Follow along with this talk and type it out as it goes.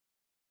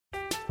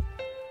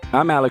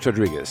I'm Alex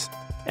Rodriguez.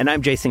 And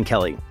I'm Jason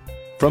Kelly.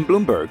 From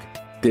Bloomberg,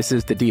 this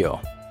is The Deal.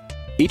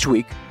 Each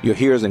week, you'll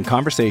hear us in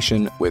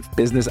conversation with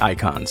business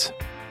icons.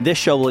 This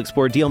show will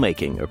explore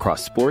deal-making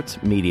across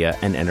sports, media,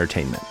 and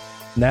entertainment.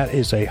 That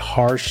is a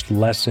harsh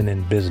lesson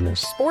in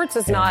business. Sports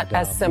is not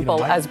as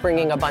simple as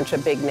bringing a bunch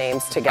of big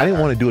names together. I didn't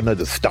want to do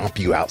another stomp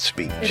you out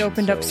speech. It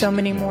opened up so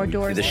many more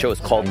doors. The show is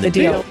called The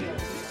Deal.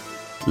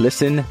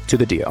 Listen to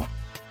The Deal.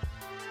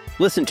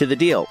 Listen to The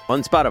Deal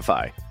on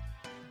Spotify.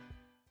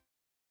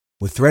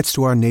 With threats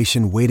to our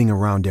nation waiting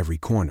around every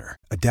corner,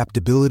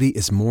 adaptability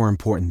is more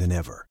important than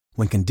ever.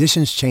 When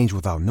conditions change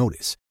without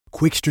notice,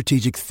 quick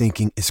strategic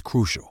thinking is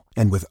crucial.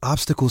 And with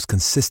obstacles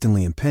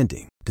consistently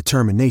impending,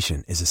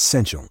 determination is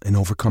essential in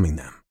overcoming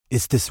them.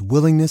 It's this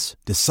willingness,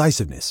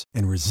 decisiveness,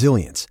 and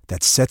resilience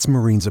that sets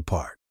Marines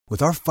apart.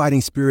 With our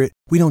fighting spirit,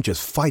 we don't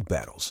just fight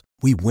battles,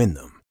 we win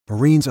them.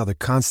 Marines are the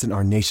constant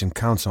our nation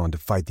counts on to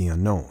fight the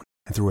unknown.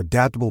 And through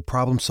adaptable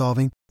problem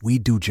solving, we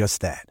do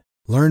just that.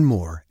 Learn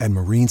more at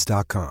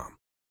marines.com.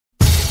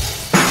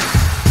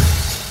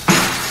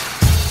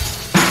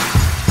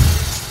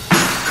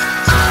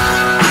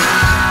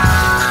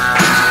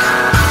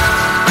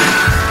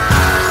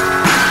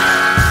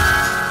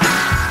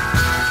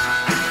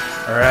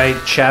 All right,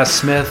 Chaz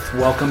Smith,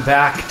 welcome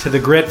back to The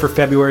Grit for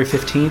February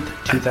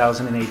 15th,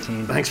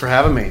 2018. Thanks for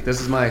having me. This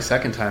is my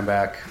second time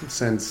back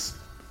since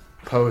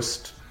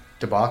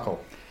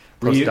post-debacle,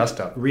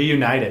 post-dust-up.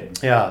 Reunited.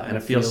 Yeah, and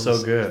it feels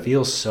so good. It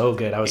feels so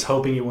good. I was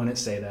hoping you wouldn't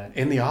say that.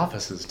 In the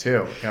offices,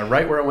 too. Yeah,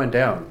 right where it went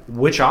down.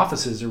 Which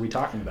offices are we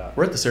talking about?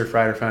 We're at the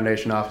Surfrider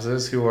Foundation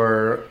offices, who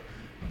are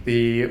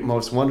the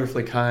most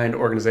wonderfully kind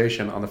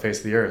organization on the face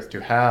of the earth, to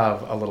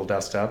have a little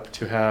dust up,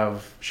 to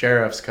have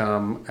sheriffs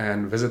come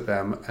and visit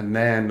them, and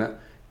then,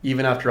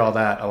 even after all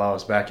that, allow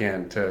us back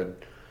in to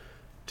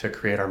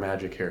create our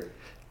magic here.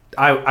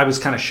 I was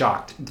kind of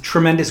shocked.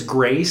 Tremendous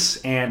grace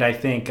and I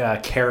think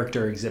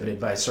character exhibited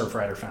by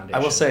Surfrider Foundation. I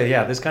will say,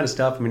 yeah, this kind of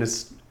stuff, I mean,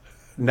 it's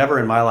never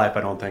in my life,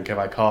 I don't think, have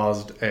I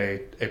caused a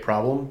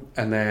problem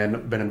and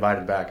then been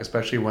invited back,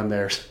 especially when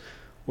there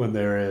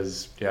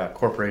is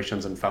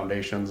corporations and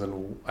foundations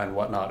and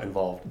whatnot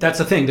involved. That's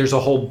the thing. There's a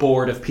whole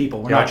board of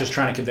people. We're not just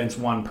trying to convince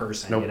one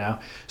person, Nope. you know?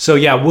 So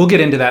yeah, we'll get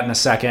into that in a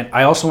second.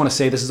 I also want to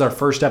say this is our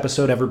first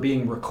episode ever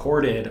being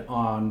recorded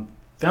on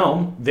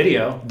film,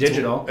 video,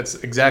 digital. It's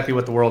exactly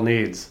what the world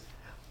needs.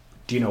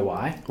 Do you know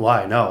why?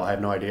 Why? No, I have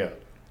no idea.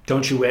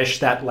 Don't you wish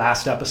that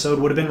last episode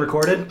would have been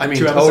recorded? I mean,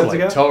 2 episodes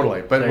ago?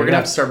 totally. But There we're you going to go.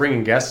 have to start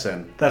bringing guests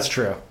in. That's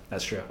true.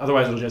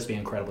 Otherwise, it'll just be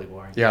incredibly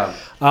boring. Yeah.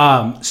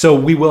 So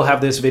we will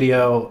have this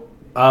video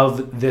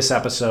of this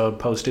episode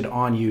posted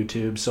on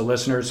YouTube. So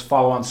listeners,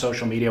 follow on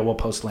social media. We'll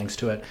post links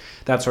to it,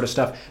 that sort of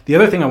stuff. The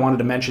other thing I wanted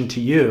to mention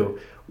to you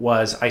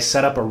was I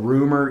set up a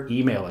rumor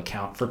email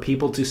account for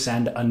people to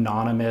send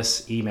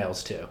anonymous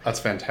emails to. That's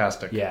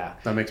fantastic. Yeah.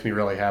 That makes me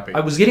really happy. I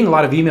was getting a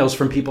lot of emails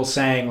from people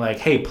saying like,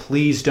 hey,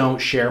 please don't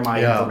share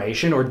my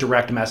information, or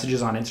direct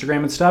messages on Instagram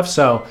and stuff.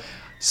 So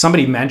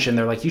somebody mentioned,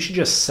 they're like, you should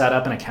just set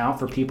up an account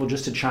for people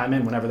just to chime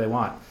in whenever they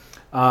want.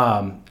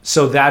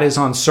 So that is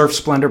on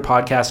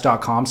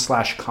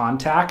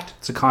surfsplendorpodcast.com/contact.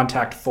 It's a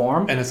contact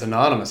form. And it's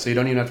anonymous, so you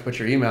don't even have to put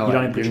your email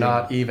in. You're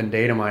not even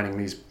data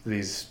mining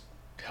these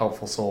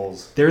helpful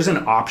souls. There's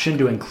an option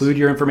to include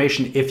your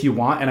information if you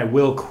want, and I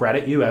will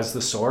credit you as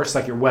the source,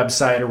 like your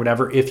website or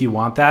whatever, if you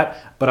want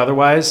that. But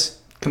otherwise,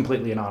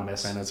 completely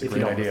anonymous. And that's a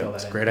great idea.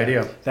 It's a great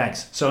idea.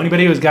 Thanks. So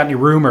anybody who's got any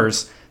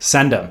rumors,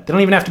 send them. They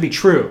don't even have to be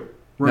true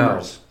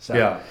rumors. No. So.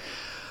 Yeah.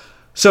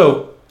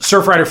 So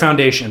Surfrider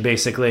Foundation,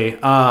 basically.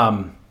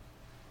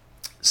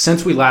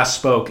 Since we last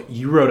spoke,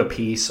 you wrote a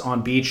piece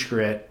on Beach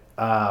Grit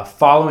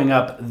following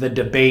up the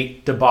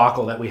debate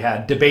debacle that we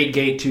had.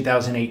 DebateGate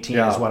 2018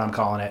 is what I'm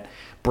calling it,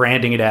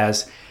 branding it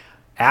as.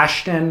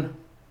 Ashton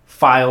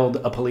filed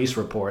a police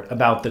report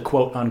about the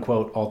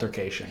quote-unquote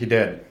altercation. He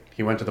did.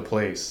 He went to the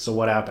police. So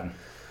what happened?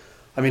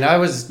 I mean, I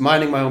was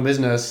minding my own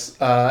business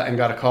and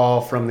got a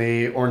call from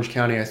the Orange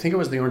County, I think it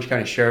was the Orange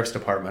County Sheriff's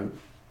Department.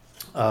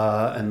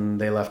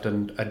 And they left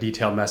a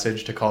detailed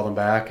message to call them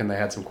back, and they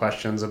had some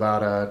questions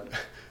about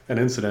an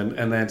incident.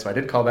 And then, so I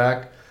did call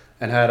back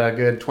and had a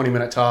good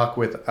 20-minute talk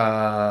with,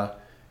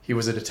 he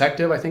was a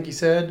detective, I think he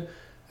said,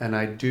 and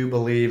I do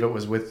believe it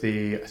was with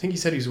I think he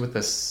said he was with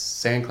the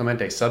San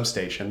Clemente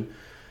substation.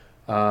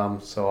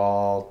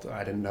 So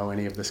I didn't know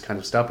any of this kind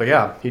of stuff, but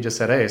yeah, he just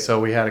said, hey, so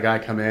we had a guy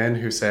come in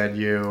who said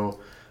you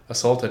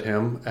assaulted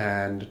him,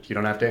 and you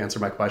don't have to answer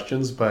my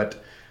questions,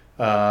 but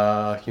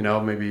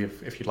maybe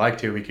if you'd like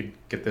to, we could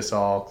get this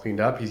all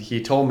cleaned up.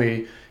 He told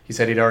me, he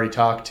said he'd already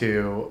talked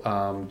to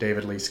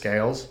David Lee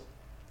Scales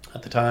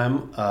at the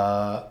time,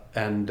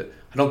 and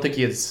I don't think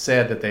he had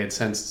said that they had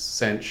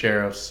sent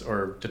sheriffs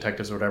or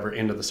detectives or whatever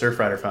into the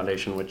Surfrider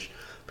Foundation, which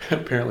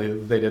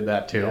apparently they did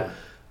that too.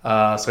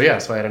 Yeah. So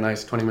I had a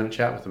nice 20-minute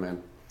chat with the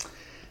man.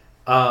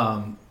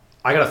 I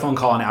got a phone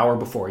call an hour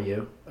before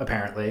you,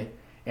 apparently,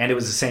 and it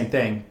was the same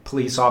thing.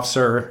 Police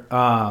officer,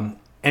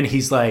 and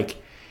he's like,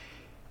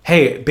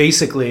 hey,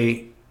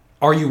 basically,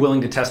 are you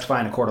willing to testify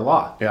in a court of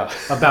law? Yeah.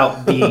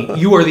 About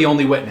you are the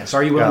only witness.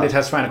 Are you willing Yeah. to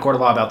testify in a court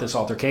of law about this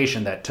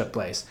altercation that took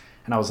place?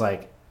 And I was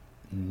like,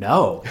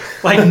 no,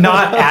 like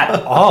not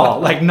at all.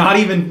 Like I'm not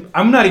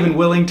even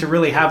willing to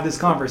really have this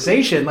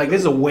conversation. Like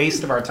this is a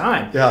waste of our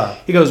time. Yeah.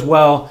 He goes,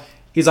 well,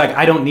 he's like,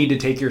 I don't need to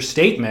take your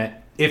statement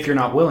if you're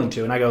not willing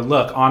to. And I go,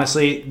 look,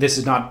 honestly, this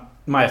is not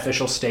my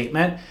official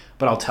statement,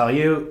 but I'll tell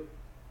you,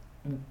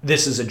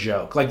 this is a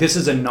joke. Like this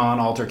is a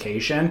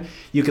non-altercation.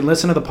 You can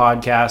listen to the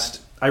podcast.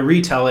 I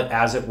retell it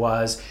as it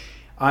was.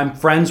 I'm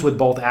friends with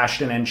both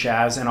Ashton and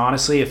Chaz, and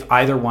honestly, if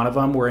either one of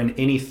them were in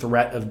any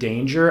threat of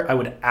danger, I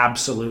would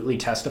absolutely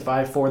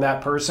testify for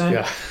that person.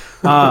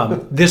 Yeah.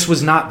 This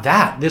was not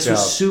that. This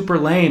was super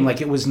lame. Like,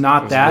 it was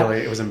not that.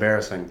 It was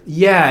embarrassing.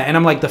 Yeah, and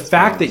I'm like, the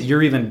fact that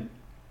you're even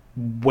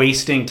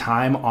wasting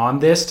time on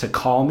this to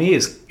call me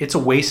it's a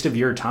waste of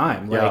your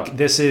time. Like,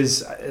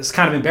 it's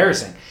kind of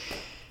embarrassing.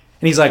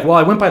 And he's like, well,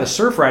 I went by the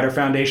Surfrider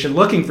Foundation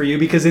looking for you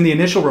because in the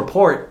initial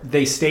report,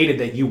 they stated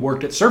that you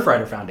worked at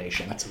Surfrider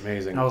Foundation. That's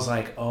amazing. And I was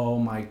like, oh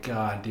my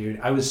God, dude.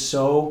 I was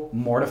so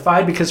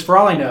mortified because for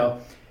all I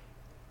know,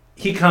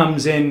 he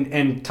comes in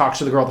and talks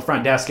to the girl at the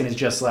front desk and is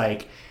just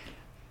like,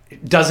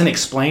 doesn't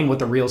explain what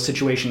the real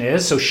situation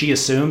is. So she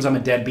assumes I'm a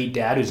deadbeat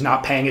dad who's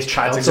not paying his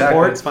child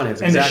support. It's funny.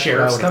 It's and exactly the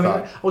sheriff's what I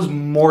coming. I was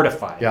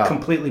mortified,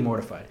 completely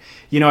mortified.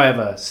 You know, I have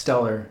a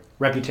stellar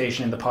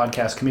reputation in the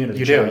podcast community.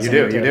 You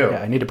do. Yeah,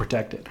 I need to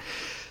protect it.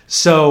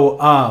 So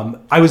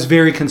I was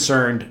very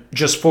concerned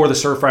just for the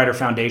Surfrider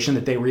Foundation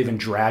that they were even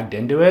dragged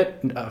into it,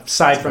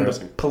 aside from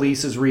the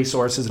police's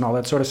resources and all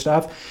that sort of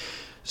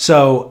stuff.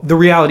 So the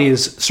reality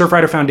is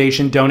Surfrider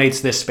Foundation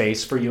donates this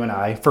space for you and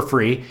I for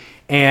free.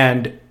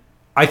 And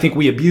I think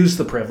we abuse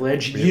the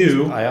privilege. I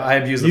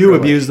abuse the privilege. You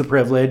abuse the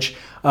privilege.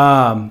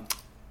 And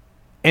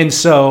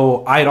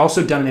so I had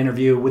also done an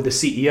interview with the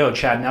CEO,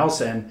 Chad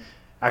Nelson,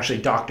 actually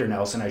Dr.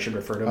 Nelson, I should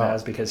refer to him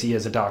as because he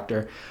is a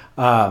doctor.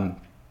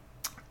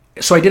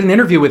 So I did an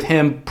interview with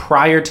him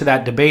prior to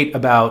that debate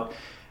about,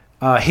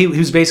 he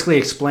was basically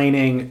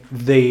explaining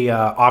the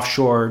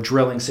offshore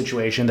drilling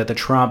situation that the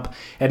Trump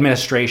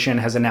administration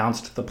has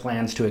announced the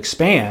plans to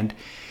expand.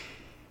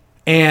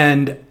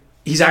 And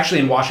he's actually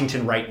in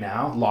Washington right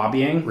now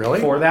lobbying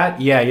for that.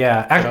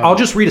 Yeah. I'll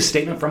just read a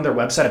statement from their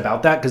website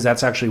about that because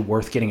that's actually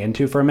worth getting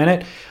into for a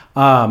minute.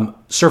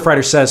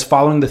 Surfrider says,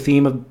 following the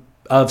theme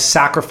of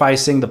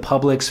sacrificing the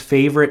public's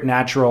favorite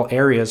natural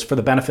areas for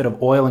the benefit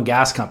of oil and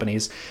gas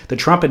companies, the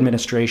Trump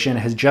administration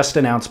has just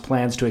announced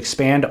plans to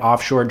expand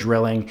offshore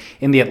drilling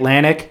in the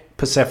Atlantic,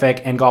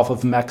 Pacific, and Gulf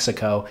of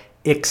Mexico,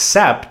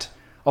 except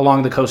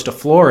along the coast of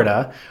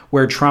Florida,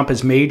 where Trump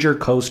has major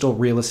coastal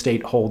real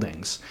estate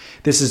holdings.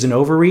 This is an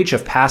overreach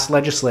of past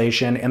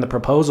legislation, and the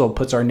proposal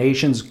puts our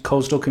nation's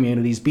coastal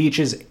communities,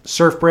 beaches,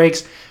 surf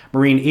breaks,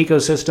 marine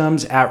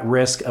ecosystems at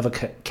risk of a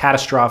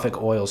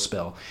catastrophic oil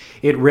spill.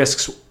 It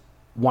risks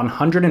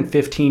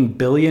 $115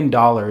 billion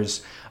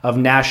of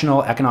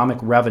national economic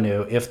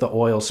revenue if the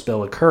oil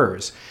spill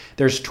occurs.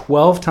 There's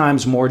 12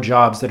 times more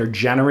jobs that are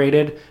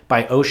generated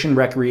by ocean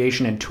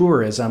recreation and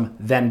tourism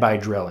than by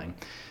drilling.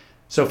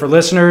 So for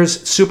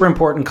listeners, super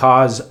important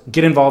cause.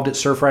 Get involved at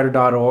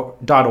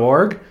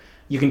surfrider.org.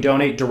 You can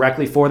donate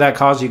directly for that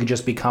cause. You can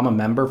just become a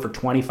member for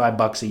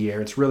 $25 a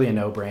year. It's really a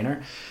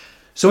no-brainer.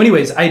 So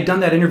anyways, I had done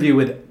that interview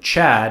with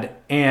Chad,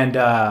 and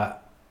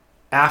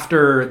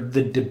after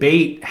the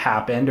debate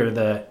happened or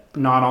the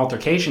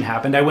non-altercation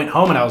happened, I went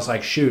home and I was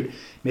like, shoot,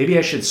 maybe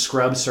I should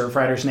scrub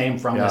Surfrider's name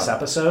from this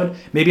episode.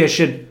 Maybe I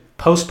should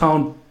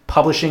postpone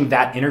publishing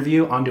that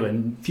interview onto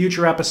a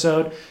future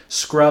episode,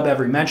 scrub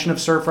every mention of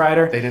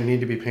Surfrider. They didn't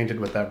need to be painted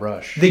with that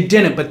brush. They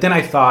didn't, but then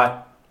I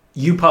thought,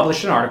 you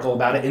published an article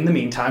about it in the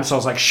meantime, so I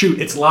was like, shoot,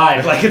 it's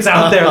live. Like, it's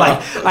out there.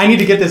 Like, I need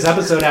to get this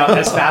episode out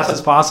as fast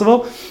as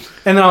possible.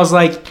 And then I was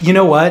like, you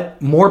know what?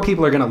 More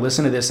people are going to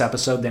listen to this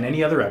episode than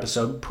any other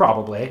episode,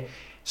 probably.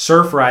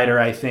 Surfrider,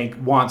 I think,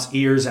 wants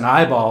ears and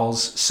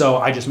eyeballs, so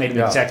I just made an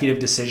executive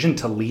decision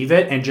to leave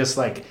it and just,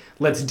 like,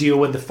 let's deal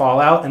with the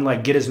fallout and,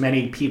 like, get as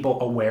many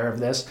people aware of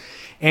this.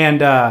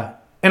 And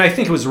I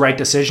think it was the right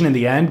decision in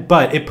the end,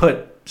 but it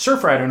put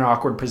Surfrider in an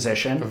awkward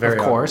position, of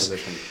course.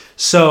 Position.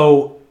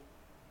 So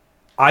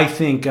I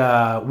think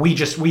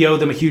we owe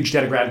them a huge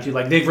debt of gratitude.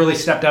 Like, they've really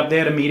stepped up. They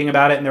had a meeting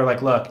about it, and they're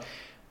like, look,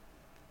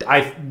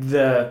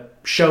 the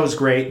show's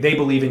great. They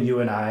believe in you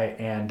and I,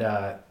 and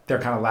they're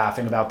kind of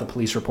laughing about the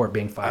police report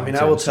being filed. I mean,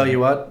 I will tell you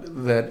what,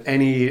 that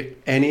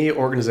any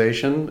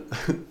organization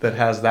that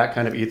has that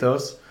kind of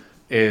ethos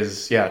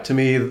is, to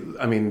me,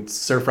 I mean,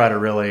 Surfrider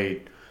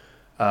really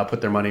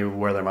put their money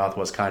where their mouth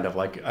was, kind of.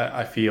 Like,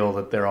 I feel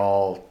that they're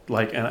all,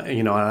 like, and,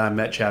 you know, and I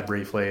met Chad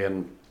briefly,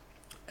 and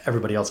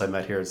everybody else I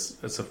met here,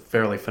 it's a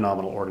fairly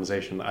phenomenal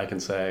organization, I can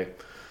say.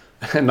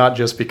 And not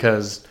just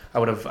because I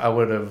would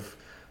have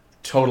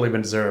totally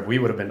been deserved. I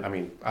would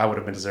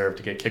have been deserved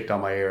to get kicked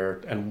on my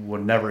ear and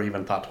would never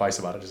even thought twice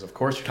about it. Just, of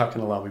course, you're not going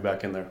to allow me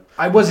back in there.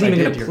 I wasn't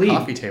even going to plead.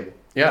 Coffee table.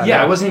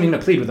 I wasn't even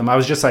going to plead with them. I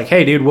was just like,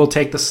 hey, dude, we'll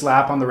take the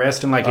slap on the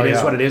wrist and, like, it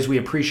is what it is. We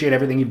appreciate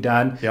everything you've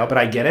done, but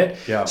I get it.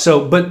 Yeah.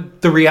 So,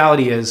 but the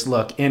reality is,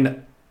 look,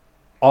 in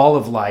all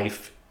of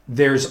life,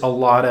 there's a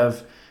lot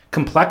of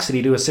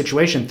complexity to a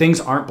situation. Things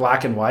aren't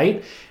black and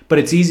white, but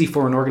it's easy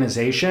for an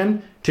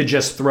organization to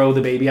just throw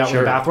the baby out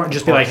with the bathwater and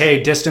just be like,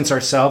 hey, distance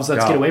ourselves.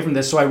 Let's get away from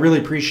this. So I really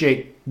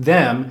appreciate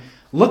them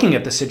looking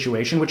at the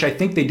situation, which I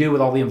think they do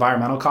with all the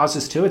environmental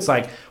causes too. It's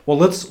like, well,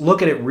 let's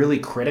look at it really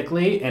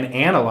critically and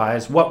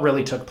analyze what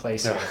really took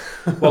place here.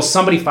 Well,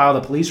 somebody filed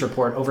a police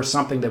report over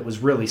something that was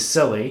really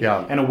silly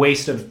and a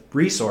waste of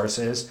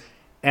resources.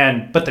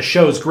 But the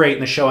show's great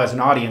and the show has an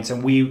audience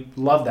and we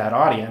love that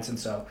audience. And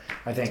so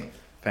I think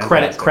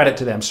credit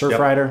to them,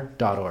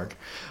 surfrider.org.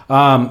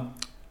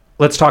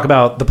 Let's talk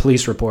about the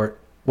police report.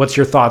 What's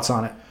your thoughts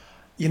on it?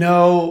 You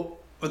know,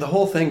 the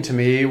whole thing to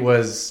me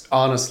was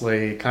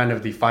honestly kind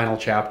of the final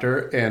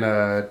chapter in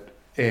a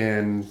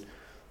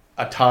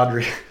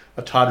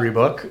Tawdry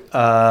book.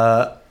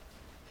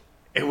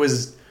 It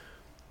was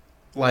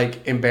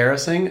like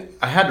embarrassing.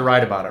 I had to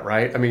write about it,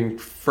 right? I mean,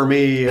 for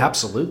me,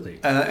 absolutely.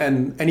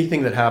 And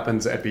anything that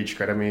happens at Beach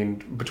Grit, I mean,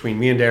 between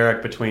me and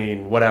Derek,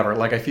 between whatever,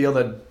 like I feel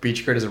that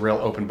Beach Grit is a real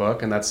open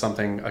book, and that's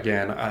something,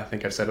 again, I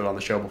think I've said it on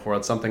the show before.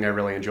 It's something I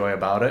really enjoy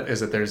about it, is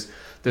that there's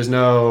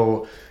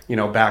no,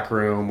 back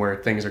room where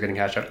things are getting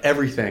hashed out.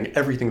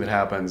 Everything that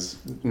happens,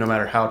 no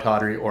matter how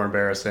tawdry or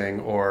embarrassing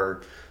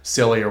or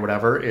silly or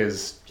whatever,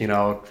 is,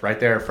 right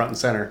there front and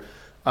center.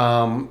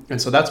 And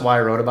so that's why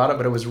I wrote about it,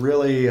 but it was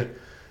really,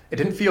 it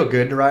didn't feel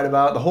good to write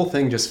about. The whole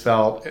thing just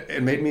felt,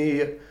 it made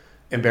me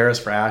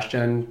embarrassed for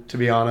Ashton, to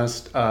be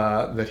honest,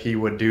 that he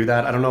would do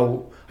that. I don't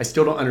know, I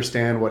still don't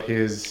understand what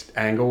his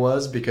angle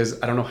was,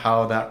 because I don't know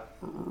how that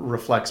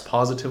reflects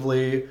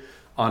positively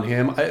on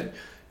him.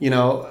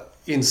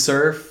 In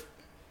surf,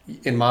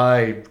 in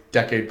my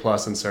decade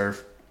plus in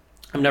surf,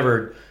 I've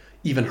never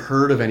even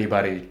heard of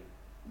anybody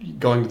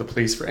going to the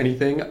police for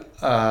anything,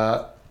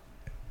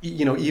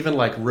 even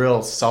like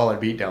real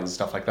solid beatdowns and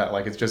stuff like that.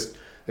 Like it's just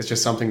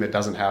something that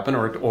doesn't happen,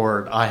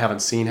 or I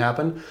haven't seen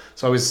happen.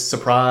 So I was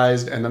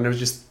surprised, and then I was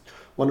just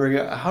wondering,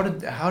 how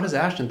does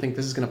Ashton think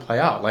this is going to play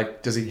out?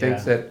 Like, does he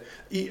think that?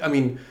 I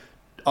mean,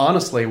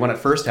 honestly, when it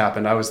first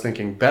happened, I was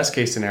thinking best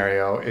case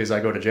scenario is I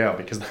go to jail,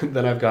 because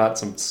then I've got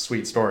some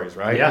sweet stories,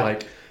 right? Yeah.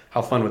 Like,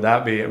 how fun would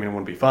that be? I mean, it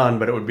wouldn't be fun,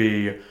 but it would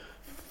be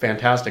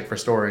fantastic for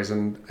stories.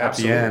 And at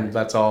the end,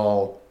 that's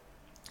all.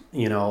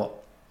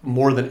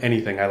 More than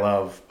anything, I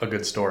love a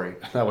good story.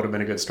 That would have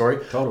been a good story.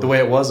 Totally. The way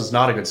it was is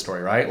not a good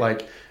story, right?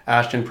 Like,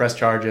 Ashton pressed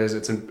charges.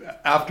 It's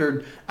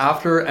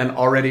after an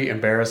already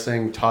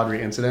embarrassing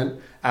tawdry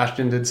incident,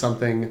 Ashton did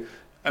something.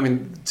 I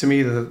mean, to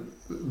me,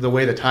 the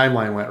way the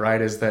timeline went,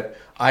 right, is that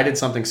I did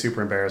something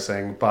super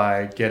embarrassing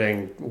by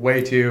getting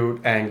way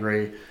too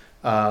angry,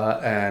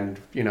 and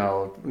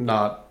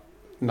not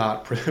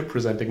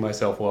presenting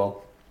myself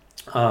well,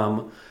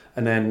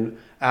 and then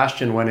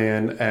Ashton went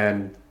in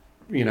and.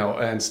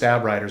 And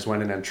Stab Riders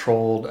went in and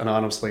trolled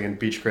anonymously in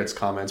Beach Grit's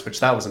comments,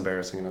 which that was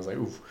embarrassing. And I was like,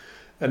 oof.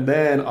 And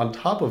then on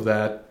top of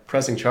that,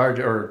 filing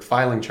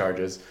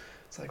charges.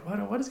 It's like,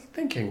 what is he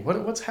thinking?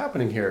 What's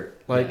happening here?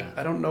 Like,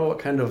 I don't know what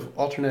kind of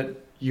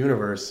alternate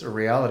universe or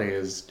reality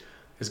is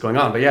going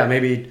on. But yeah,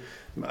 maybe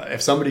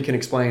if somebody can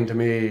explain to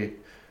me,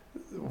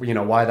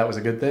 why that was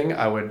a good thing,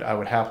 I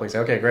would happily say,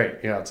 okay, great.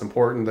 Yeah, it's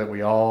important that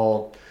we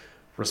all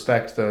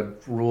respect the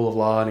rule of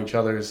law in each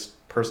other's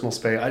personal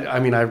space.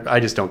 I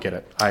just don't get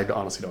it. I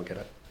honestly don't get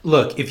it.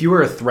 Look, if you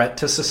were a threat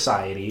to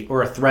society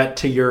or a threat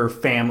to your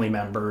family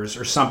members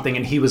or something,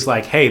 and he was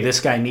like, hey,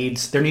 there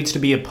needs to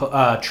be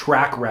a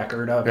track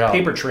record,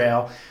 paper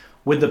trail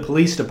with the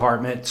police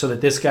department so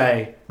that this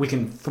guy, we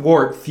can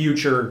thwart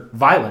future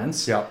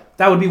violence,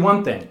 that would be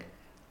one thing.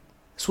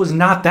 This was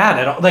not that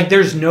at all. Like,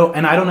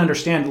 and I don't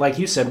understand, like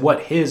you said,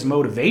 what his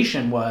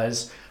motivation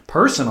was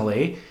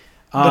personally.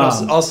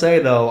 But I'll say,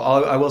 though,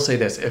 I will say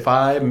this.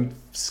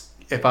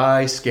 If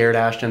I scared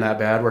Ashton that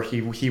bad, where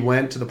he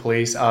went to the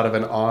police out of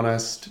an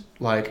honest,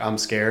 like, I'm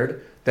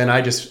scared, then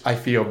I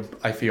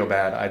feel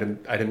bad. I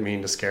didn't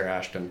mean to scare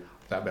Ashton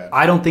that bad.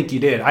 I don't think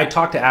you did. I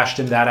talked to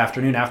Ashton that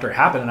afternoon after it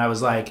happened, and I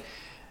was like,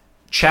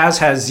 Chaz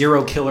has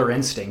zero killer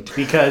instinct,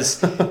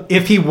 because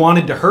if he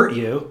wanted to hurt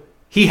you,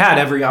 he had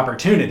every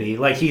opportunity.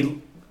 Like,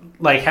 he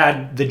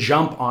had the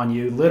jump on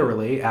you,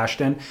 literally,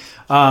 Ashton.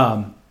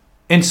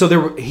 And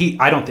so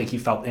I don't think he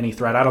felt any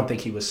threat. I don't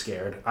think he was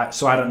scared.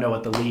 So I don't know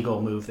what the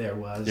legal move there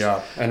was.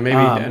 Yeah, and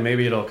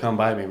maybe it'll come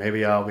by me.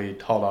 Maybe I'll be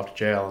hauled off to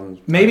jail. And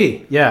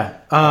maybe, yeah.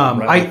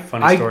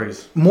 Funny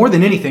stories. More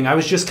than anything, I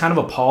was just kind of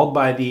appalled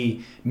by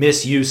the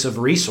misuse of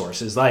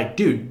resources. Like,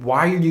 dude,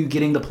 why are you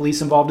getting the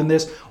police involved in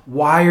this?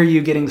 Why are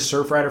you getting the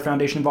Surfrider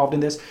Foundation involved in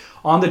this?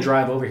 On the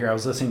drive over here, I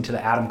was listening to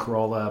the Adam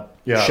Carolla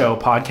show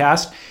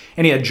podcast,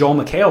 and he had Joel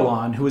McHale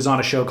on, who was on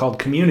a show called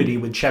Community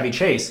with Chevy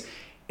Chase.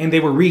 And they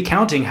were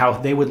recounting how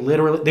they would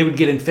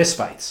get in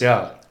fistfights.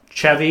 Yeah.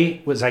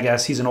 Chevy was, I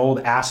guess, he's an old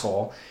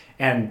asshole.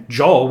 And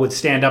Joel would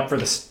stand up for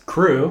the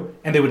crew,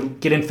 and they would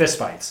get in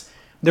fistfights.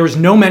 There was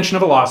no mention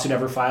of a lawsuit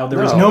ever filed. There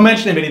was no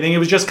mention of anything. It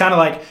was just kind of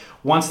like,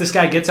 once this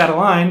guy gets out of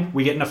line,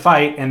 we get in a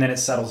fight, and then it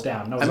settles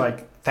down. And I was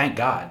like, thank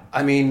God.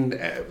 I mean,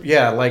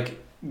 yeah, like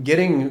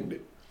getting,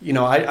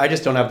 I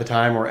just don't have the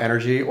time or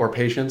energy or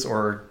patience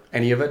or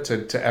any of it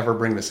to ever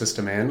bring the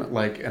system in.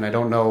 Like, and I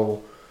don't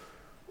know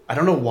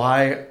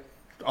why.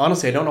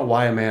 Honestly, I don't know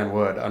why a man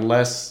would,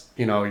 unless,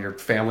 you know, your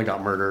family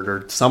got murdered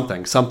or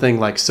something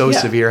like so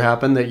severe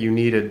happened that you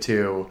needed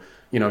to,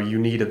 you know, you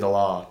needed the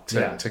law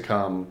to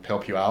come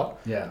help you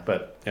out. Yeah.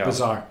 But, you know,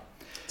 bizarre.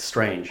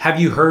 Strange. Have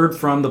you heard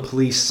from the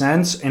police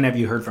since, and have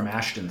you heard from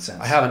Ashton since?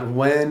 I haven't.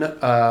 When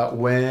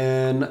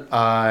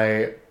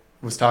I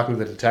was talking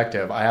to the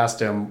detective, I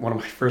asked him, one of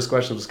my first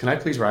questions was, can I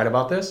please write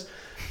about this?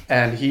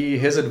 And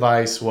his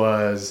advice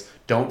was,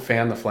 don't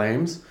fan the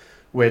flames.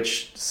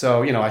 Which,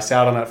 so, you know, I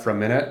sat on it for a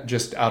minute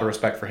just out of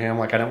respect for him.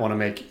 Like, I didn't want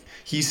to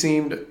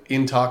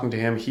in talking to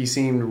him, he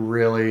seemed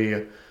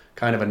really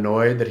kind of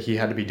annoyed that he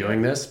had to be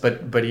doing this.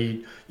 But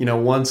he, you know,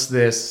 once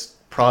this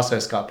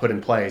process got put in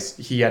place,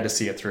 he had to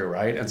see it through,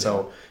 right? And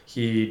so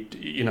he,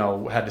 you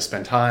know, had to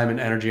spend time and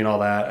energy and all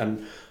that.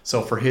 And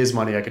so for his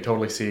money, I could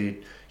totally see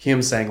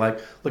him saying, like,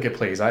 look at,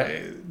 please,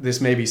 this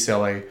may be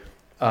silly.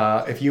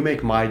 If you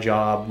make my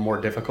job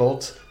more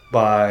difficult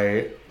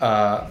by,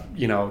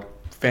 you know,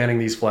 fanning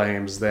these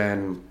flames,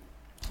 then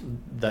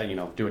that, you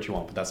know, do what you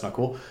want, but that's not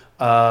cool.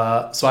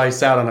 So I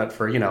sat on it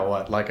for, you know,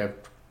 what, like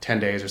 10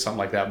 days or something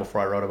like that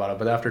before I wrote about it.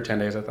 But after 10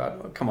 days, I thought,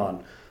 oh, come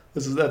on,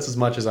 that's as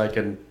much as I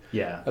can.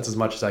 Yeah, that's as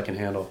much as I can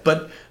handle.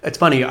 But it's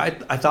funny. I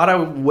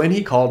thought when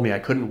he called me, I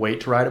couldn't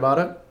wait to write about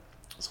it.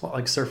 It's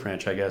like Surf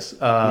Ranch, I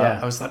guess.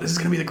 I was thought, this is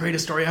gonna be the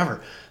greatest story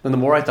ever. And the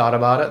more I thought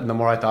about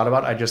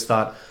it, I just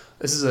thought,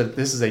 this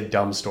is a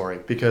dumb story,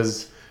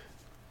 because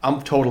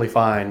I'm totally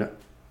fine.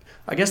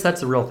 I guess that's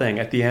the real thing.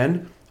 At the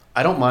end,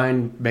 I don't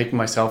mind making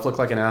myself look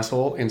like an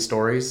asshole in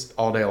stories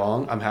all day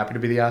long. I'm happy to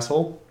be the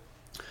asshole.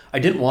 I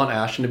didn't want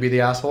Ashton to be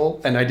the asshole,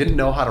 and I didn't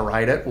know how to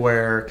write it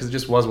because it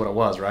just was what it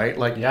was, right?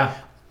 Like,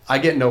 I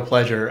get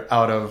pleasure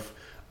out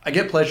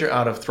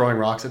of throwing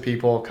rocks at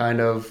people, kind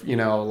of, you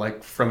know,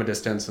 like from a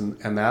distance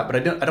and that. But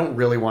I don't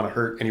really want to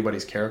hurt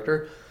anybody's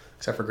character,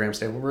 except for Graham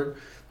Stapleberg.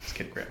 Just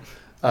kidding, Graham.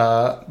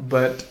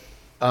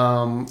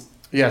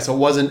 Yeah, so it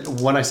wasn't,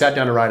 when I sat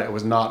down to write it, it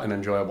was not an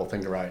enjoyable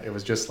thing to write. It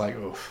was just like,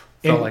 oof,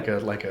 felt like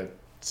a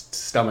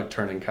stomach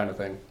turning kind of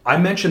thing. I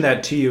mentioned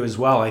that to you as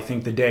well, I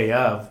think the day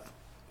of,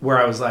 where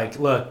I was like,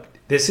 look,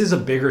 this is a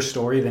bigger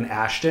story than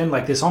Ashton.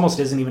 Like, this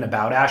almost isn't even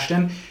about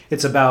Ashton.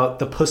 It's about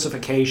the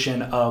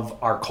pussification of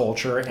our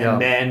culture and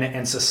men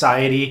and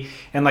society.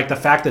 And like the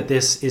fact that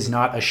this is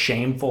not a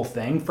shameful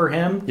thing for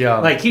him. Yeah.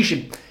 Like, he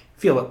should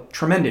feel a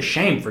tremendous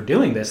shame for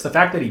doing this. The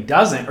fact that he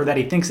doesn't, or that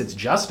he thinks it's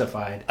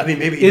justified, I mean,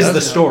 maybe is the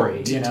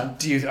story. You know.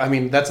 Do you? I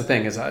mean, that's the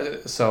thing.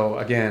 So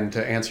again,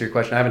 to answer your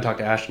question, I haven't talked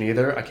to Ashton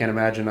either. I can't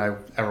imagine I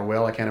ever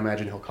will. I can't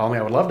imagine he'll call me.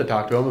 I would love to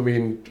talk to him. I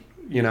mean,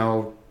 you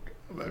know,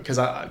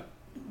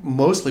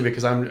 mostly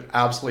because I'm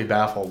absolutely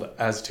baffled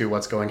as to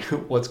what's going,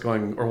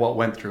 or what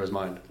went through his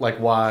mind. Like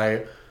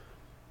why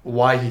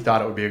he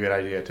thought it would be a good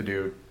idea to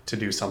do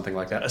something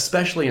like that,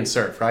 especially in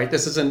surf, right?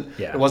 This isn't,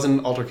 it wasn't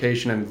an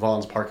altercation in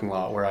Vaughn's parking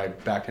lot where I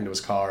backed into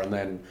his car and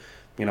then,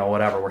 you know,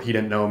 whatever, where he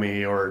didn't know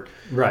me or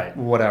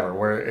whatever,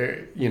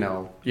 where, you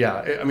know,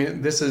 I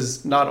mean, this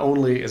is not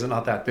only, is it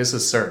not that, this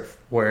is surf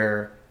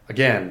where,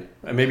 again,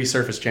 maybe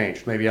surf has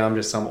changed. Maybe I'm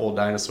just some old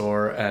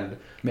dinosaur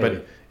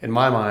but in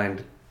my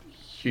mind,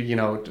 you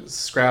know,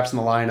 scraps in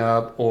the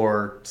lineup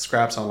or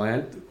scraps on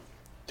land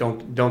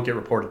don't get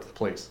reported to the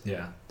police.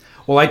 Yeah.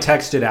 Well, I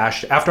texted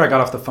Ashton after I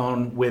got off the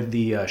phone with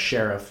the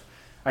sheriff.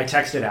 I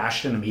texted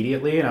Ashton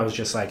immediately, and I was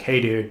just like,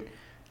 hey, dude,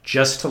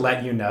 just to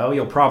let you know,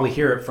 you'll probably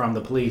hear it from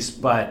the police,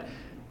 but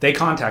they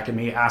contacted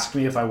me, asked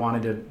me if I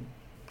wanted to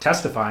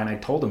testify, and I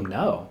told them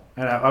no.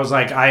 And I was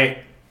like,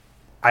 I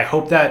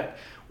hope that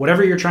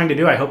whatever you're trying to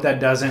do, I hope that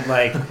doesn't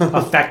like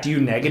affect you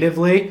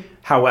negatively.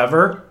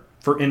 However,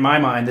 in my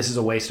mind, this is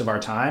a waste of our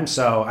time.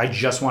 So I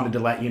just wanted to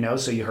let you know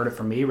so you heard it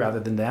from me rather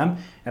than them.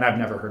 And I've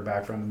never heard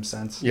back from him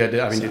since. Yeah,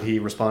 did he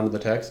respond to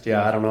the text?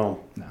 Yeah, I don't know.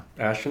 No.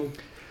 Ashton?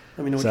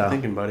 Let me know what you're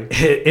thinking, buddy.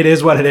 It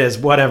is what it is.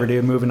 Whatever,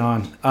 dude. Moving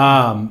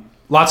on.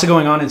 Lots of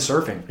going on in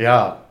surfing.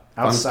 Yeah.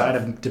 Outside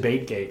of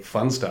DebateGate.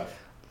 Fun stuff.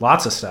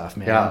 Lots of stuff,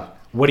 man. Yeah.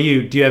 What do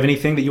you have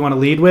anything that you want to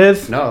lead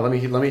with? No, let me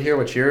hear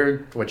what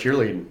you're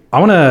leading. I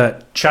want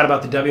to chat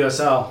about the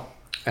WSL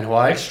and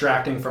Hawaii.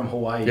 Extracting from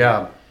Hawaii.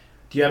 Yeah.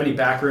 Do you have any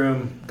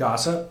backroom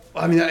gossip?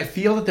 I mean, I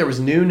feel that there was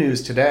new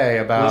news today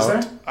about. Was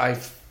there? I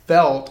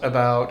felt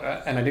about,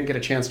 and I didn't get a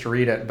chance to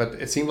read it, but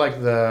it seemed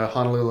like the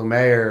Honolulu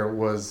mayor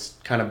was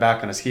kind of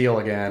back on his heel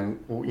again.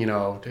 You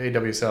know, hey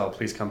WSL,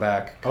 please come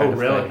back. Oh,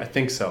 really? Thing. I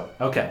think so.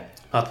 Okay.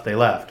 Not that they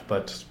left,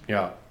 but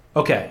yeah.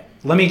 Okay.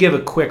 Let me give a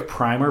quick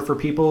primer for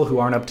people who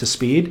aren't up to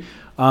speed.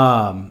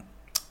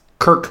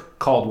 Kirk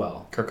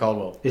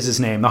Caldwell is his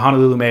name, the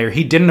Honolulu mayor.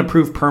 He didn't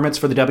approve permits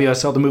for the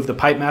WSL to move the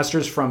Pipe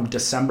Masters from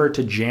December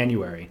to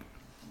January.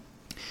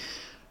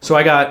 So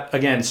I got,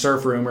 again,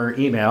 surf rumor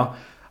email.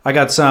 I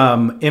got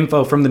some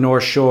info from the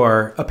North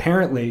Shore.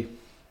 Apparently,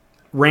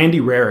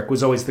 Randy Rarick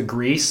was always the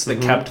grease that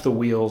kept the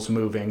wheels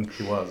moving.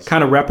 He was.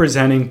 Kind of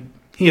representing,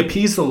 he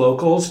appeased the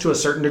locals to a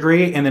certain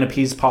degree and then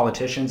appeased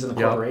politicians and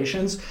the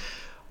corporations.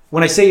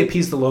 When I say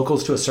appease the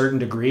locals to a certain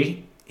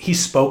degree, he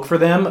spoke for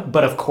them,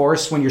 but of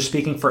course, when you're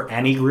speaking for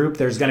any group,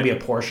 there's going to be a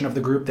portion of the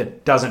group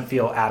that doesn't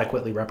feel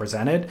adequately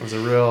represented.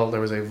 There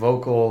was a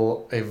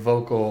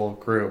vocal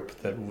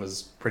group that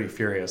was pretty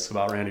furious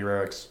about Randy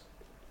Rarick's.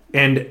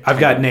 And I've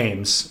got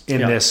names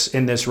in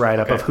this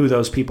write-up of who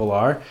those people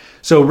are.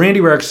 So Randy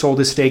Rarick sold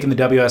his stake in the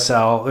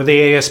WSL, or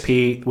the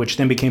ASP, which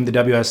then became the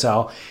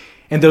WSL,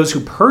 and those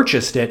who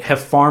purchased it have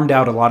farmed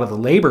out a lot of the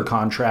labor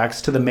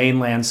contracts to the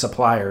mainland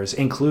suppliers,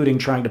 including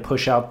trying to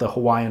push out the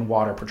Hawaiian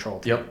Water Patrol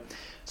team. Yep.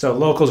 So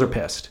locals are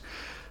pissed.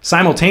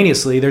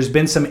 Simultaneously, there's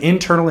been some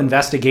internal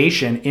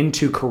investigation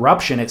into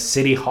corruption at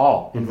City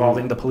Hall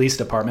involving the police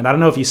department. I don't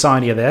know if you saw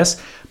any of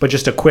this, but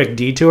just a quick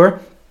detour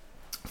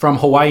from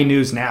Hawaii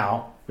News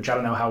Now, which I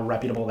don't know how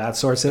reputable that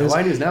source is.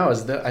 Hawaii News Now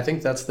I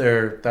think that's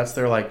their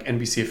like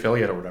NBC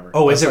affiliate or whatever.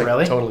 Oh, is it like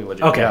really? Totally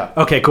legit. Okay. Yeah.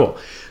 Okay, cool.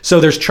 So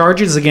there's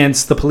charges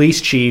against the police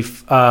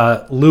chief,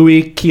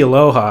 Louis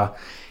Kealoha,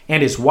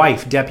 and his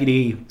wife,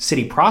 Deputy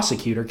City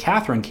Prosecutor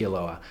Catherine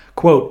Kealoha.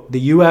 Quote, the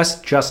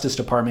U.S. Justice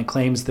Department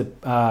claims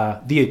that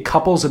the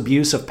couple's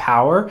abuse of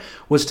power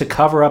was to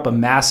cover up a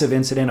massive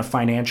incident of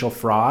financial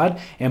fraud,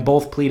 and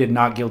both pleaded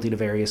not guilty to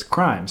various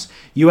crimes.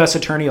 U.S.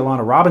 Attorney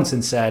Alana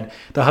Robinson said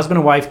the husband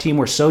and wife team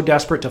were so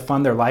desperate to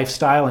fund their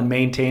lifestyle and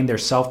maintain their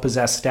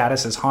self-possessed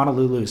status as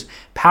Honolulu's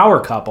power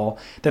couple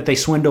that they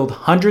swindled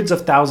hundreds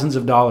of thousands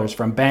of dollars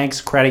from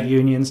banks, credit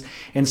unions,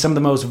 and some of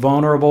the most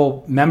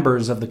vulnerable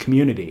members of the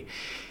community.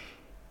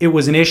 It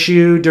was an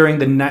issue during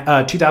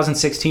the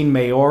 2016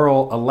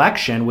 mayoral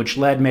election, which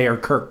led Mayor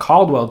Kirk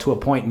Caldwell to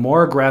appoint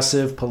more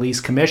aggressive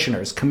police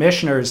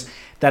commissioners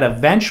that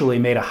eventually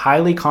made a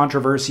highly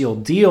controversial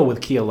deal with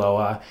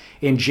Kealoha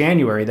in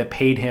January that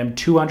paid him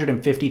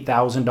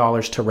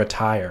 $250,000 to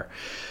retire.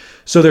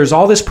 So there's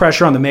all this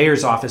pressure on the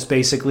mayor's office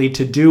basically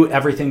to do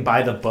everything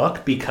by the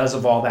book because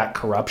of all that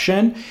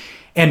corruption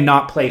and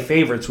not play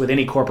favorites with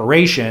any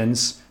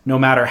corporations, no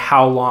matter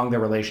how long their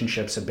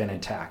relationships have been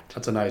intact.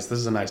 This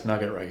is a nice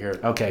nugget right here.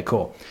 Okay,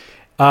 cool.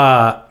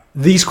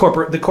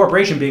 The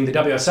corporation being the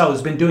WSL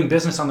has been doing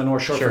business on the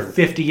North Shore for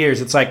 50 years.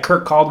 It's like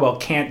Kirk Caldwell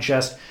can't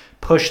just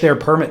push their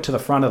permit to the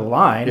front of the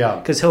line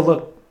because he'll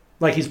look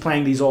like he's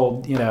playing these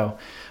old,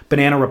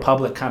 Banana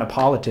Republic kind of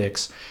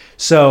politics.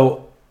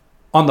 So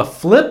on the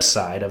flip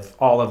side of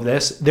all of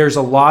this, there's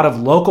a lot of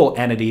local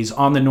entities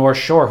on the North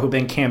Shore who've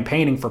been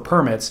campaigning for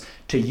permits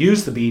to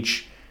use the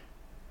beach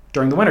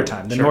during the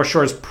wintertime. The North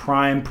Shore is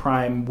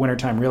prime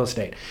wintertime real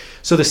estate.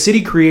 So the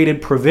city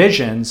created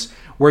provisions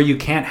where you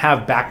can't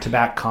have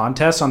back-to-back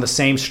contests on the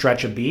same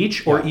stretch of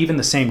beach or even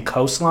the same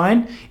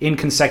coastline in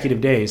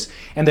consecutive days.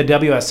 And the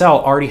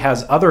WSL already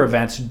has other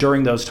events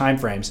during those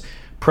timeframes.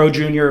 Pro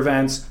Junior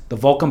events, the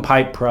Vulcan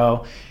Pipe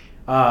Pro,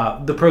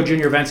 the Pro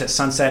Junior events at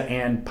Sunset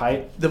and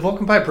Pipe. The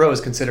Vulcan Pipe Pro is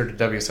considered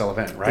a WSL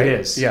event, right? It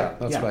is. Yeah,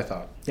 that's what I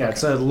thought. Yeah,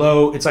 it's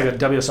like a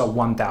WSL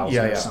 1000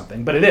 or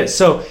something, but it is.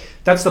 So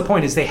that's the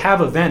point, is they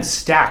have events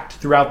stacked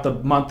throughout the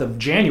month of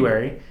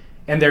January,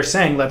 and they're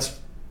saying, let's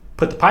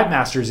put the Pipe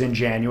Masters in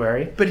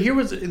January. But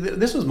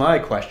this was my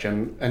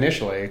question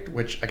initially,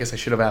 which I guess I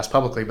should have asked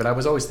publicly, but I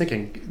was always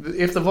thinking,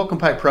 if the Vulcan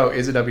Pipe Pro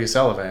is a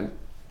WSL event,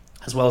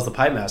 as well as the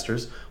Pipe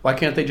Masters, why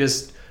can't they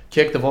just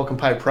kick the Vulcan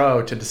Pipe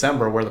Pro to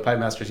December, where the Pipe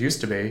Masters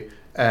used to be,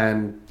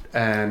 and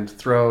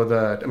throw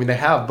they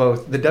have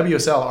both. The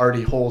WSL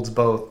already holds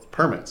both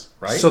permits,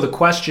 right? So the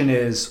question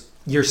is,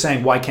 you're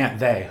saying, why can't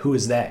they? Who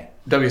is they?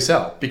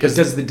 WSL. Because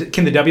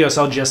can the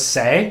WSL just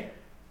say,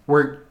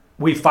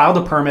 we filed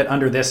a permit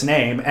under this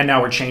name and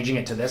now we're changing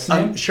it to this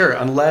name? Sure,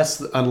 unless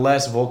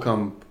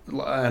Volcom,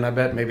 and I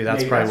bet maybe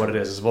that's what it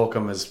is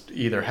Volcom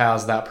either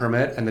has that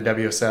permit and the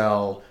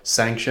WSL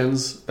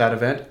sanctions that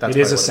event. It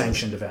is a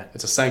sanctioned event.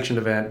 It's a sanctioned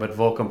event, but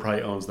Volcom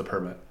probably owns the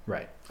permit.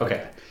 Right.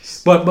 Okay.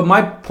 But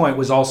my point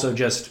was also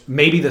just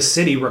maybe the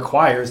city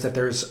requires that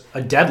there's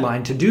a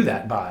deadline to do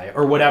that by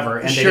or whatever,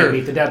 and they didn't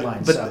meet the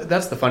deadline. But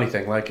that's the funny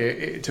thing. Like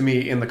to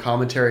me, in the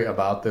commentary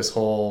about this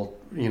whole,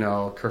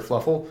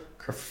 kerfuffle.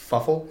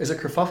 Is it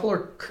kerfuffle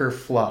or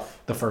kerfluff?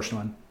 The first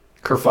one.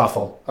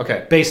 Kerfuffle.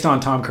 Okay. Based on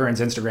Tom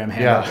Curran's Instagram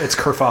handle, it's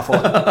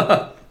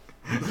kerfuffle.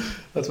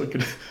 That's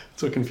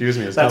what confused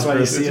me. That's why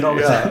you see it all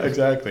the time. Yeah,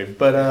 exactly.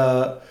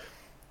 But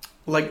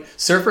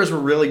surfers were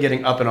really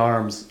getting up in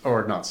arms,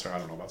 or not. I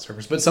don't know about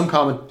surfers, but some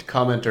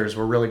commenters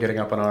were really getting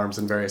up in arms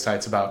in various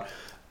sites about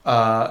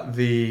how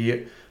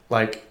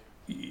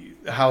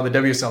the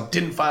WSL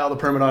didn't file the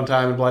permit on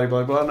time and blah,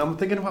 blah, blah. And I'm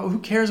thinking about, who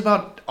cares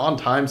about on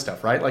time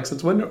stuff, right? Like,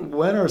 since when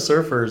are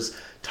surfers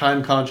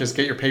time conscious,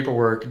 get your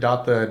paperwork,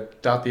 dot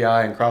the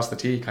I and cross the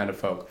T kind of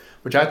folk?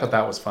 Which I thought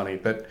that was funny.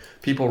 But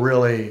people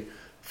really,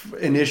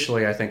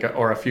 initially, I think,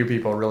 or a few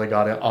people really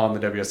got it on the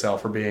WSL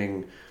for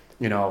being,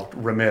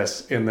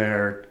 remiss in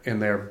their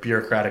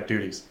bureaucratic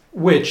duties.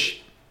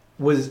 Which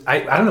was, I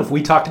don't know if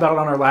we talked about it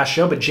on our last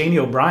show, but Jamie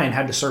O'Brien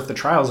had to surf the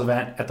trials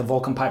event at the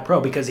Vulcan Pipe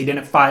Pro because he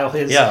didn't file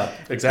his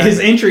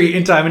entry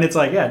in time. And it's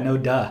like, no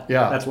duh.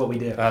 Yeah. That's what we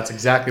do. That's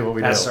exactly what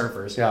we do. As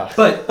surfers. Yeah.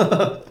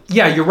 But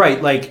yeah, you're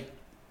right. Like,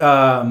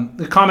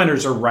 the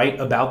commenters are right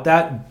about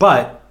that.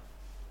 But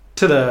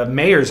to the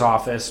mayor's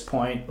office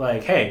point,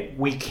 like, hey,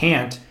 we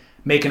can't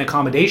make an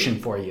accommodation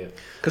for you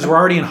because we're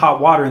already in hot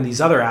water in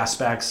these other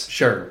aspects.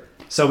 Sure.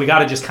 So we got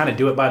to just kind of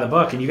do it by the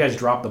book, and you guys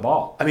dropped the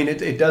ball. I mean,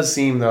 it does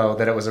seem, though,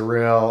 that it was a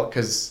real,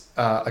 because,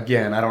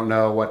 again, I don't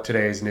know what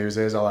today's news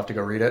is. I'll have to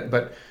go read it.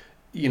 But,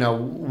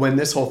 when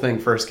this whole thing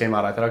first came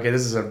out, I thought, okay,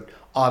 this is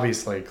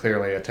obviously,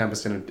 clearly a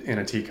tempest in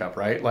a teacup,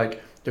 right?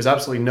 Like, there's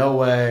absolutely no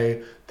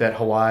way that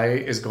Hawaii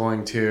is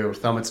going to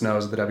thumb its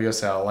nose at the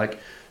WSL. Like,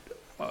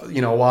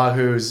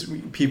 Oahu's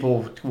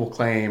people will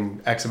claim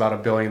X amount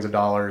of billions of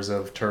dollars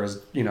of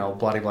tourists, blah,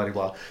 blah, blah,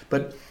 blah.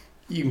 But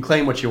you can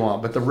claim what you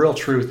want, but the real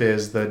truth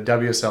is the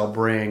WSL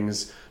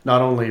brings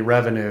not only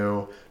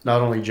revenue,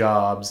 not only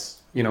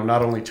jobs,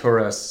 not only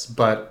tourists,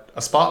 but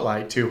a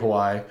spotlight to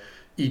Hawaii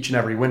each and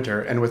every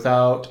winter. And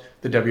without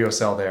the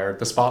WSL there,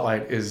 the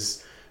spotlight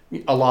is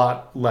a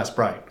lot less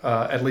bright,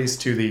 at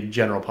least to the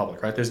general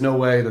public, right? There's no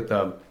way that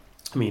I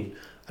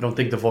don't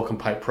think the Vulcan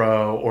Pipe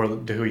Pro or the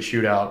Dahui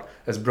Shootout,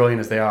 as brilliant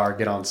as they are,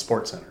 get on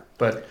SportsCenter.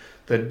 But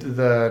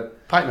the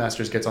Pipe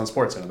Masters gets on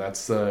SportsCenter.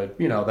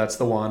 That's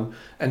the one.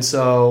 And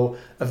so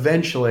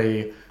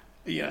eventually,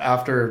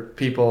 after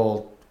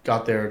people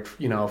got their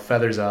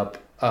feathers up,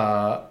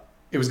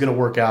 it was going to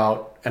work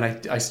out. And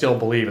I still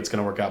believe it's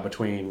going to work out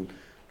between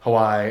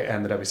Hawaii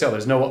and the WSL.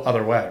 There's no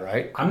other way,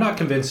 right? I'm not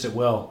convinced it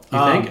will. You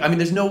think? I mean,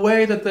 there's no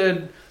way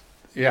that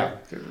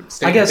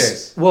I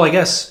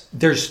guess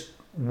there's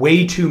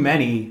way too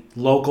many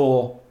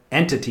local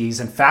entities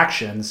and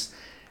factions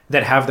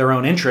that have their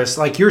own interests.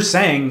 Like you're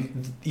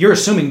saying, you're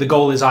assuming the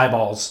goal is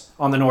eyeballs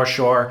on the North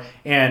Shore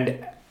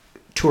and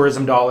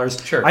tourism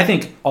dollars. Sure. I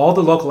think all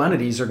the local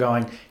entities are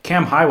going,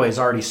 Cam Highway is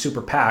already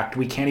super packed.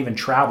 We can't even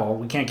travel.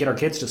 We can't get our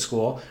kids to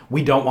school.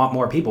 We don't want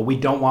more people. We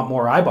don't want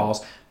more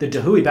eyeballs. The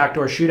Dahui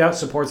Backdoor Shootout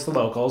supports the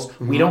locals.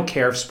 Mm-hmm. We don't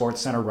care if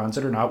SportsCenter runs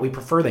it or not. We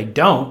prefer they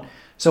don't.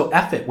 So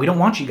F it. We don't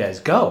want you guys.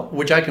 Go.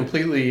 Which I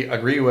completely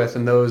agree with.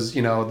 And those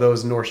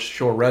North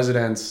Shore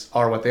residents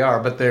are what they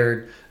are. But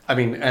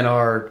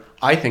are,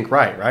 I think,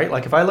 right?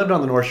 Like if I lived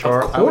on the North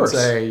Shore, I would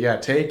say,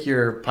 take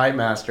your Pipe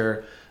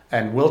Master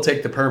and we'll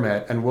take the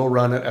permit and we'll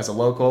run it as a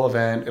local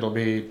event. It'll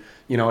be,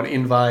 an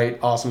invite,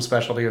 awesome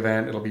specialty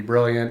event. It'll be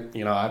brilliant.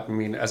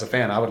 As a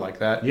fan, I would like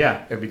that.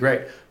 Yeah. It'd be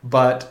great.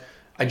 But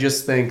I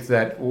just think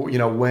that,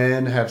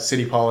 when have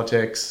city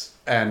politics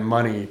and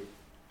money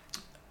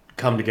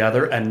come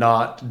together and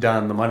not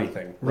done the money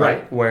thing,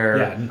 right?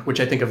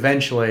 Which I think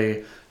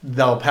eventually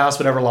they'll pass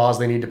whatever laws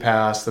they need to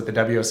pass, that the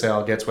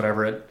WSL gets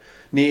whatever it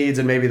needs,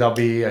 and maybe there'll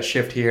be a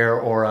shift here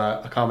or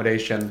a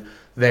accommodation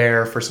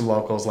there for some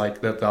locals,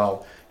 like that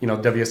they'll,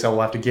 WSL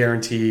will have to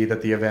guarantee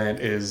that the event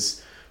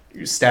is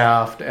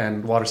staffed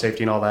and water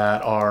safety and all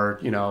that are,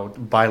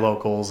 by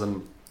locals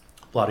and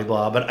blah, blah,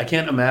 blah. But I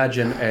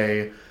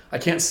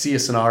can't see a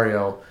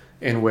scenario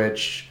in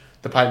which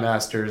the Pipe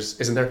Masters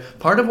isn't there.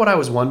 Part of what I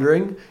was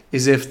wondering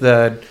is if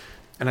I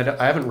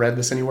haven't read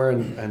this anywhere,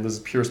 and this is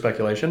pure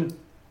speculation,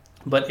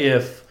 but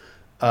if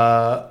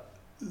Hawaii,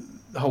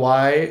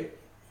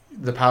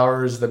 the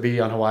powers that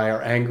be on Hawaii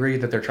are angry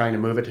that they're trying to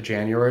move it to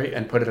January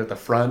and put it at the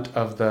front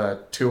of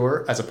the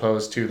tour as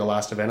opposed to the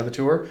last event of the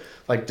tour,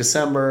 like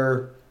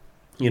December,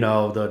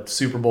 the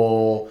Super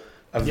Bowl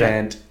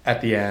event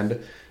at the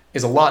end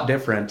is a lot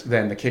different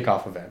than the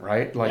kickoff event,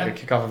 right? Like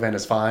the kickoff event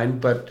is fine,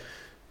 but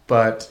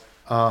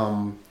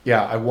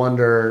I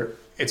wonder,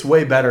 it's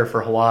way better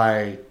for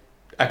Hawaii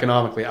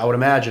economically, I would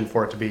imagine,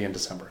 for it to be in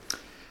December.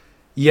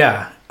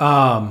 Yeah.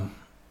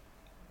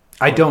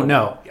 I don't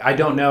know.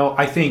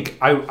 I think,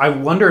 I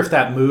wonder if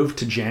that move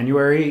to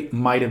January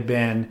might have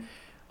been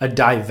a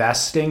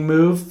divesting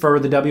move for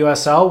the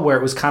WSL, where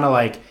it was kind of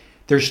like,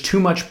 there's too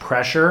much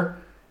pressure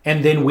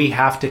and then we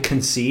have to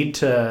concede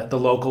to the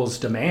locals'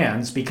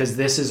 demands because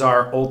this is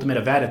our ultimate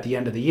event at the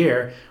end of the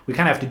year. We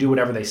kind of have to do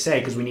whatever they say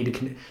because we need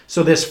to.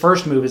 So this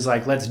first move is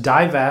like, let's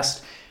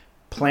divest,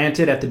 plant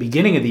it at the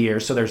beginning of the year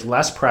so there's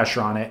less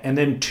pressure on it. And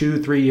then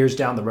 2-3 years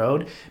down the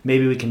road,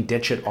 maybe we can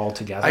ditch it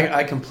altogether.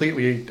 I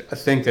completely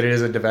think that it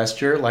is a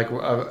divestiture,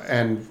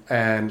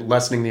 and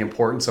lessening the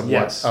importance of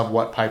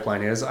what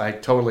pipeline is. I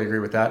totally agree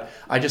with that.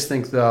 I just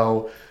think,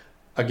 though,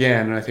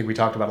 again, and I think we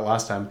talked about it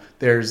last time,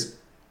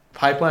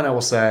 pipeline, I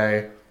will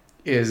say,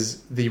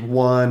 is the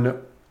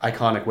one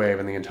iconic wave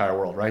in the entire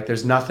world, right?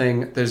 There's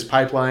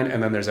pipeline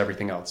and then there's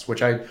everything else,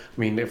 which if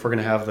we're going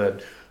to have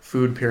the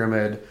food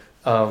pyramid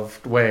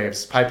of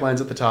waves, pipeline's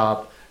at the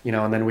top,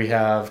 and then we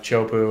have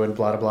Chopu and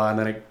blah, blah, blah, and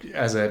then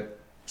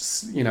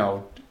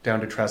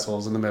down to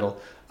trestles in the middle.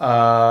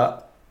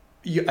 I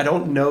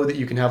don't know that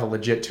you can have a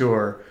legit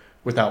tour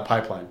without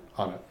pipeline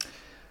on it.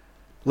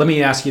 Let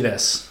me ask you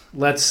this.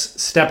 Let's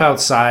step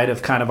outside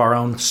of kind of our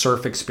own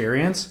surf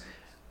experience.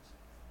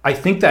 I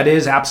think that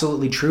is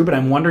absolutely true, but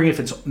I'm wondering if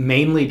it's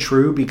mainly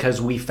true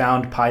because we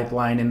found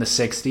pipeline in the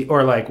 60s,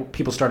 or like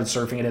people started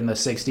surfing it in the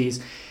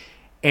 60s,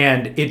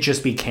 and it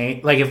just became,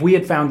 like if we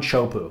had found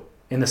Chopu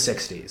in the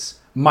 60s,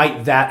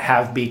 might that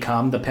have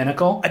become the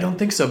pinnacle? I don't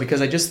think so,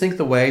 because I just think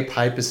the way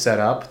pipe is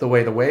set up, the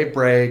way the wave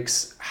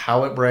breaks,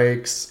 how it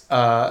breaks,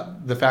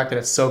 the fact that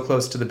it's so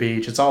close to the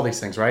beach, it's all these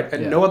things, right?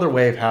 And no other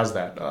wave has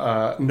that.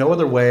 No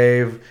other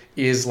wave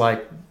is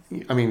like,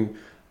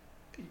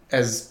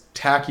 as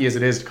tacky as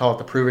it is to call it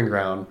the proving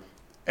ground,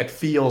 it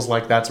feels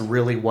like that's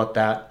really what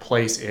that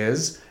place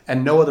is.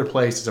 And no other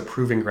place is a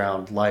proving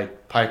ground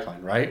like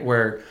Pipeline, right?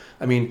 Where,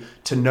 I mean,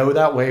 to know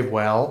that wave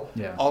well,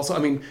 also, I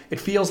mean, it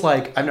feels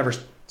like I've never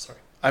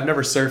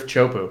surfed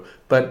Chopu,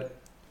 but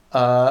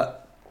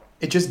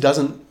it just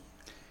doesn't,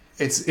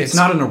 it's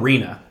not an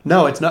arena.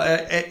 No, it's not.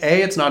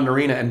 A, it's not an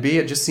arena, and B,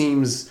 it just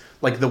seems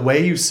like the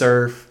way you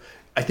surf,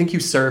 I think you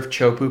surf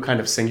Chopu kind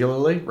of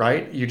singularly,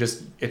 right?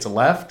 It's a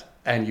left,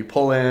 and you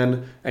pull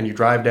in, and you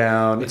drive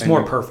down. It's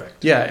more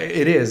perfect. Yeah,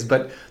 it is,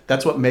 but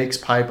that's what makes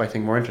Pipe, I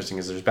think, more interesting,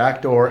 is there's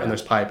backdoor and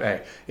there's Pipe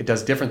A. It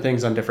does different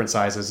things on different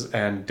sizes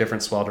and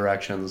different swell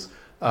directions.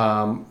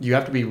 You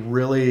have to be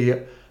really,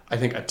 I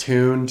think,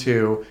 attuned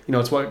to,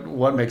 it's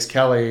what makes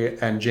Kelly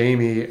and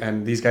Jamie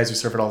and these guys who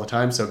surf it all the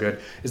time so good,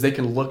 is they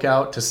can look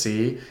out to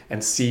sea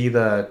and see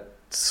the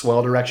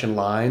swell direction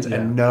lines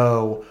and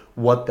know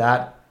what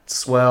that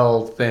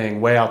swell thing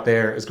way out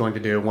there is going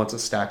to do once it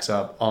stacks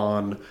up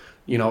on,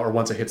 or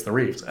once it hits the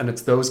reefs. And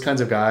it's those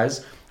kinds of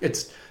guys.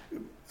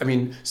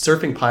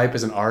 Surfing Pipe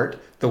is an art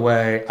the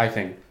way, I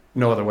think,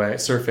 no other way,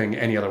 surfing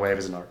any other wave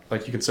is an art.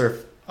 Like, you can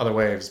surf other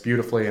waves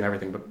beautifully and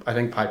everything, but I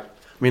think Pipe,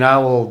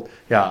 I'll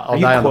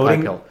die on the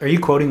Pipe hill. Are you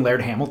quoting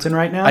Laird Hamilton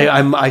right now?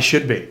 I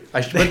should be.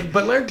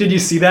 But Laird... Did you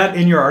see that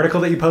in your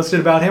article that you posted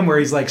about him, where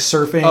he's like,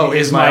 surfing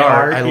is my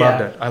art? I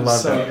loved it. I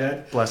loved it.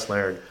 Good. Bless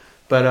Laird.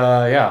 But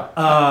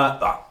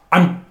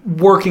I'm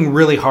working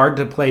really hard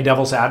to play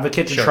devil's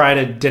advocate to try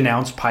to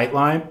denounce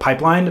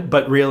Pipeline,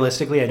 but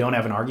realistically, I don't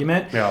have an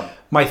argument. Yeah.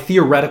 My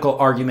theoretical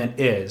argument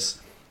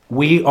is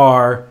we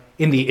are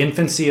in the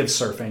infancy of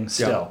surfing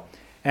still. Yeah.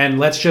 And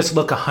let's just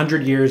look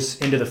 100 years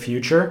into the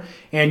future.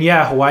 And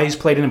Hawaii's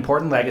played an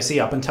important legacy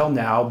up until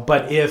now.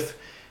 But if,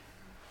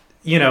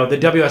 the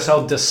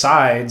WSL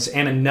decides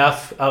and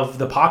enough of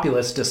the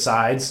populace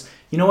decides,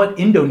 you know what,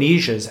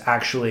 Indonesia's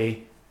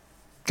actually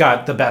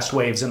got the best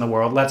waves in the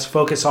world. Let's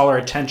focus all our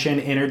attention,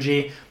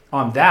 energy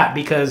on that,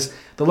 because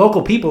the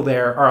local people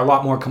there are a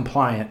lot more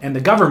compliant and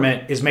the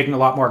government is making a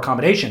lot more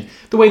accommodation,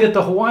 the way that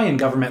the Hawaiian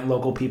government and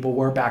local people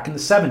were back in the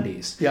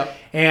 70s. Yep.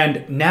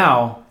 And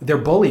now they're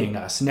bullying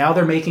us. Now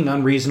they're making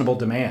unreasonable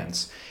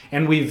demands.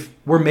 And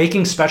we're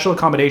making special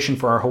accommodation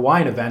for our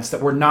Hawaiian events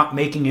that we're not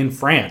making in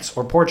France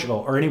or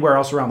Portugal or anywhere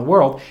else around the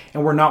world,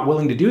 and we're not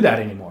willing to do that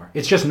anymore.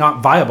 It's just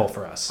not viable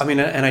for us.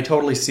 And I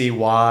totally see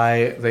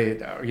why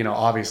they,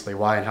 obviously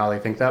why and how they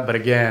think that. But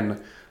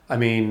again, I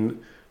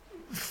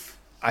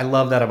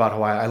love that about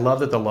Hawaii. I love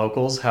that the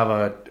locals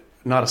have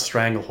not a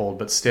stranglehold,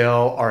 but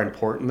still are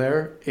important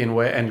there in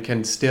way and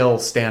can still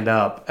stand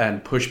up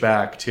and push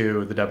back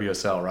to the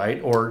WSL,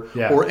 right? Or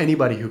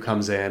anybody who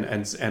comes in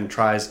and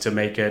tries to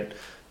make it,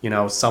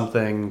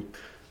 something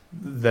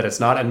that it's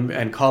not,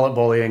 and call it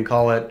bullying,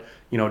 call it,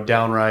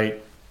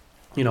 downright,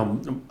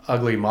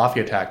 ugly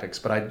mafia tactics.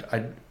 But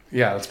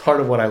that's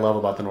part of what I love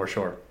about the North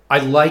Shore. I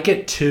like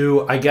it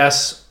too. I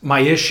guess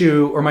my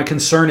issue or my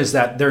concern is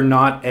that they're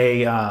not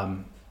a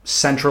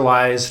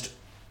centralized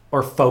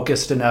or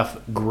focused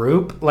enough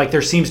group. Like,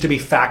 there seems to be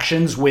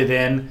factions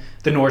within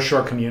the North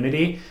Shore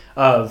community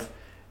of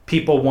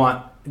people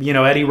want,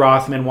 Eddie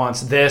Rothman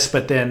wants this,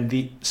 but then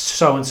the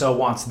so-and-so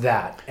wants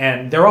that.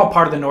 And they're all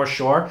part of the North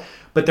Shore,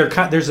 but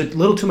there's a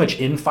little too much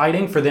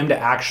infighting for them to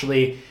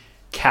actually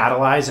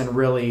catalyze and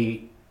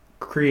really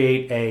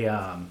create a,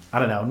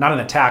 not an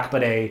attack,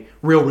 but a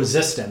real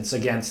resistance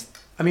against.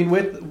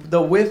 With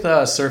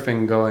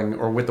surfing going,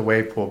 or with the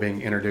wave pool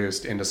being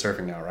introduced into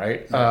surfing now,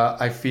 right? Yeah.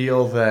 I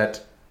feel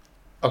that,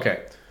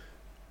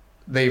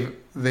 they've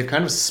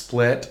kind of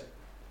split,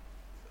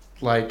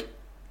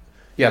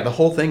 the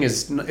whole thing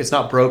it's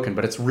not broken,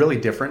 but it's really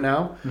different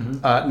now.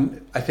 Mm-hmm.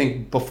 I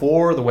think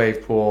before the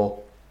wave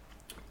pool,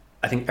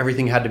 I think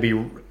everything had to be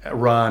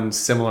run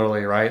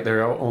similarly, right?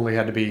 There only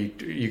had to be,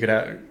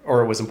 it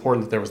was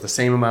important that there was the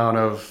same amount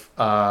of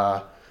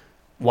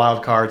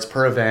wild cards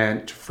per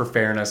event for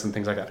fairness and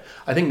things like that.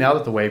 I think now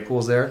that the wave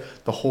pool's there,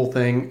 the whole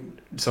thing,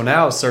 so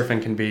now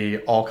surfing can be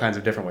all kinds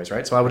of different ways,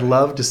 right? So I would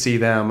love to see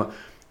them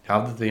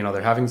have,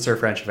 they're having the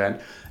Surf Ranch event,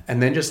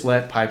 and then just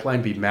let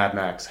Pipeline be Mad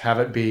Max. Have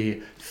it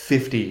be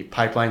 50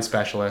 Pipeline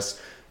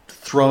specialists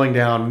throwing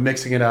down,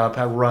 mixing it up,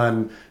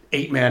 run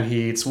 8-man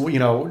heats,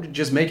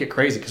 just make it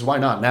crazy, because why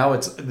not? Now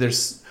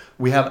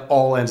we have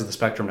all ends of the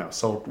spectrum now.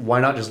 So why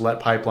not just let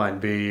Pipeline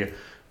be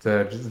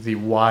the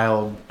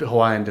wild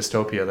Hawaiian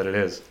dystopia that it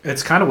is?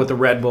 It's kind of what the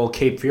Red Bull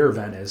Cape Fear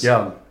event is.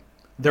 Yeah.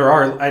 There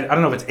are, I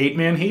don't know if it's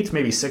 8-man heats,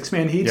 maybe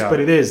 6-man heats, but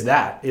it is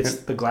that. It's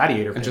the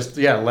gladiator. And just,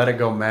 let it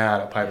go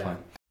mad at Pipeline.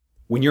 Yeah.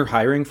 When you're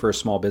hiring for a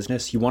small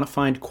business, you want to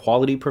find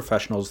quality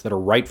professionals that are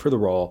right for the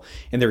role,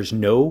 and there's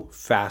no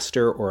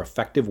faster or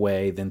effective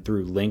way than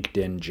through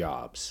LinkedIn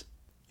Jobs.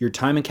 Your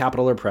time and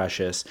capital are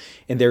precious,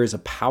 and there is a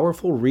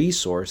powerful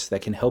resource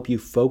that can help you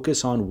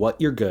focus on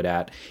what you're good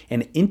at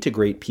and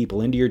integrate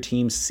people into your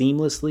team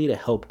seamlessly to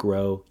help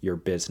grow your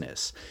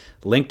business.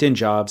 LinkedIn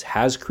Jobs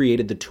has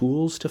created the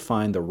tools to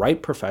find the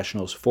right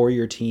professionals for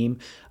your team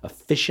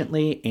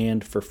efficiently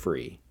and for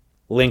free.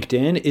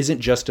 LinkedIn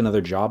isn't just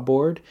another job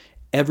board.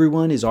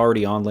 Everyone is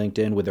already on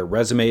LinkedIn with their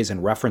resumes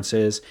and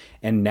references,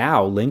 and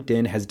now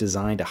LinkedIn has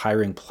designed a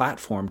hiring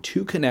platform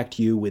to connect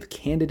you with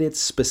candidates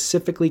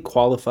specifically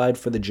qualified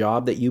for the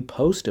job that you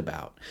post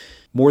about.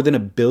 More than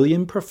 1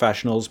 billion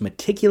professionals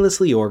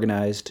meticulously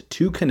organized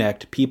to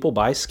connect people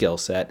by skill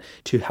set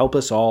to help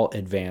us all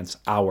advance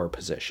our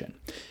position.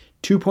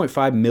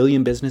 2.5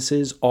 million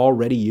businesses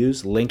already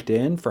use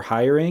LinkedIn for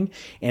hiring,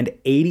 and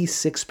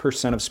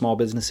 86% of small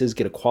businesses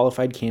get a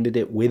qualified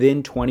candidate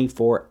within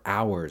 24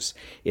 hours.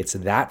 It's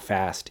that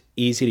fast,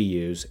 easy to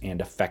use,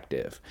 and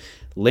effective.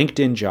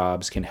 LinkedIn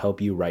Jobs can help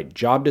you write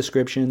job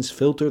descriptions,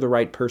 filter the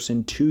right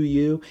person to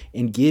you,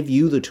 and give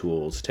you the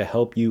tools to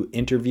help you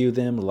interview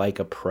them like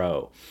a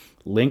pro.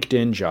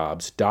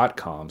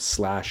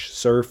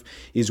 LinkedInjobs.com/surf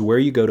is where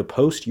you go to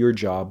post your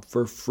job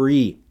for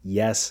free.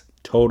 Yes,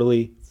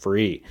 totally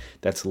free.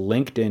 That's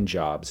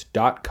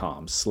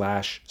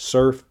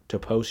LinkedInjobs.com/surf to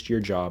post your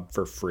job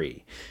for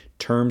free.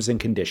 Terms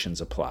and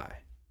conditions apply.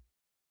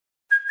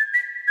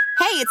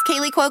 Hey, it's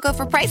Kaylee Cuoco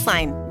for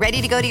Priceline.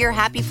 Ready to go to your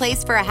happy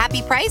place for a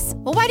happy price?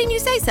 Well, why didn't you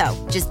say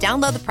so? Just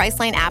download the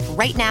Priceline app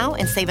right now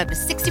and save up to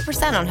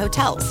 60% on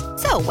hotels.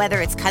 So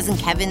whether it's Cousin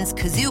Kevin's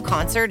Kazoo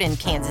Concert in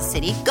Kansas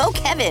City, go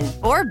Kevin,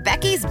 or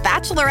Becky's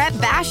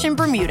Bachelorette Bash in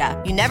Bermuda,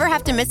 you never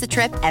have to miss a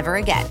trip ever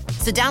again.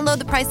 So download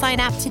the Priceline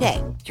app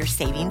today. Your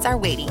savings are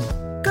waiting.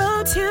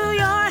 Go to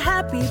your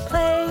happy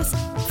place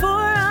for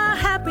a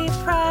happy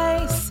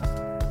price.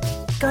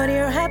 Go to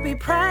your happy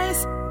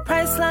price,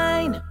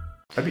 Priceline.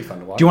 That'd be fun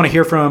to watch. Do you want to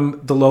hear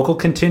from the local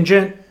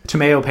contingent,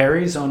 Tamayo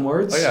Perry's own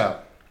words? Oh, yeah.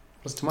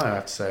 What's Tamayo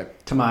have to say?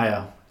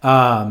 Tamayo.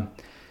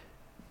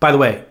 By the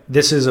way,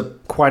 this is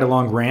quite a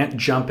long rant.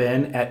 Jump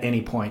in at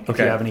any point if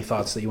you have any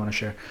thoughts that you want to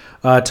share.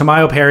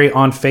 Tamayo Perry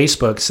on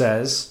Facebook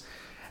says,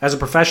 as a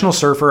professional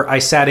surfer, I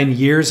sat in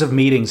years of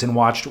meetings and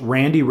watched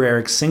Randy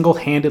Rarick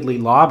single-handedly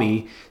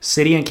lobby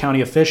city and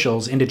county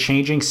officials into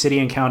changing city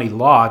and county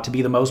law to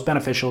be the most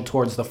beneficial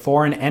towards the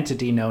foreign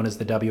entity known as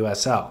the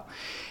WSL,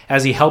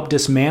 as he helped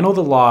dismantle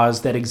the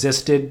laws that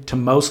existed to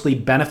mostly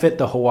benefit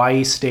the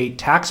Hawaii state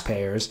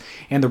taxpayers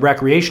and the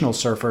recreational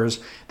surfers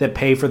that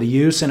pay for the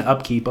use and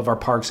upkeep of our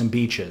parks and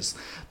beaches.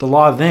 The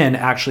law then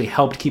actually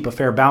helped keep a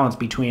fair balance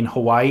between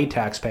Hawaii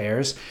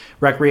taxpayers,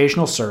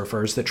 recreational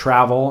surfers that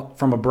travel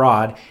from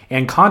abroad,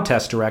 and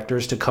contest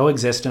directors to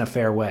coexist in a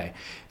fair way.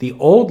 The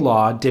old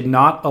law did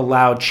not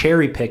allow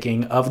cherry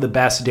picking of the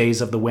best days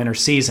of the winter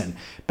season.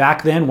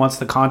 Back then, once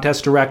the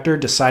contest director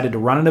decided to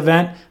run an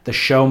event, the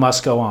show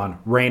must go on,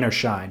 rain or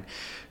shine.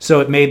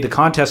 So it made the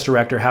contest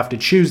director have to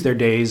choose their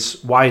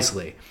days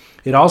wisely.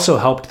 It also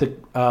helped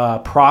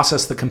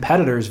process the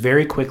competitors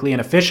very quickly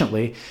and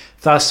efficiently,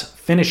 thus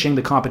finishing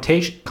the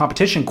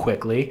competition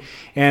quickly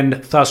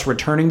and thus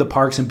returning the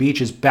parks and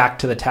beaches back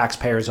to the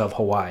taxpayers of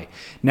Hawaii.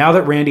 Now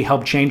that Randy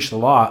helped change the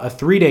law, a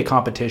 3-day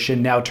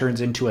competition now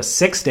turns into a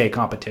 6-day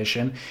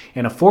competition,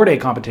 and a 4-day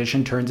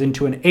competition turns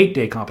into an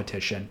 8-day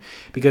competition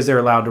because they're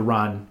allowed to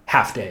run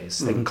half days.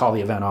 They can call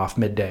the event off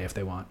midday if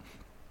they want.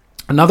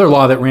 Another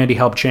law that Randy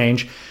helped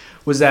change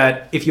was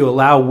that if you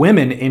allow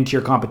women into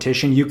your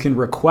competition, you can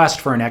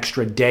request for an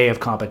extra day of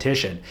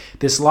competition.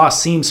 This law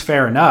seems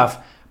fair enough,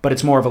 but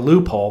it's more of a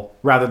loophole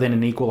rather than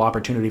an equal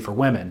opportunity for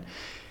women.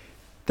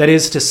 That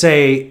is to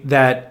say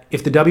that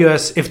if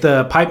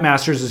the Pipe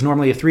Masters is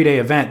normally a 3-day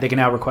event, they can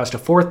now request a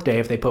 4th day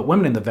if they put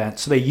women in the event.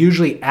 So they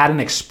usually add an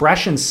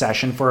expression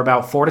session for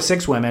about 4 to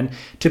 6 women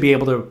to be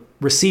able to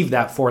receive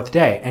that 4th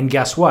day. And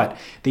guess what?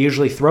 They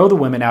usually throw the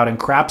women out in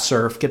crap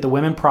surf, get the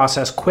women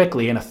processed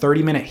quickly in a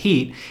 30-minute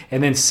heat,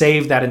 and then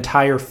save that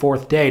entire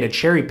 4th day to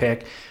cherry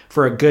pick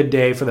for a good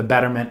day for the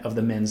betterment of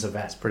the men's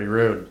event. It's pretty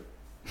rude.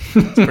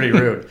 It's pretty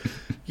rude.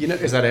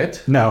 Is that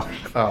it? No.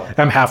 Oh.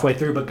 I'm halfway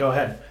through, but go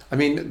ahead. I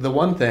mean, the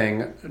one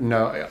thing,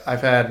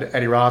 I've had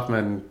Eddie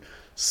Rothman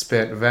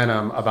spit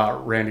venom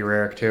about Randy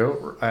Rarick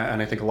too,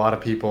 and I think a lot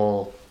of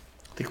people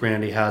think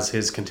Randy has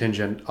his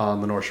contingent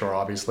on the North Shore,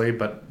 obviously,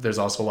 but there's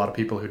also a lot of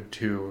people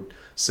who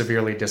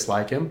severely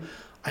dislike him.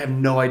 I have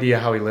no idea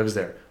how he lives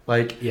there.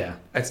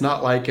 It's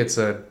not like it's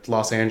a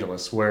Los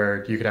Angeles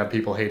where you could have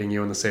people hating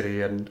you in the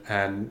city and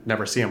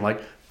never see him.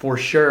 For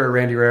sure,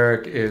 Randy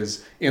Rarick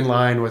is in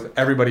line with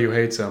everybody who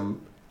hates him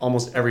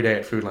almost every day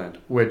at Foodland,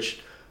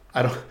 which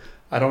I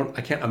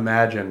can't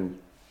imagine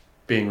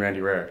being Randy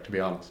Rarick, to be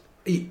honest.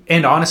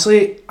 And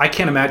honestly, I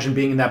can't imagine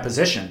being in that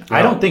position. No.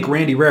 I don't think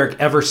Randy Rarick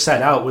ever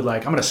set out with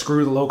I'm going to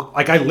screw the local,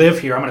 I live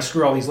here, I'm going to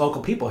screw all these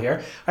local people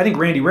here. I think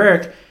Randy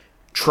Rarick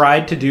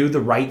tried to do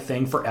the right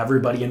thing for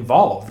everybody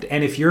involved.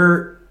 And if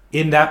you're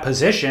in that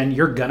position,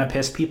 you're going to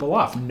piss people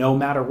off no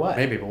matter what.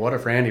 Maybe, but what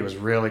if Randy was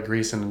really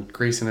greasing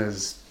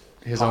his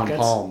own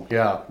palm?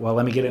 Yeah. Well,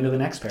 let me get into the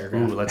next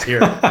paragraph. Ooh, let's hear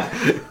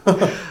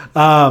it.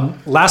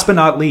 Last but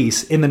not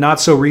least, in the not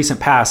so recent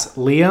past,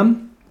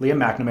 Liam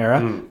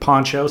McNamara,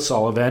 Poncho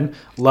Sullivan,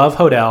 Love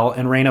Hodel,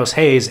 and Reynos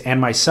Hayes and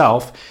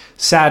myself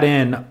sat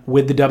in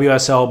with the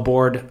WSL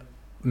board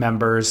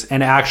members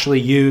and actually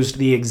used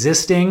the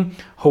existing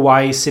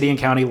Hawaii city and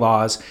county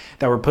laws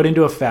that were put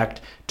into effect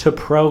to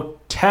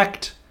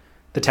protect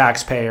the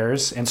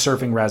taxpayers and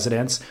surfing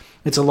residents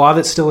It's a law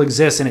that still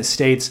exists, and it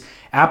states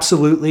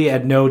absolutely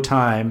at no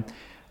time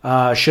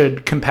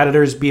should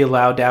competitors be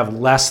allowed to have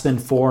less than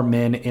 4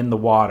 men in the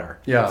water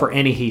for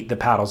any heat that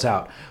paddles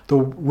out. The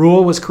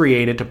rule was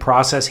created to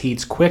process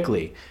heats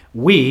quickly.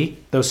 We,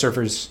 those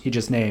surfers he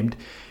just named,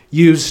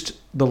 used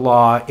the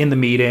law in the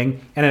meeting,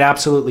 and it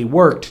absolutely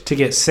worked to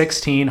get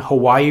 16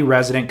 Hawaii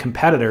resident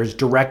competitors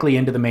directly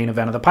into the main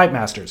event of the Pipe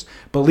Masters.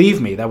 Believe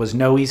me, that was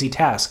no easy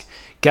task.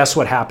 Guess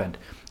what happened?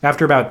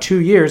 After about 2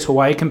 years,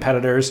 Hawaii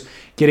competitors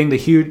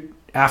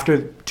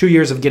after 2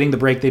 years of getting the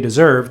break they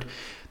deserved,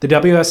 the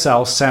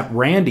WSL sent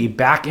Randy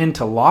back in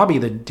to lobby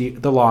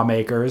the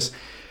lawmakers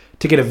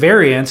to get a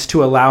variance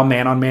to allow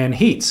man-on-man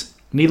heats.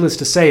 Needless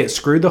to say, it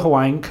screwed the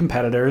Hawaiian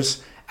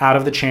competitors out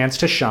of the chance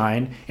to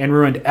shine and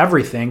ruined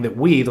everything that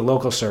we, the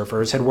local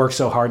surfers, had worked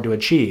so hard to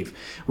achieve.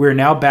 We're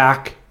now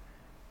back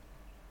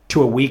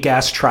to a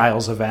weak-ass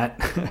trials event.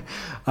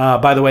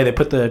 By the way, they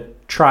put the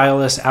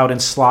trialists out in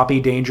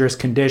sloppy, dangerous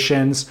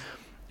conditions,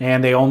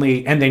 and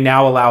they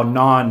now allow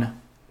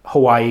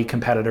non-Hawaii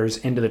competitors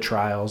into the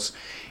trials.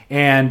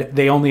 And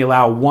they only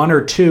allow 1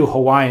 or 2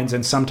 Hawaiians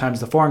and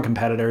sometimes the foreign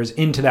competitors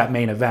into that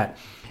main event.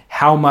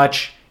 How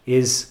much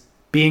is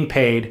being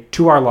paid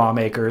to our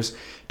lawmakers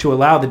to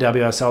allow the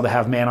WSL to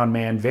have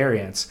man-on-man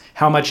variance?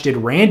 How much did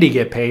Randy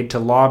get paid to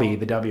lobby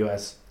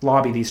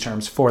these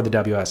terms for the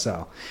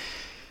WSL?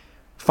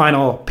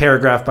 Final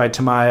paragraph by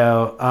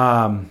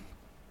Tamayo.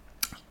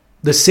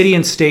 The city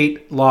and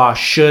state law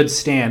should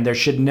stand. There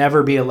should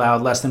never be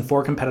allowed less than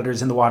 4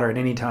 competitors in the water at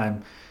any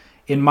time.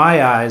 In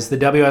my eyes, the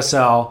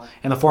WSL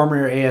and the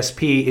former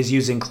ASP is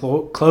using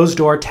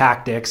closed-door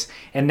tactics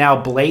and now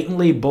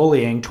blatantly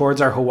bullying towards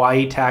our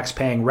Hawaii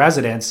tax-paying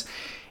residents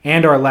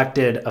and our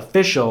elected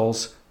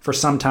officials for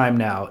some time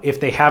now. If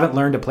they haven't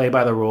learned to play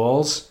by the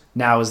rules,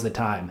 now is the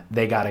time.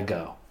 They got to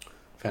go.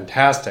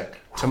 Fantastic.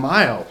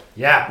 Tamayo.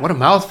 Yeah. What a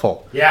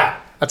mouthful. Yeah.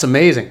 That's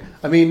amazing.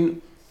 I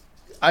mean,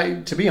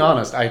 to be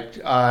honest,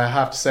 I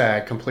have to say I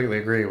completely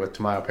agree with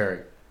Tamayo Perry.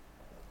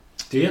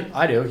 Do you?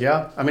 I do,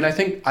 yeah. I mean, I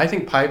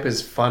think Pipe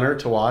is funner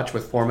to watch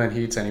with 4-man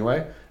heats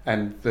anyway,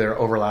 and they're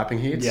overlapping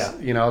heats. Yeah.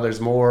 You know, there's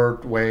more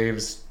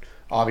waves,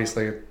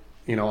 obviously,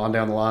 you know, on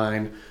down the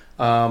line.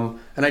 And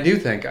I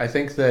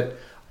think that,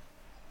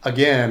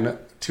 again,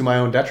 to my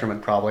own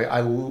detriment probably,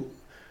 I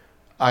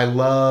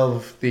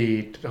love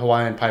the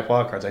Hawaiian Pipe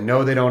wildcards. I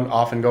know they don't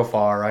often go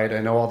far, right?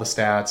 I know all the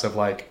stats of,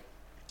 like,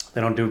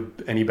 they don't do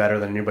any better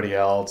than anybody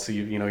else,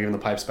 you know, even the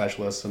pipe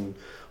specialists and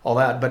all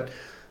that. But,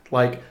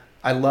 like,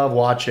 I love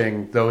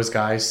watching those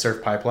guys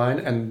surf pipeline,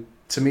 and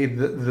to me,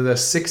 the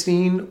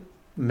 16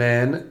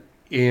 men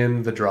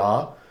in the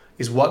draw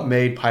is what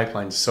made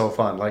pipeline so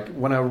fun. Like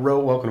when I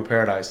wrote Welcome to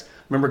Paradise, I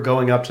remember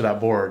going up to that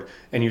board,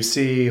 and you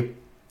see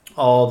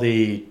all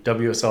the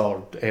WSL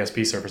or ASP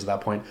surfers at that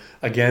point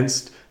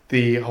against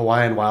the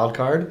Hawaiian wild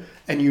card,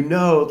 and you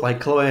know, like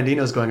Chloe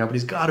Andino's going up, and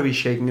he's got to be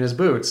shaking in his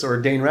boots. Or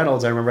Dane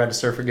Reynolds, I remember had to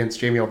surf against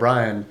Jamie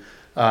O'Brien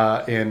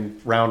in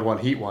round 1,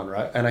 heat 1,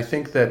 right? And I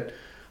think that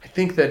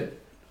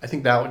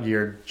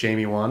year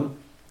Jamie won,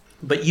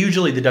 but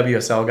usually the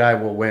WSL guy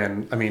will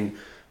win. I mean,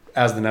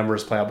 as the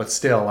numbers play out, but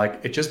still, like,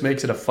 it just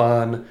makes it a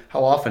fun.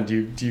 How often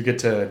do you get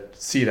to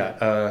see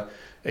that? A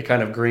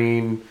kind of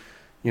green,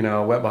 you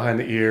know, wet behind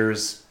the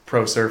ears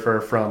pro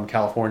surfer from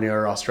California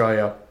or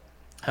Australia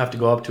have to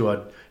go up to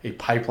a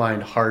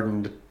pipeline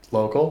hardened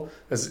local.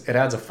 It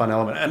adds a fun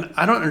element, and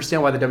I don't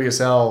understand why the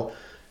WSL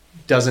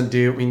doesn't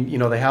do. I mean, you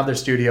know, they have their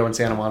studio in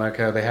Santa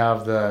Monica, they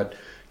have the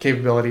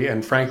capability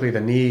and frankly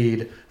the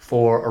need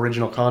for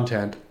original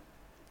content.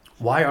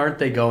 Why aren't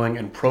they going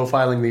and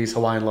profiling these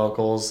Hawaiian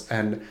locals?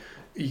 And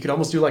you could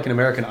almost do like an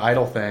American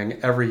Idol thing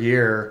every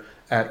year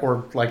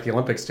or like the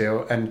Olympics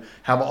do, and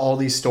have all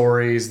these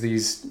stories.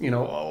 These, you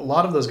know, a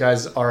lot of those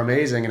guys are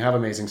amazing and have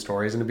amazing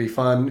stories, and it'd be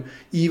fun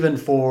even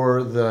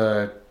for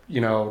the, you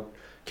know,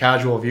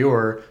 casual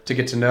viewer to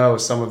get to know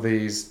some of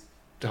these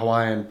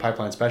Hawaiian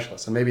pipeline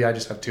specialists. And maybe I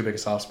just have too big a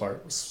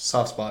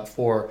soft spot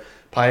for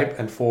pipe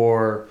and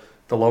for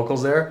the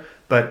locals there.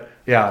 But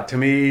yeah, to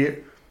me,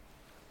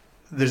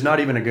 there's not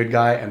even a good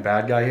guy and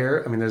bad guy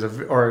here. I mean, there's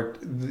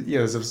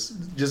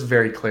just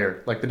very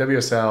clear. Like the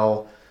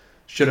WSL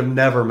should have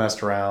never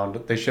messed around.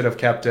 They should have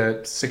kept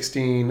it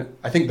 16.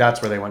 I think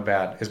that's where they went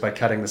bad, is by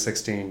cutting the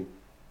 16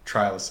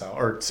 trialists out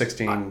or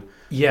 16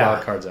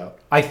 wild cards out.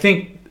 I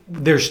think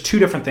there's 2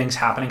 different things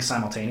happening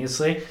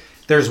simultaneously.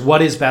 There's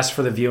what is best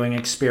for the viewing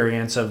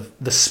experience of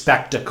the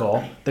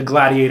spectacle, the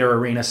gladiator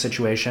arena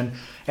situation,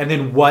 and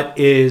then what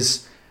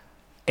is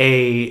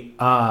a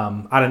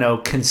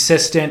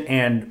consistent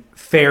and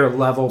fair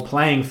level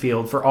playing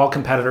field for all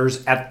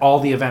competitors at all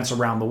the events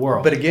around the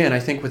world. But again, I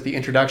think with the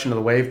introduction of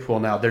the wave pool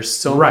now, there's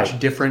so much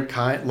different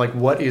kind, like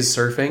what is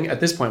surfing at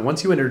this point.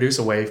 Once you introduce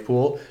a wave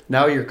pool,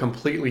 now you're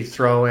completely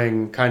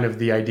throwing kind of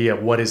the idea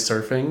of what is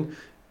surfing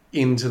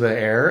into the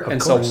air. Of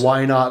course. So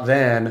why not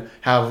then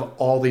have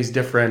all these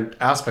different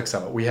aspects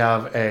of it? We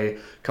have a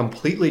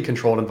completely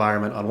controlled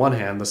environment on one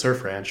hand, the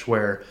surf ranch,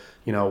 where,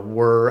 you know,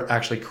 we're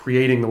actually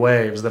creating the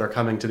waves that are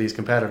coming to these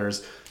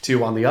competitors.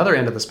 To on the other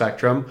end of the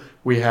spectrum,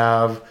 we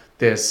have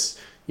this,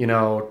 you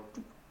know,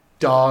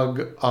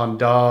 dog on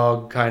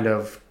dog kind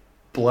of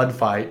blood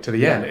fight to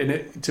the end.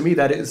 And to me,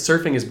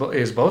 surfing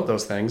is both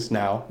those things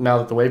now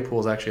that the wave pool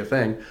is actually a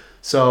thing.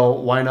 So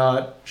why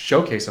not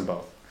showcase them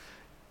both?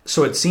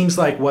 So it seems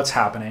like what's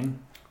happening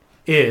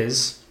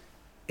is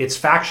it's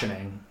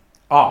factioning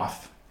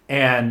off,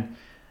 and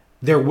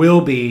there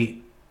will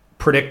be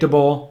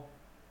predictable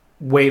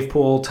wave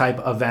pool type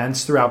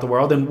events throughout the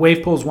world. And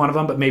wave pool is one of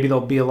them, but maybe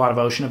there'll be a lot of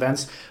ocean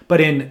events.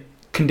 But in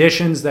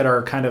conditions that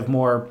are kind of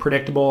more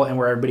predictable and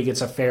where everybody gets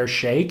a fair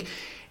shake,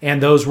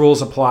 and those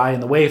rules apply in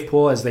the wave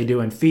pool as they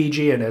do in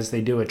Fiji and as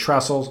they do at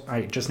Trestles.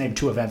 I just named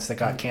 2 events that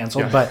got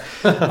canceled, but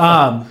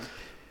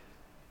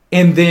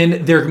and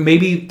then there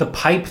maybe the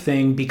pipe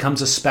thing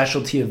becomes a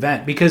specialty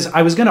event, because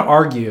I was going to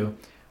argue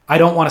I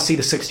don't want to see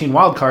the 16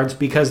 wildcards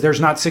because there's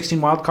not 16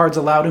 wildcards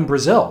allowed in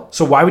Brazil.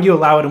 So why would you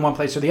allow it in one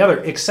place or the other?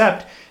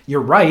 Except you're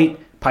right,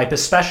 pipe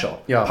is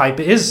special. Yeah. Pipe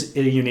is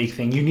a unique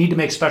thing. You need to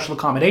make special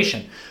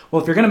accommodation.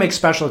 Well, if you're going to make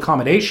special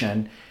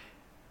accommodation,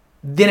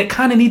 then it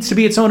kind of needs to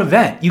be its own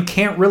event. You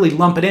can't really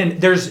lump it in.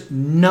 There's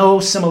no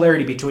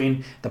similarity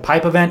between the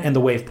pipe event and the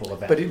wave pool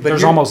event. But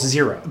there's almost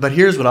zero. But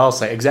here's what I'll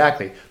say.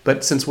 Exactly.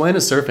 But since when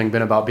has surfing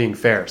been about being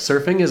fair?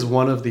 Surfing is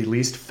one of the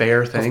least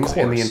fair things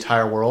in the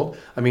entire world.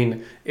 I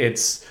mean,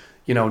 it's,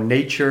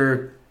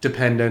 nature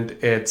dependent.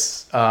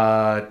 It's,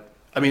 surfing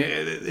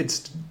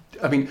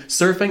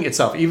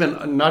itself,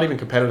 even not even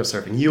competitive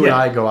surfing. You and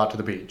I go out to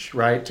the beach,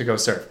 right, to go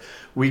surf.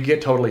 We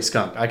get totally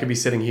skunked. I could be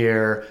sitting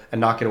here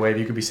and not get a wave.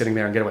 You could be sitting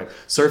there and get a wave.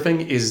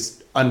 Surfing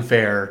is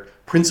unfair,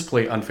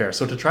 principally unfair.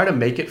 So to try to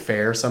make it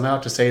fair somehow,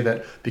 to say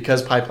that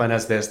because Pipeline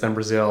has this, then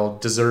Brazil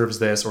deserves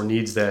this or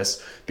needs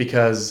this,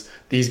 because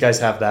these guys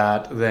have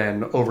that,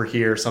 then over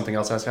here something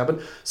else has to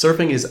happen.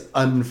 Surfing is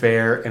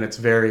unfair in its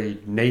very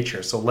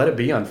nature. So let it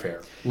be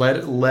unfair.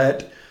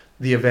 Let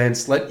the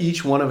events, let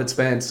each one of its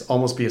events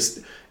almost be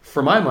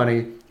for my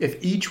money,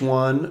 if each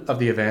one of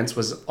the events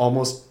was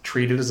almost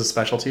treated as a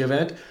specialty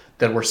event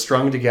that were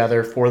strung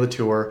together for the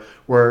tour,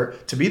 where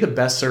to be the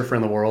best surfer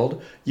in the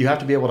world, you have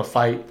to be able to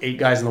fight 8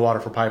 guys in the water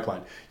for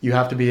Pipeline. You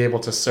have to be able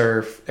to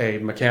surf a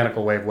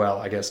mechanical wave well,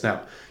 I guess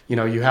now.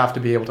 You have to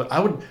be able to,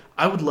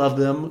 I would love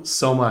them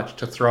so much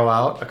to throw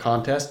out a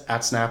contest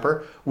at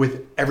Snapper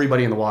with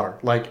everybody in the water,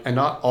 and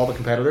not all the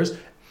competitors,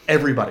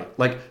 everybody.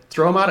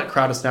 Throw them out at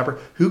Crowded Snapper.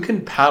 Who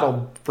can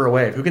paddle for a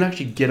wave? Who can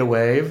actually get a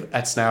wave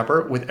at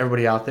Snapper with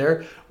everybody out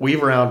there,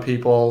 weave around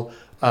people,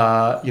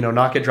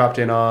 not get dropped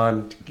in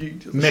on,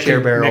 share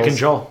barrels. Mick and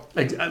Joel.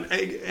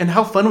 And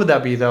how fun would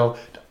that be, though?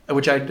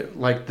 Which I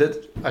like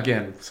that.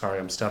 Again, sorry,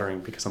 I'm stuttering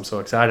because I'm so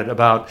excited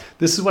about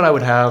this. Is what I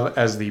would have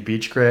as the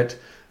Beach Crit.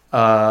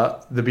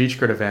 The Beach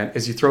Crit event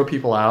is you throw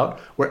people out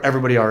where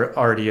everybody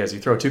already is. You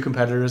throw 2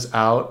 competitors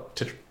out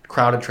to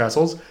Crowded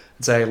Trestles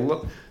and say,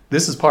 look,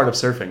 this is part of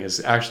surfing,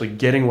 is actually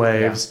getting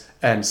waves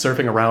and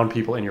surfing around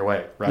people in your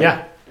wave, right?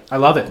 Yeah, I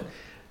love it.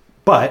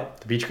 But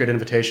the Beach Crit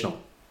Invitational.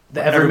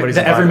 The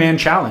Everyman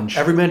Challenge.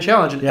 Everyman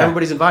Challenge, and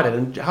everybody's invited.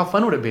 And how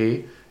fun would it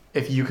be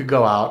if you could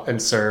go out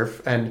and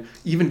surf and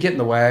even get in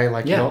the way, you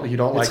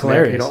don't like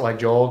Mick, you don't like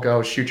Joel,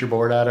 go shoot your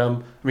board at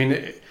him. I mean,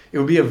 it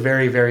would be a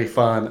very, very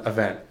fun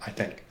event, I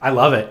think. I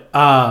love it.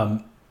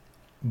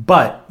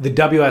 But the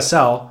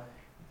WSL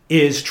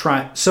is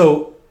trying.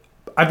 So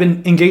I've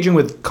been engaging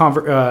with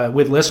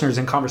listeners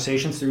in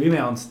conversations through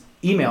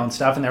email and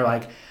stuff, and they're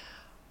like,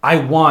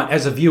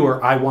 as a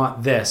viewer, I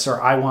want this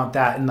or I want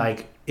that,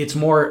 and it's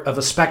more of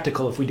a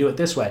spectacle if we do it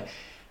this way.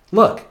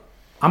 Look,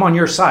 I'm on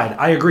your side.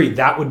 I agree.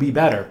 That would be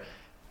better.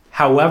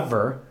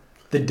 However,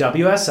 the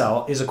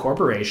WSL is a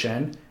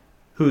corporation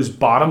whose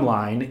bottom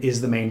line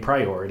is the main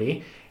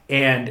priority.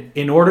 And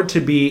in order to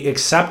be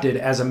accepted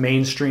as a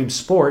mainstream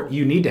sport,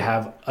 you need to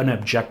have an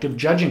objective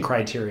judging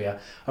criteria,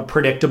 a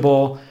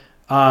predictable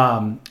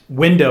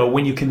window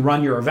when you can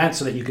run your event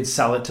so that you could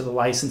sell it to the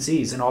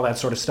licensees and all that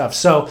sort of stuff.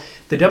 So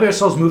the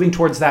WSL is moving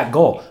towards that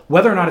goal.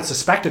 Whether or not it's a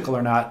spectacle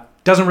or not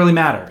doesn't really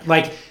matter.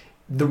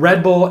 The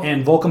Red Bull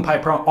and Vulcan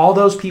Pipe Pro, all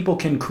those people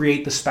can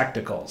create the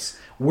spectacles.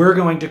 We're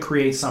going to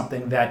create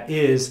something that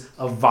is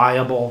a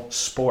viable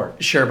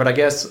sport. Sure, but I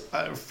guess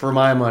for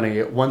my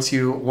money, once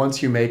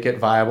you make it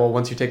viable,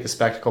 once you take the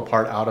spectacle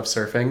part out of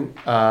surfing,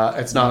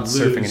 it's not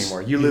surfing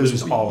anymore. You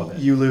lose all of it.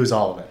 You lose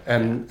all of it.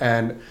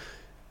 And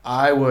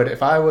I would,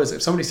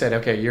 if somebody said,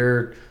 okay,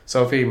 you're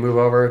Sophie, move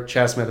over,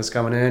 Chad Smith is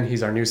coming in,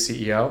 he's our new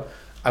CEO,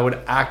 I would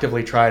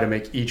actively try to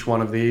make each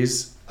one of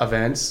these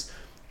events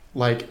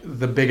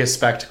the biggest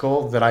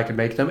spectacle that I could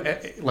make them,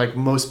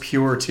 most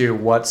pure to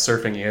what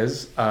surfing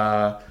is,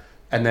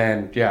 and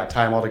then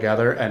tie them all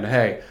together. And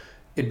hey,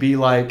 it'd be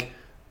I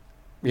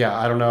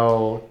don't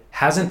know.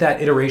 Hasn't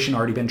that iteration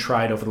already been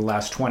tried over the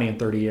last 20 and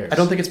 30 years? I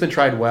don't think it's been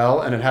tried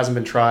well, and it hasn't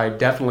been tried,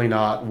 definitely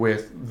not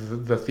with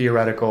the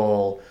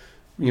theoretical,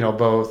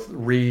 both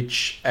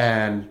reach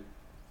and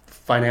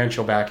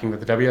financial backing that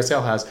the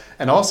WSL has,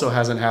 and also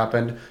hasn't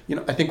happened.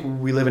 I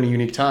think we live in a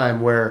unique time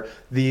where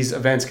these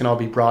events can all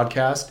be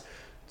broadcast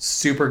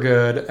super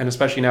good, and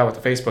especially now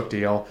with the Facebook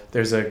deal,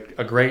 there's a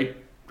great,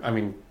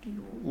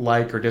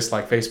 like or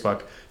dislike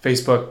Facebook.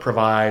 Facebook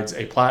provides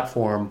a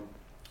platform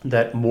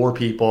that more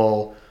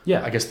people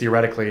Yeah. I guess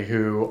theoretically,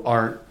 who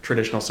aren't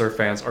traditional surf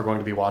fans are going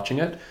to be watching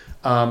it.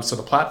 So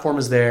the platform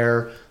is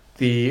there.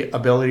 The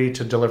ability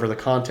to deliver the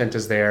content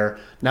is there.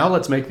 Now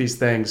let's make these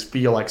things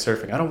feel like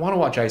surfing. I don't want to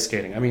watch ice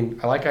skating. I mean,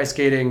 I like ice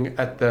skating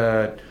at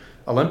the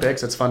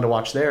Olympics. It's fun to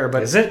watch there.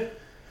 But is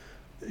it?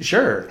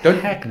 Sure.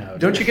 Heck no.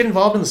 Don't you get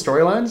involved in the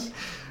storylines?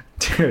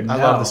 Dude, no. I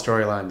love the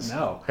storylines.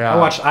 No. Yeah. I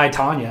watched I,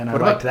 Tonya, and I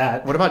liked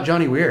that. What about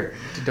Johnny Weir?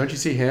 Don't you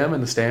see him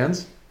in the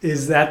stands?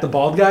 Is that the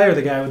bald guy or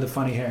the guy with the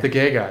funny hair? The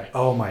gay guy.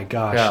 Oh my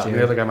gosh, yeah, dude.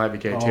 The other guy might be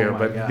gay too,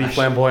 but the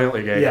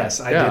flamboyantly gay yes,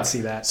 guy. I did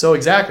see that. So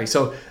exactly.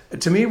 So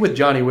to me, with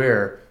Johnny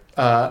Weir,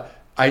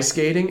 ice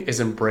skating is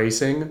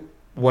embracing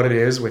what it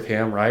is with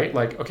him, right?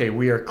 Like, okay,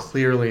 we are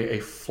clearly a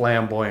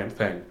flamboyant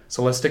thing.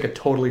 So let's take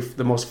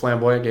the most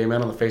flamboyant gay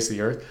man on the face of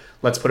the earth.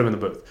 Let's put him in the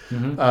booth.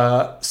 Mm-hmm.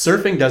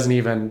 Surfing doesn't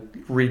even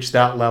reach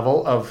that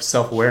level of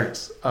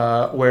self-awareness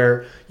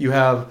where you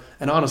have,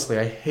 and honestly,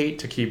 I hate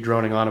to keep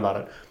droning on about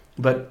it,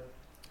 but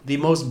the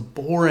most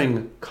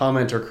boring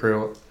commenter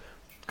crew,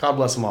 God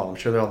bless them all, I'm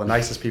sure they're all the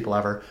nicest people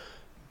ever,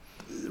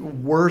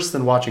 worse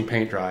than watching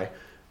paint dry.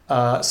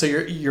 So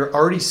you're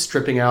already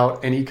stripping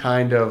out any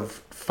kind of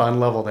fun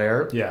level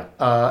there. Yeah.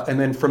 And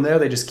then from there,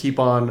 they just keep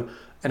on.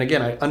 And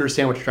again, I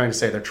understand what you're trying to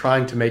say. They're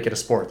trying to make it a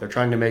sport. They're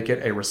trying to make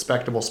it a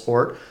respectable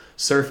sport.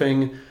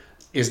 Surfing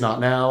is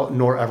not now,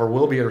 nor ever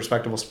will be a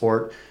respectable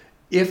sport.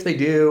 If they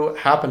do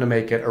happen to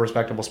make it a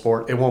respectable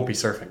sport, it won't be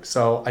surfing.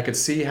 So I could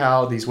see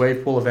how these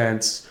wave pool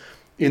events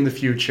in the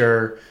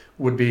future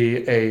would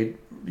be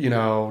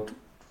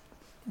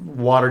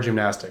water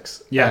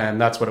gymnastics. Yeah.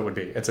 And that's what it would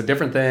be. It's a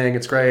different thing.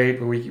 It's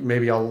great.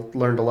 Maybe I'll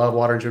learn to love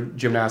water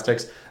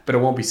gymnastics, but it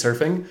won't be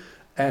surfing.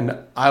 And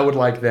I would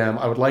like the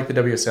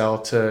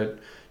WSL to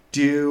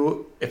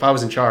do, if I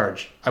was in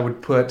charge, I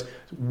would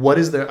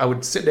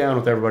sit down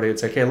with everybody and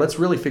say, okay, let's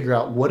really figure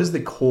out what is the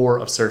core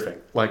of surfing.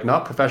 Like,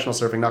 not professional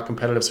surfing, not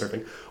competitive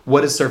surfing.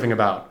 What is surfing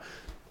about?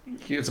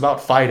 It's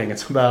about fighting.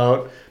 It's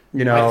about,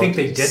 I think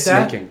they did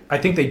sneaking. that. I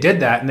think they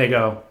did that, and they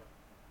go,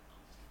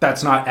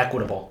 that's not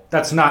equitable.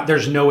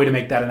 There's no way to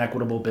make that an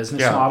equitable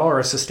business model or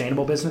a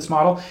sustainable business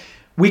model.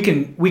 We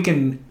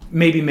can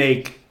maybe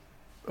make,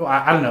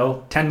 I don't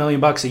know, $10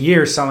 million a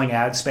year selling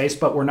ad space,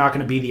 but we're not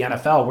going to be the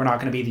NFL. We're not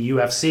going to be the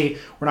UFC.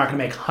 We're not going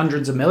to make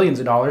hundreds of millions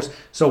of dollars.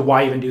 So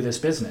why even do this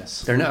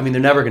business? They're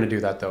never going to do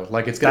that though.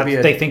 Like, it's going to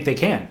be they think they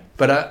can.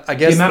 But I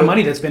guess the amount of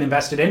money that's been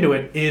invested into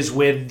it is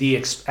with the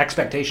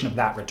expectation of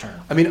that return.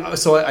 I mean,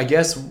 so I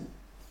guess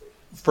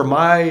from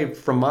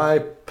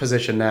my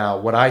position now,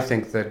 what I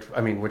think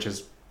which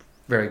is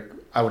very,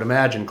 I would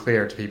imagine,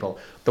 clear to people,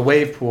 the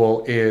wave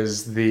pool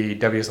is the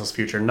WSL's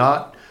future,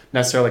 not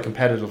necessarily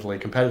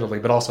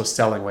competitively, but also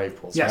selling wave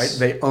pools, yes.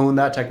 Right? They own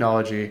that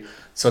technology,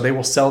 so they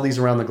will sell these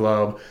around the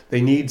globe.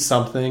 They need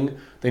something.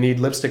 They need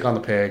lipstick on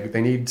the pig.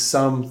 They need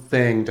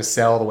something to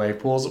sell the wave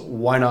pools.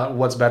 Why not?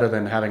 What's better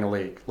than having a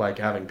league, like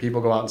having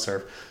people go out and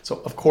surf?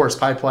 So, of course,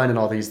 Pipeline and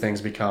all these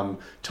things become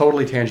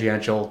totally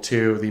tangential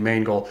to the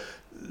main goal.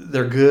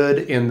 They're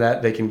good in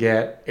that they can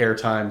get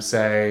airtime,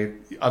 say,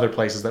 other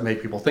places that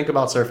make people think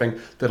about surfing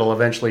that'll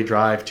eventually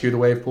drive to the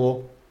wave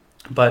pool.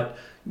 But,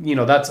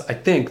 I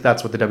think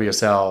that's what the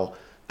WSL,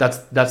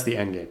 that's the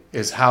end game,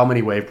 is how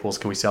many wave pools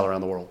can we sell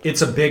around the world?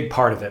 It's a big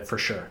part of it for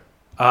sure.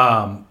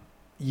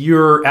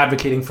 You're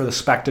advocating for the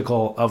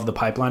spectacle of the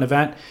Pipeline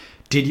event.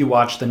 Did you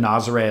watch the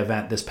Nazare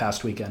event this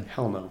past weekend?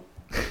 Hell no.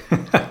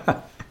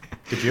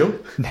 Did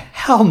you?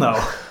 Hell no.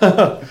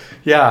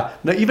 Yeah.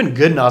 No, even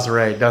good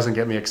Nazare doesn't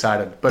get me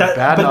excited. But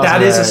bad Nazare...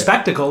 that is a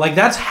spectacle. Like,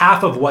 that's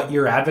half of what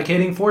you're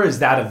advocating for is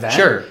that event.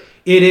 Sure.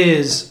 It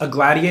is a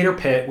gladiator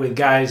pit with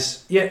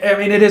guys. Yeah, I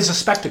mean, it is a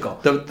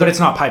spectacle, but it's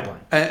not Pipeline.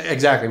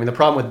 Exactly. I mean, the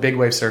problem with big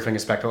wave surfing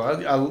is spectacle.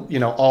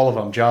 All of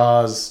them,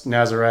 Jaws,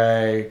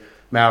 Nazare,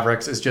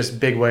 Mavericks, is just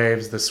big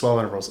waves. The swell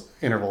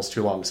interval's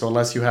too long. So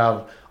unless you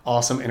have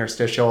awesome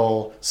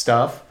interstitial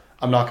stuff,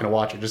 I'm not going to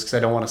watch it just because I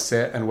don't want to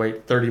sit and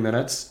wait 30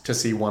 minutes to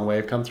see one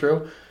wave come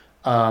through.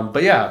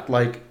 But yeah,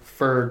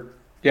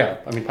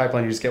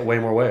 Pipeline, you just get way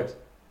more waves.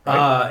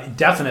 Right?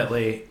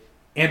 Definitely.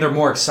 And they're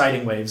more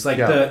exciting waves. Like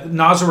the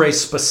Nazare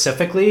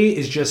specifically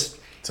is just...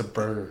 It's a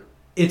burger.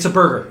 It's a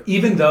burger.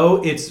 Even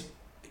though it's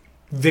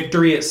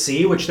victory at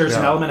sea, which there's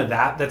an element of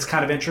that's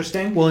kind of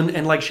interesting. Well,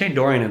 and like Shane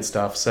Dorian and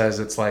stuff says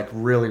it's like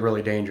really,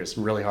 really dangerous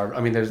and really hard. I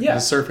mean, the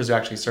surfers who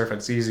actually surf,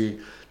 it's easy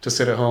to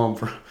sit at home.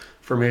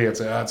 For me, it's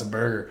a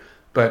burger.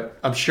 But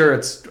I'm sure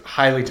it's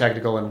highly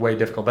technical and way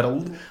difficult. But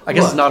I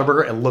guess it's not a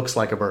burger. It looks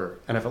like a burger.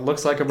 And if it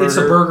looks like a burger... It's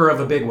a burger of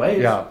a big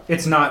wave. Yeah.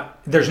 It's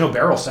not... There's no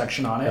barrel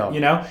section on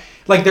it,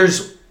 Like,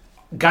 there's...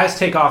 Guys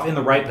take off in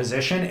the right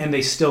position, and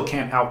they still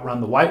can't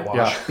outrun the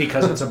whitewash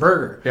because it's a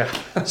burger. Yeah.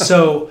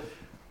 So,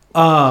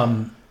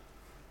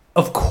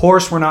 of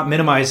course, we're not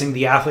minimizing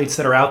the athletes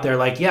that are out there.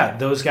 Like,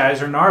 those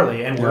guys are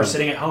gnarly, and we're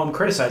sitting at home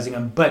criticizing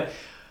them. But...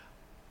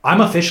 I'm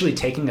officially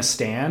taking a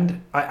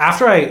stand.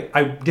 After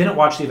I didn't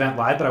watch the event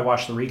live, but I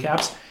watched the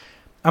recaps.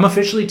 I'm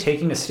officially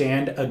taking a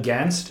stand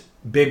against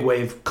big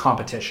wave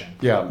competition.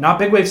 Yeah. Not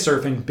big wave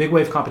surfing, big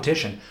wave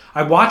competition.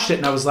 I watched it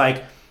and I was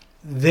like,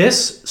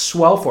 this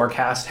swell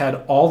forecast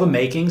had all the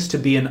makings to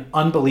be an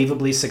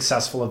unbelievably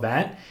successful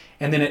event,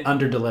 and then it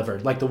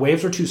underdelivered. Like, the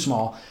waves were too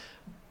small,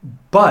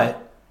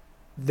 but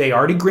they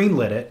already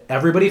greenlit it.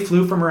 Everybody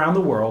flew from around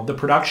the world. The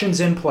production's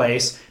in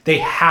place. They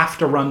have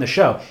to run the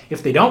show.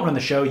 If they don't run the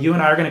show, you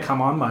and I are going to come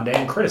on Monday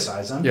and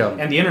criticize them,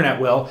 and the internet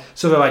will.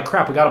 So they're like,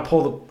 crap, we got to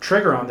pull the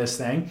trigger on this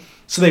thing.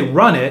 So they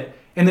run it,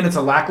 and then it's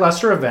a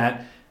lackluster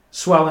event,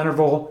 swell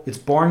interval. It's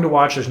boring to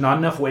watch. There's not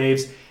enough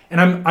waves. And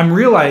I'm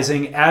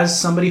realizing, as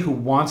somebody who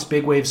wants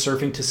big wave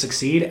surfing to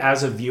succeed,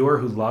 as a viewer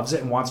who loves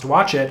it and wants to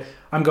watch it,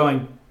 I'm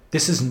going,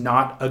 this is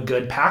not a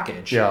good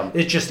package.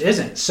 It just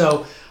isn't.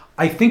 So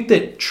I think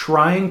that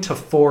trying to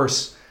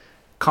force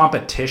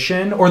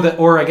competition,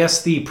 or I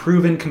guess the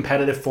proven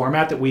competitive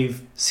format that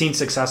we've seen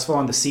successful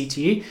on the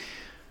CT,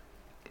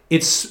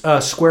 it's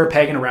a square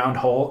peg in a round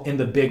hole in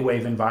the big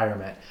wave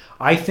environment.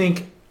 I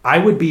think I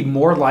would be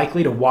more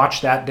likely to watch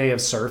that day of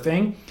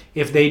surfing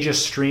if they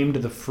just streamed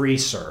the free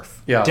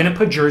surf. Didn't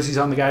put jerseys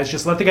on the guys,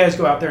 just let the guys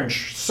go out there and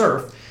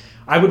surf.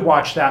 I would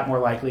watch that more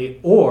likely.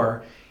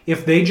 Or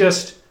if they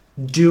just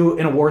do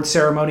an award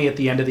ceremony at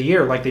the end of the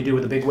year, like they do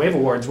with the Big Wave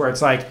Awards, where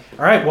it's like,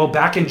 all right, well,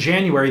 back in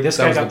January, this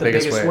guy got the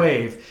biggest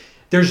wave.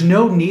 There's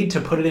no need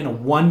to put it in a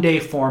one-day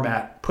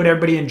format, put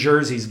everybody in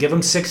jerseys, give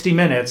them 60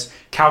 minutes,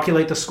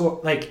 calculate the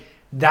score. Like,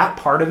 that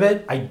part of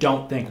it, I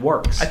don't think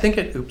works. I think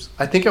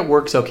it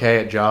works okay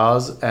at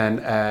Jaws and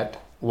at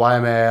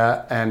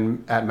Waimea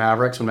and at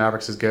Mavericks when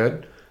Mavericks is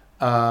good.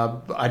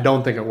 I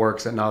don't think it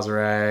works at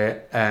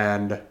Nazare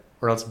and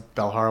where else?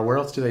 Belhara. Where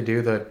else do they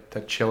do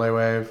the Chile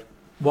wave?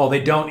 Well,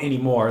 they don't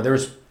anymore.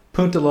 There's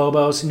Punta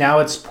Lobos. Now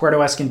it's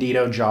Puerto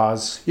Escondido,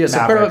 Jaws. Yeah, so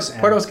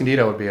Puerto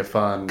Escondido would be a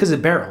fun... Because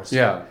it barrels.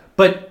 Yeah.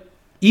 But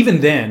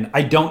even then,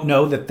 I don't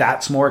know that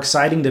that's more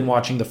exciting than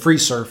watching the free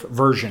surf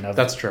version of it.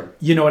 That's true.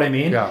 You know what I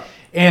mean? Yeah.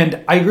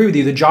 And I agree with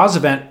you. The Jaws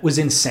event was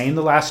insane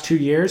the last 2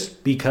 years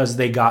because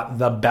they got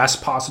the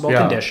best possible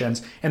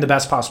conditions and the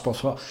best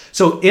possible.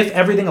 So if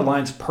everything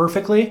aligns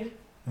perfectly,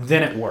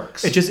 then it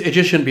works. It just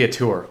shouldn't be a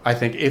tour. I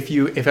think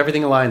if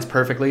everything aligns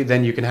perfectly,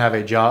 then you can have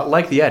a Jaws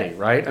like the Eddy,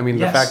 right? I mean,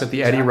 the fact that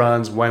the Eddy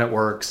runs when it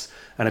works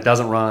and it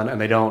doesn't run and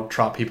they don't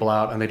trot people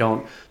out and they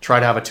don't try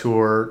to have a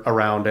tour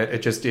around it.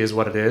 It just is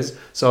what it is.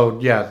 So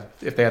yeah,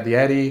 if they had the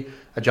Eddy,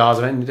 a Jaws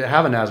event, and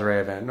have a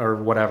Nazare event or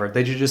whatever,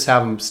 they should just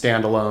have them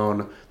stand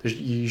alone.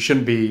 You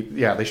shouldn't be,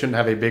 they shouldn't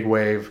have a big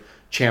wave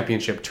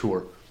championship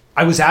tour.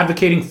 I was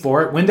advocating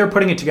for it. When they're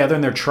putting it together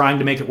and they're trying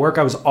to make it work,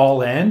 I was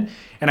all in.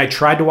 And I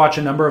tried to watch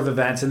a number of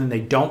events, and then they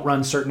don't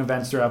run certain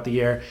events throughout the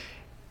year.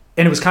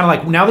 And it was kind of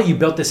like, now that you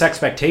built this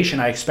expectation,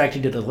 I expect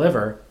you to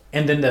deliver.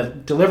 And then the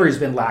delivery's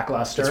been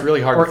lackluster. It's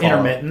really hard or to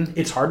follow. Intermittent.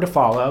 It's hard to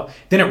follow.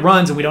 Then it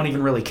runs, and we don't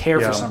even really care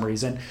for some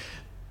reason.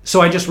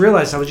 So I just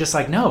realized, I was just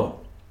like,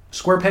 no,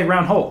 square peg,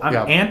 round hole. I'm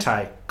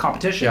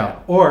anti-competition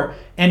now. Or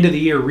end of the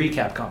year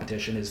recap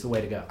competition is the way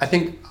to go. I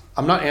think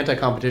I'm not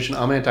anti-competition.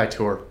 I'm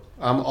anti-tour.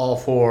 I'm all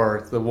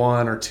for the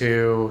one or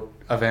two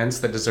events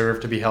that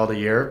deserve to be held a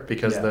year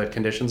because the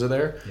conditions are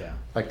there.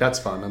 Like, that's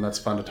fun, and that's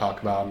fun to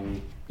talk about,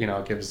 and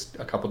it gives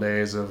a couple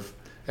days of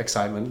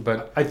excitement.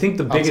 But I think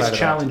the biggest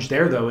challenge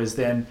there, though, is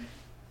then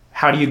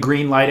how do you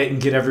green light it and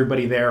get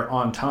everybody there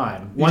on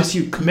time? Once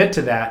you commit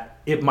to that,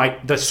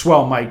 the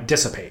swell might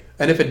dissipate.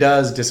 And if it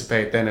does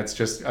dissipate, then it's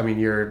just,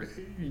 you're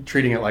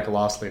treating it like a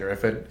loss leader.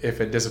 If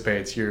it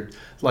dissipates, you're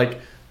like,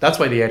 that's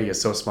why the Eddy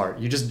is so smart.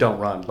 You just don't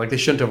run. Like, they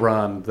shouldn't have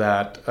run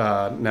that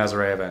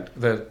Nazare event.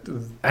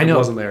 I know. It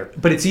wasn't there.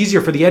 But it's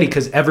easier for the Eddy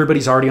because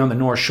everybody's already on the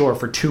North Shore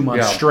for 2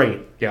 months straight.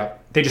 Yeah.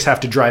 They just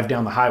have to drive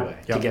down the highway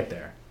to get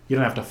there. You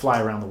don't have to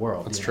fly around the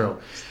world. That's true.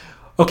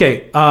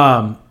 Okay.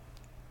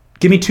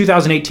 Give me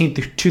 2018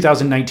 through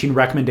 2019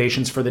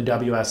 recommendations for the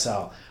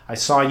WSL. I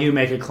saw you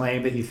make a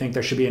claim that you think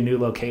there should be a new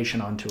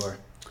location on tour.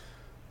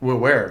 Well,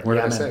 where? Where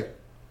did I say?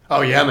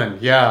 Oh, Yemen.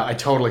 Yeah, I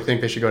totally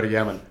think they should go to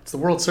Yemen. It's the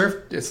World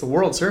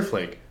Surf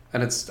League,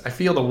 and I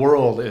feel the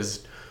world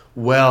is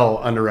well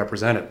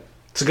underrepresented.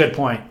 It's a good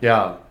point.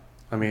 Yeah.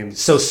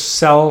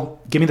 So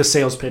give me the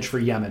sales pitch for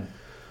Yemen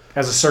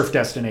as a surf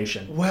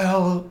destination.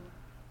 Well,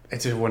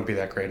 it wouldn't be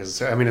that great. It's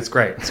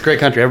great. It's a great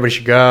country. Everybody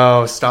should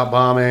go. Stop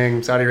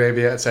bombing Saudi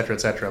Arabia, et cetera,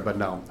 et cetera. But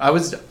no, I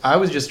was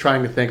just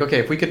trying to think, okay,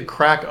 if we could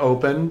crack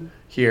open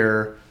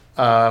here,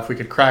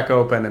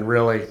 and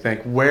really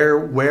think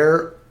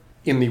where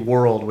in the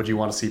world would you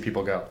want to see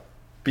people go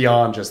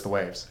beyond just the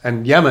waves?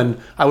 And Yemen,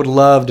 I would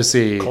love to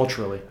see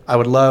culturally. I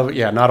would love,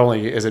 not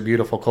only is it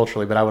beautiful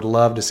culturally, but I would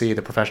love to see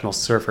the professional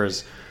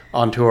surfers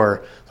on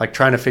tour, like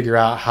trying to figure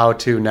out how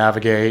to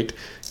navigate,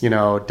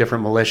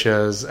 different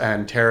militias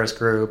and terrorist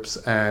groups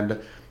and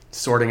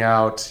sorting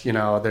out,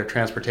 their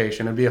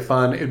transportation. It'd be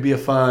a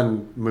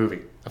fun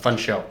movie, a fun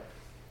show.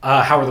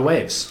 How are the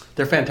waves?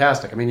 They're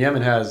fantastic.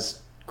 Yemen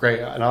has great,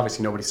 and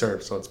obviously nobody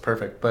surfs, so it's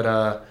perfect. But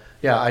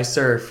I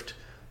surfed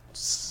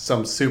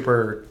some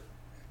super,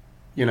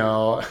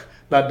 not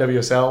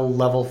WSL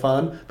level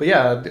fun,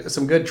 but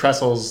some good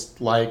trestles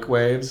like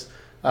waves.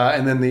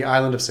 And then the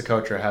island of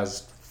Socotra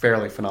has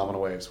fairly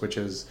phenomenal waves, which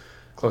is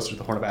closer to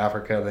the Horn of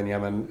Africa than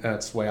Yemen.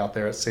 It's way out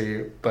there at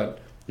sea, but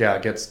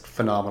it gets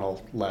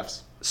phenomenal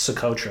lefts.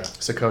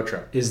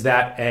 Socotra. Is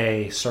that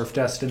a surf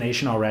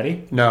destination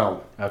already?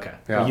 No. Okay.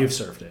 Yeah. But you've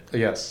surfed it.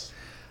 Yes.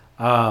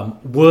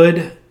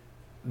 Would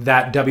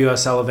that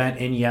WSL event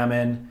in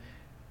Yemen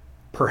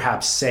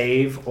perhaps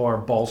save or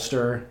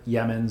bolster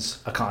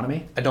Yemen's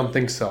economy? I don't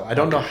think so. I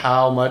don't know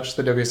how much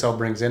the WSL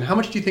brings in. How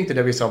much do you think the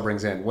WSL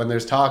brings in? When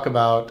there's talk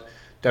about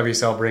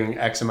WSL bringing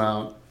X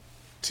amount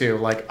to,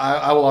 like,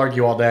 I will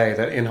argue all day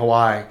that in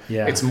Hawaii,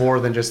 it's more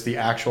than just the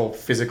actual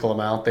physical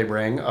amount they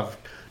bring of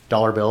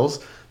dollar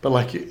bills. But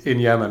like in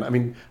Yemen, I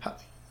mean,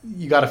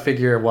 you got to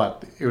figure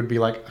what it would be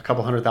like a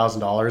couple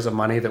 $100,000 of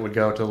money that would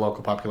go to the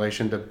local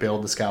population to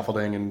build the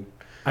scaffolding. And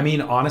I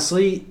mean,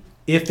 honestly,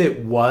 if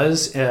it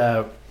was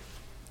a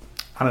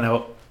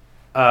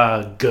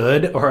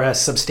good or a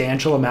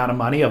substantial amount of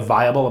money, a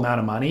viable amount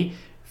of money,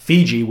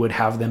 Fiji would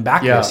have them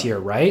back this year,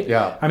 right?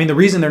 Yeah. I mean, the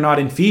reason they're not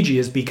in Fiji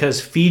is because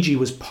Fiji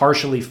was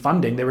partially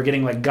funding. They were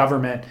getting like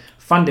government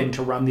funding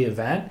to run the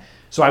event.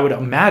 So I would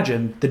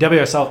imagine the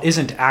WSL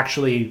isn't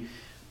actually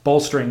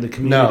bolstering the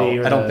community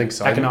or I don't think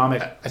so.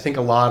 economic. I think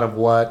a lot of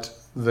what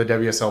the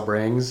WSL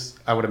brings,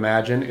 I would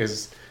imagine,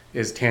 is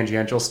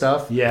tangential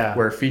stuff. Yeah.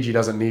 Where Fiji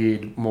doesn't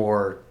need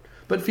more.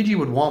 But Fiji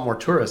would want more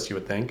tourists, you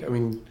would think. I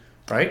mean,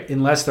 right?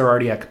 Unless they're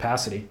already at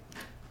capacity.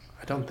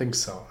 I don't think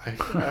so.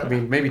 I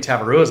mean, maybe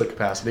Tavarua is at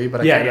capacity,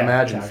 but I can't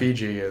imagine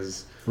Fiji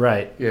is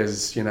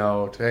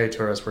hey,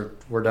 tourists,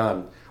 we're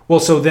done. Well,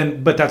 so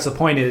then, but that's the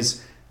point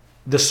is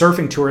the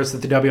surfing tourists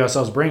that the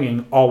WSL is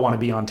bringing all want to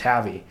be on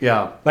Tavi.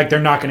 Yeah. Like they're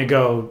not going to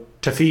go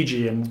to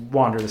Fiji and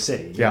wander the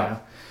city. You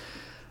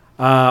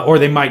know? Or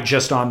they might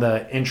just on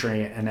the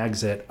entry and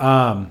exit.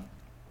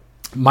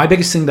 My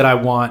biggest thing that I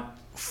want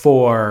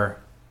for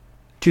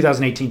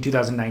 2018,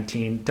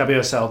 2019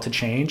 WSL to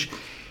change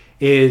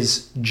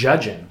is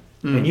judging.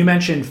 And you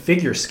mentioned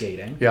figure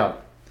skating. Yeah.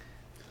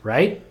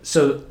 Right?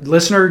 So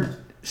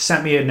listener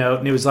sent me a note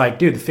and it was like,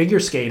 dude, the figure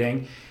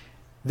skating,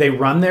 they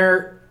run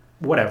their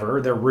route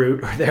or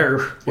their,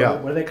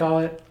 what do they call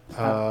it?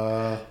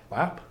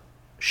 Lap?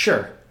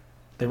 Sure.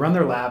 They run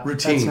their lap.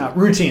 Routine.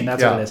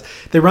 That's what it is.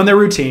 They run their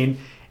routine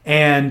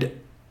and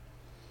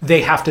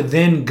they have to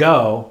then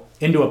go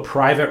into a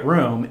private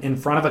room in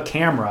front of a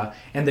camera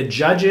and the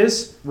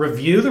judges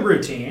review the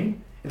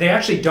routine. They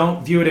actually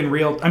don't view it in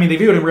real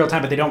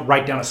time, but they don't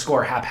write down a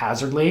score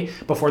haphazardly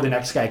before the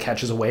next guy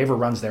catches a wave or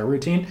runs their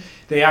routine.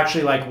 They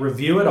actually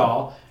review it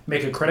all,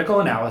 make a critical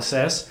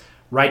analysis,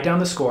 write down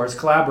the scores,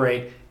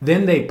 collaborate.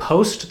 Then they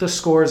post the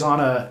scores on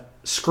a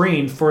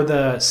screen for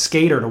the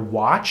skater to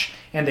watch,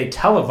 and they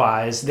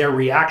televise their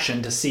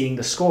reaction to seeing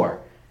the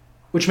score,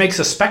 which makes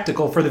a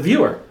spectacle for the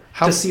viewer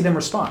to see them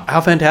respond.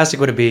 How fantastic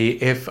would it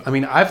be if,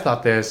 I've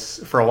thought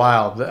this for a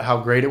while, how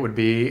great it would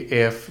be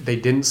if they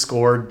didn't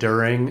score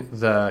during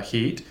the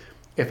heat,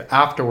 if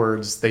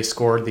afterwards they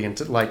scored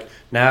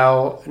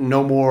now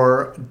no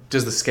more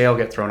does the scale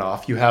get thrown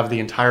off. You have the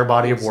entire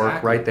body of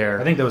work right there.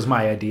 I think that was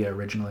my idea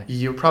originally.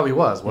 You probably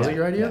was it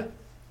your idea? Yeah.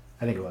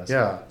 I think it was.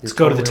 Yeah. Let's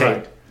go to the tape.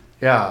 Right.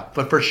 Yeah,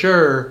 but for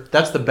sure,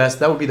 that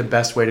would be the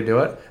best way to do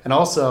it. And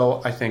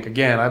also, I think,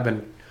 again, I've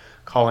been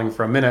calling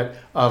for a minute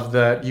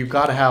you've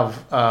got to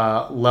have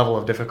a level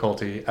of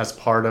difficulty as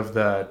part of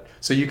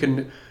so you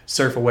can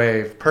surf a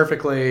wave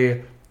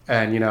perfectly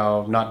and,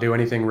 not do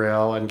anything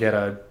real and get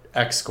a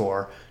X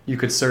score. You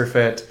could surf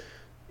it,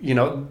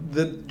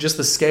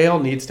 the scale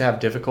needs to have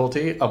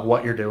difficulty of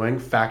what you're doing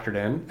factored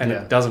in, and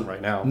it doesn't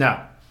right now. No,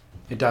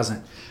 it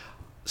doesn't.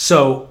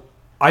 So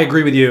I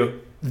agree with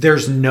you.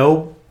 There's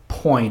no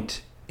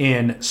point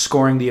in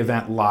scoring the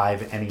event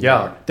live anymore.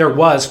 Yeah. There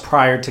was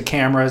prior to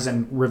cameras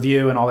and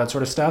review and all that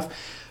sort of stuff,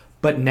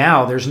 but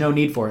now there's no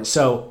need for it.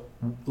 So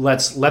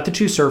let's let the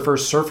two surfers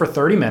surf for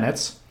 30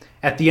 minutes.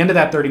 At the end of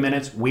that 30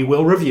 minutes, we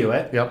will review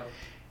it. Yep.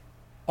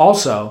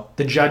 Also,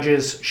 the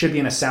judges should be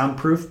in a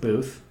soundproof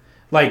booth.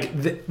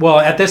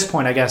 At this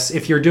point, I guess,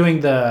 if you're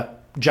doing the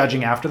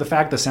judging after the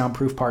fact, the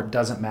soundproof part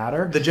doesn't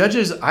matter.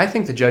 I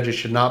think the judges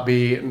should not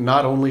be,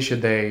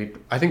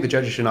 I think the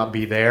judges should not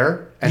be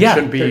there and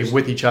shouldn't be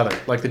with each other.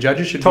 The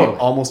judges should be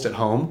almost at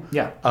home.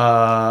 Yeah.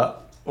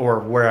 Or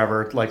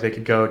wherever, they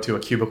could go to a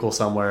cubicle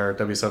somewhere.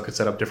 WSL could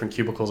set up different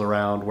cubicles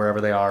around wherever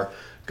they are,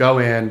 go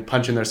in,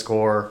 punch in their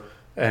score,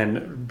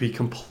 and be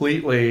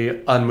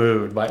completely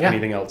unmoved by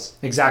anything else.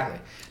 Exactly.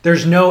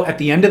 There's at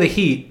the end of the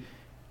heat,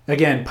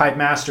 again, Pipe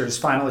Masters,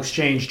 final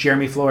exchange,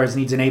 Jeremy Flores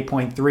needs an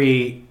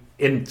 8.3.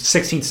 In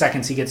 16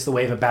 seconds, he gets the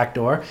wave at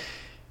backdoor.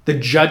 The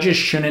judges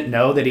shouldn't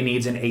know that he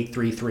needs an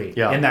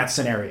 8.33 in that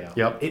scenario.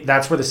 Yep.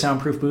 That's where the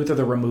soundproof booth or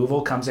the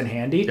removal comes in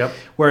handy. Yep.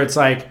 Where it's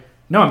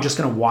no, I'm just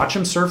going to watch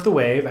him surf the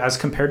wave as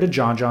compared to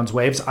John John's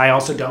waves. I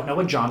also don't know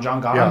what John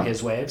got on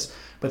his waves,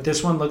 but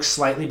this one looks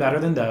slightly better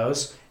than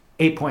those.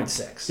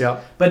 8.6.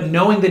 Yep. But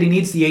knowing that he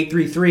needs the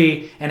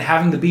 8.33 and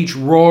having the beach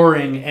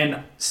roaring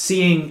and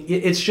seeing,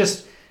 it's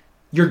just...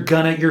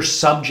 You're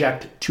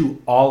subject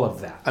to all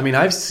of that.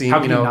 I've seen,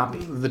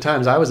 the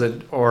times I was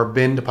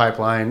been to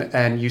Pipeline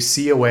and you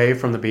see a wave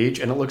from the beach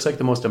and it looks like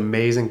the most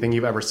amazing thing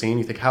you've ever seen.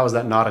 You think, how is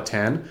that not a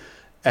 10?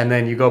 And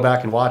then you go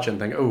back and watch it and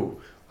think, oh,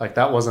 Like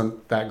that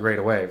wasn't that great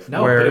a wave.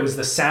 No, but it was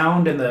the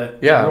sound and the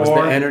roar. It was the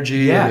roar.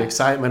 energy and the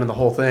excitement and the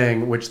whole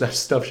thing, which that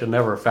stuff should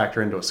never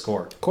factor into a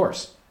score. Of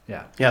course,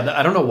 yeah. Yeah,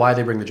 I don't know why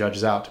they bring the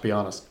judges out, to be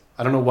honest.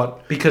 I don't know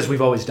what... Because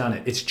we've always done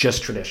it. It's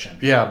just tradition.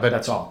 Yeah, but...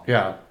 That's all.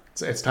 Yeah,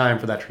 it's time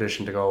for that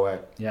tradition to go away.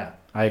 Yeah,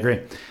 I agree.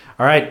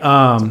 All right.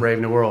 It's a brave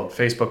new world,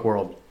 Facebook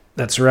world.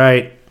 That's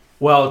right.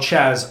 Well,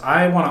 Chaz,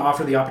 I want to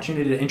offer the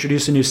opportunity to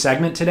introduce a new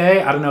segment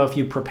today. I don't know if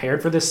you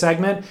prepared for this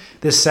segment.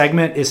 This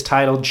segment is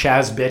titled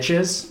Chaz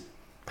Bitches.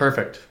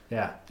 Perfect.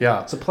 Yeah.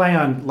 Yeah. It's a play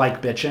on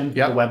Like Bitchin',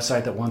 the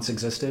website that once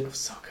existed. It was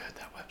so good,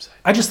 that website.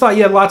 I just thought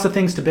you had lots of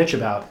things to bitch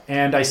about.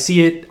 And I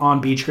see it on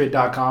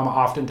beachgrit.com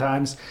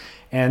oftentimes.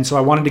 And so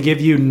I wanted to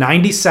give you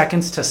 90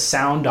 seconds to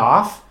sound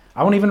off.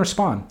 I won't even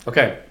respond.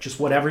 Okay. Just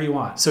whatever you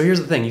want. So here's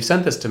the thing. You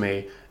sent this to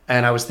me,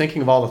 and I was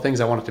thinking of all the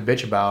things I wanted to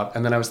bitch about.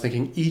 And then I was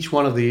thinking each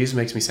one of these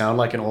makes me sound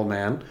like an old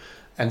man.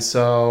 And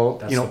so,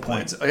 That's the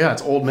point.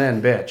 It's old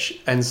man bitch.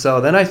 And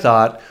so then I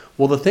thought,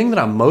 well, the thing that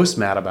I'm most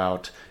mad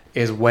about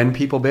is when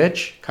people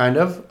bitch, kind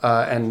of.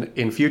 And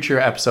in future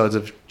episodes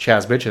of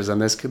Chaz Bitches, and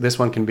this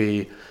one can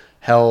be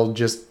held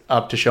just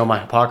up to show my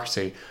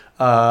hypocrisy.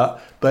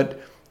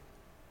 But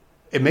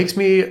it makes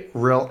me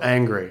real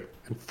angry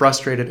and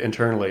frustrated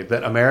internally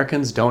that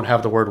Americans don't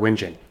have the word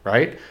whinging,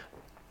 right?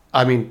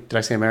 I mean, did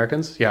I say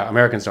Americans? Yeah,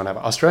 Americans don't have it.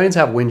 Australians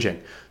have whinging.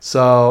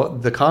 So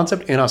the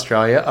concept in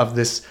Australia of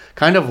this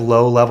kind of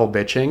low-level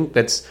bitching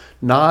that's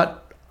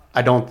not,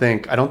 I don't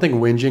think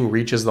whinging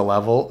reaches the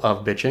level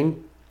of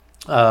bitching,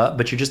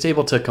 but you're just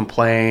able to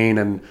complain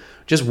and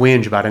just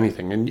whinge about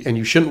anything. And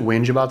you shouldn't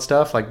whinge about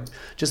stuff. Like,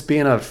 just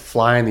being a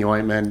fly in the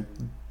ointment,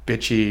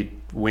 bitchy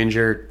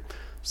whinger,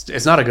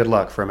 it's not a good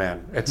look for a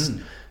man.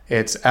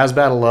 It's as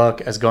bad a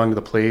look as going to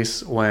the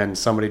police when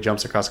somebody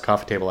jumps across a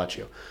coffee table at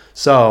you.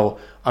 So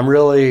I'm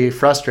really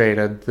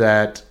frustrated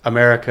that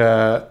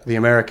the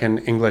American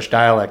English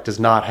dialect does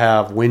not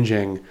have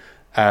whinging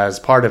as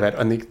part of it.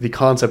 And the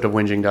concept of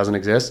whinging doesn't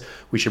exist.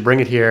 We should bring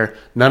it here.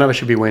 None of us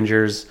should be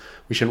whingers.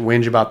 We shouldn't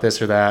whinge about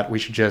this or that. We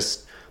should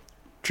just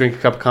drink a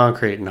cup of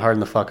concrete and harden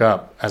the fuck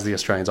up, as the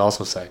Australians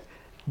also say.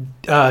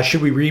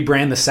 Should we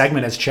rebrand the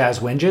segment as Chaz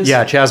Whinges?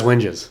 Yeah, Chaz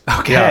Whinges.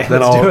 Okay, yeah,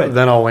 let's do it.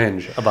 Then I'll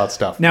whinge about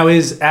stuff. Now,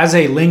 as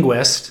a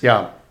linguist,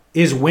 yeah,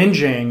 is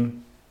whinging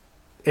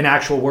an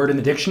actual word in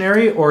the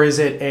dictionary, or is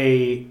it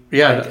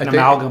an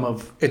amalgam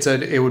of?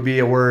 It would be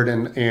a word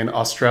in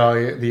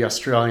Australia, the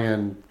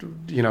Australian,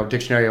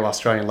 Dictionary of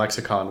Australian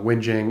Lexicon,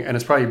 whinging, and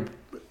it's probably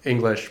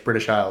English,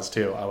 British Isles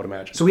too, I would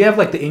imagine. So we have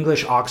like the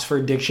English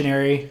Oxford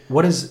Dictionary.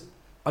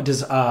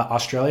 Does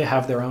Australia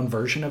have their own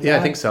version of that? Yeah,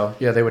 I think so.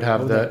 Yeah, they would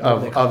have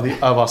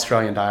of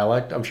Australian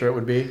dialect. I'm sure it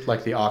would be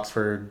like the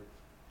Oxford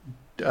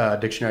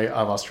Dictionary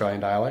of Australian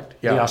dialect.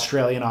 Yeah, the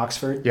Australian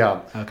Oxford. Yeah.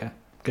 Okay.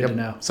 Good to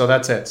know. So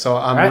that's it. So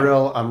I'm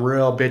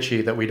real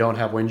bitchy that we don't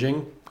have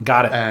whinging.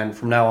 Got it. And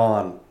from now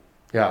on,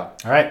 yeah.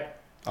 All right.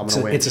 I'm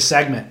gonna whinge. It's a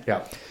segment.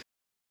 Yeah.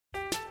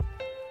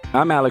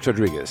 I'm Alex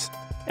Rodriguez.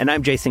 And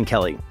I'm Jason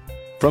Kelly.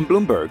 From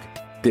Bloomberg,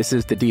 this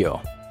is The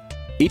Deal.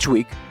 Each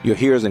week, you'll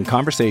hear us in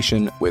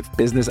conversation with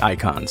business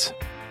icons.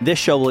 This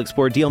show will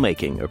explore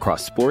deal-making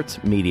across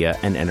sports, media,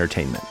 and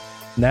entertainment.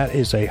 That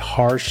is a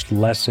harsh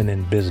lesson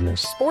in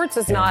business. Sports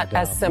is not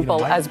as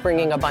simple as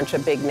bringing a bunch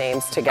of big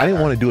names together. I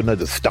didn't want to do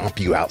another stomp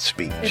you out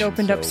speech. It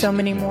opened up so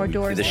many more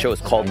doors. The show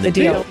is called The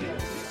Deal.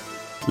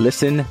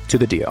 Listen to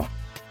The Deal.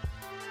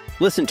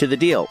 Listen to The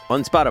Deal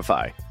on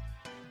Spotify.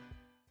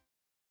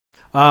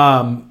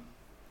 I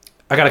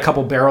got a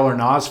couple barrel or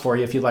nahs for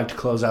you if you'd like to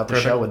close out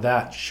the show with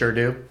that. Sure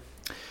do.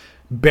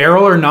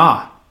 Barrel or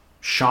nah,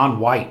 Shaun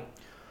White.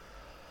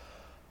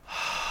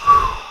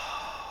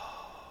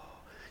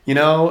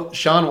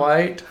 Shaun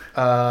White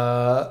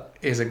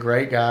is a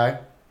great guy.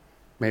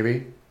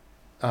 Maybe.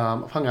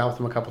 I've hung out with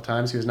him a couple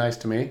times. He was nice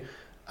to me.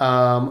 But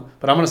I'm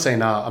going to say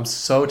nah. I'm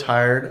so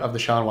tired of the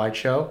Shaun White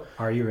show.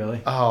 Are you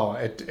really? Oh,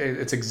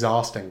 it's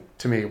exhausting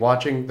to me.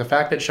 Watching the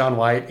fact that Shaun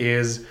White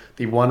is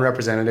the one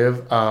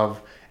representative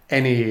of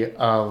any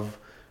of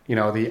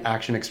the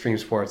action extreme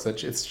sports,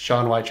 that it's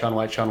Shaun White.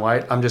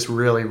 I'm just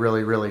really,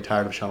 really, really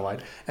tired of Shaun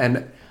White.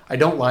 And I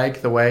don't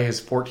like the way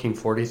his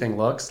 1440 thing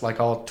looks, like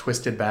all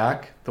twisted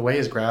back. The way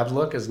his grabs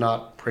look is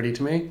not pretty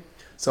to me.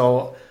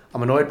 So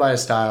I'm annoyed by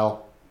his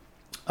style.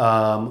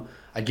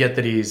 I get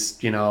that he's,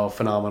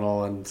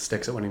 phenomenal and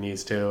sticks it when he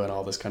needs to and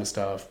all this kind of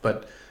stuff.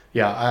 But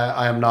yeah,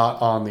 I am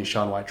not on the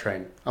Shaun White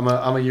train. I'm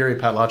a Yuri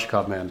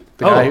Patlačikov man.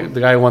 The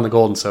guy who won the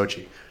gold in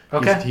Sochi.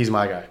 Okay. He's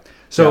my guy.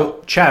 So,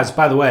 yeah. Chaz,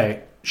 by the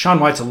way,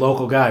 Shaun White's a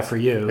local guy for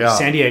you,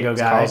 San Diego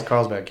guy.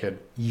 Carlsbad kid.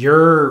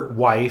 Your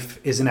wife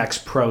is an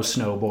ex-pro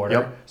snowboarder.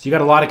 Yep. So you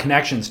got a lot of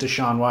connections to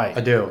Shaun White.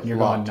 I do. You're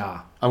going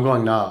nah. I'm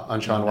going nah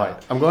on Shaun White.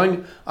 I'm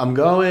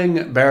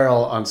going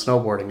barrel on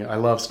snowboarding. I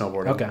love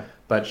snowboarding. Okay.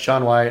 But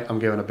Shaun White, I'm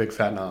giving a big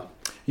fat nah.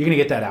 You're going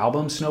to get that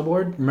album,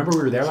 Snowboard? Remember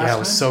we were there last time? Yeah, it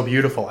was so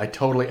beautiful. I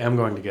totally am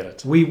going to get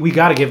it. We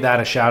got to give that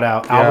a shout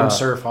out. Yeah. Album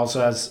Surf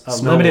also has a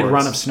limited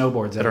run of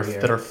snowboards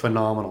that are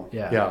phenomenal.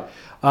 Yeah.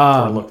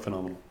 Look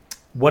phenomenal.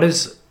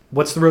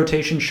 What's the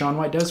rotation Shaun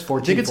White does?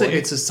 1440? I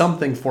think it's a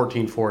something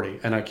 1440,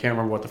 and I can't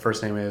remember what the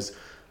first name is.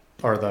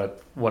 or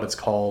what it's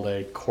called,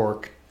 a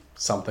cork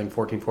something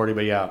 1440.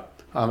 But yeah,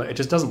 it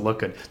just doesn't look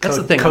good. That's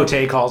the thing.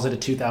 Cote calls it a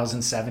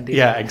 2070.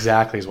 Yeah,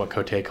 exactly is what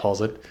Cote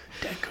calls it.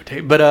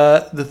 Cote.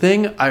 But the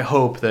thing, I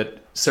hope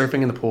that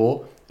surfing in the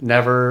pool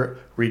never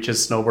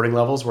reaches snowboarding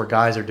levels where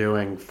guys are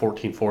doing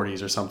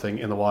 1440s or something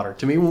in the water.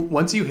 To me,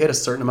 once you hit a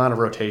certain amount of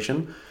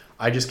rotation,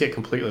 I just get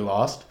completely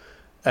lost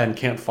and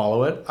can't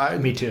follow it.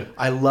 Me too.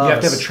 I love... You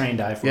have to have a trained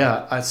eye for it.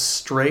 Yeah, a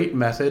straight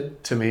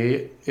method to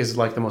me is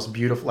like the most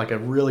beautiful, like a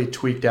really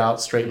tweaked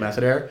out straight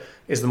method air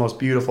is the most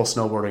beautiful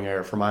snowboarding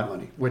air for my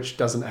money, which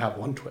doesn't have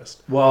one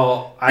twist.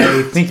 Well,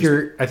 I think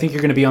you're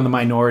going to be on the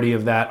minority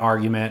of that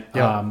argument.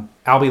 Yeah.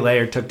 Albie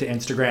Layer took to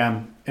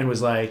Instagram and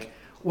was like,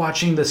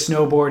 watching the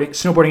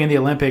snowboarding in the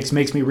Olympics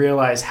makes me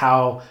realize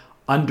how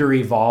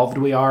under-evolved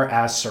we are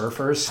as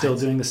surfers, still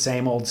doing the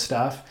same old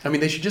stuff. I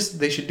mean, they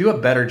should do a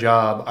better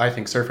job. I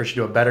think surfers should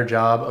do a better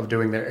job of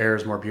doing their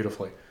airs more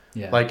beautifully.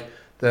 Yeah. Like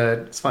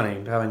it's funny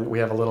we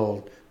have a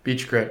little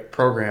Beach Grit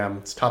program.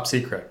 It's top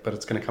secret, but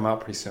it's going to come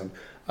out pretty soon.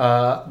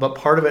 But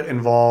part of it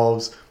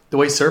involves the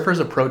way surfers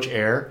approach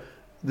air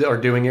or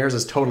doing airs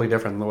is totally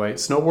different than the way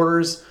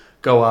snowboarders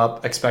go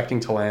up expecting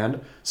to land.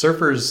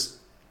 Surfers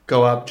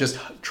go up just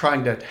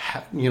trying to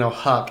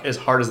huck as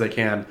hard as they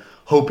can,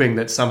 hoping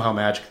that somehow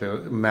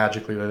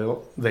magically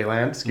they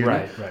land. Excuse me.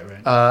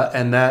 Right.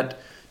 And that,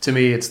 to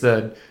me, it's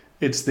the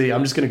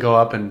I'm just going to go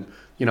up and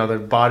their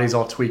body's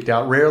all tweaked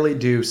out. Rarely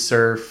do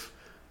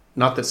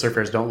not that surf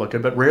airs don't look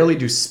good, but rarely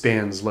do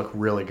spins look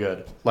really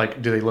good.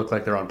 Like, do they look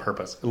like they're on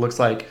purpose? It looks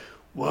like,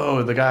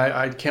 whoa, the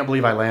guy, I can't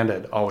believe I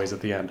landed always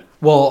at the end.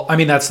 Well, I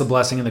mean, that's the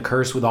blessing and the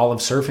curse with all of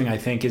surfing, I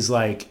think, is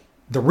like,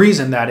 the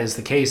reason that is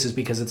the case is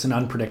because it's an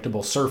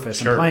unpredictable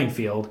surface and playing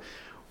field,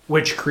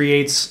 which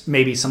creates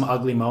maybe some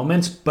ugly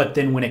moments, but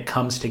then when it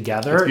comes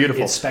together, it's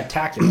beautiful. It's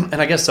spectacular.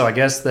 And I guess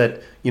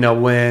that,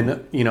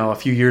 when, a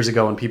few years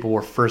ago when people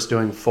were first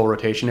doing full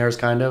rotation airs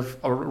kind of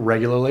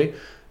regularly,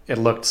 it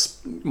looked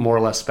more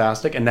or less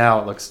spastic. And now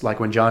it looks like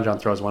when John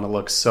throws one, it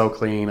looks so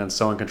clean and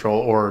so in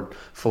control, or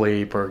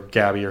Philippe or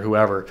Gabby or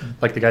whoever,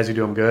 like the guys who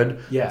do them good,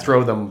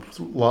 throw them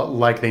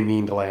like they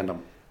mean to land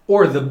them.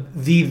 Or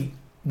the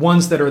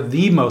ones that are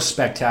the most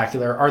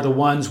spectacular are the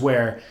ones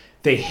where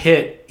they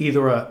hit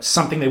either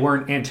something they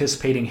weren't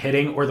anticipating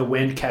hitting, or the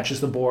wind catches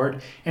the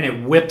board and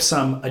it whips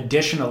them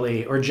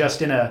additionally, or just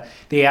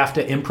they have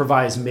to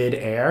improvise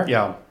mid-air.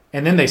 Yeah.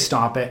 And then they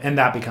stomp it, and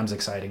that becomes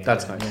exciting.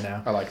 That's again,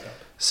 nice. I like that.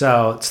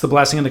 So it's the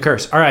blessing and the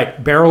curse. All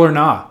right, barrel or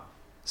nah?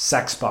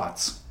 Sex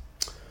bots.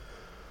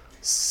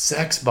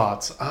 Sex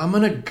bots. I'm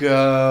going to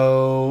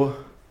go...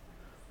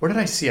 Where did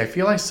I see? I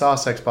feel I saw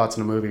sex bots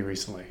in a movie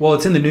recently. Well,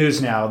 it's in the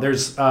news now.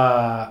 There's,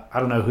 I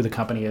don't know who the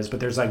company is, but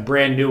there's like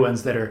brand new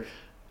ones that are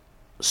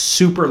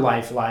super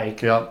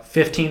lifelike. Yep.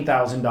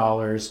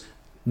 $15,000.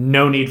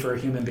 No need for a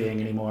human being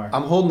anymore.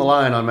 I'm holding the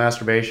line on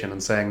masturbation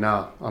and saying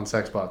nah on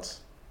sex bots.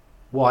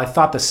 Well, I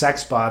thought the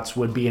sex bots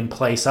would be in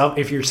place of...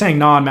 If you're saying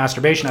nah on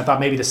masturbation, I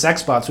thought maybe the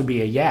sex bots would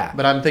be a yeah.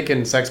 But I'm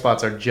thinking sex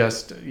bots are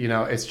just,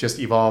 it's just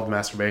evolved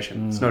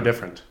masturbation. It's no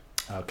different.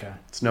 Okay.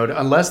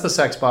 Unless the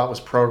sex bot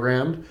was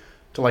programmed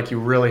to you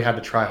really had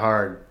to try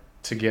hard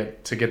to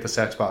get the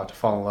sex bot to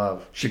fall in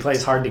love. She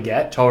plays hard to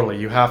get? Totally.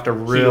 You have to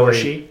really... He or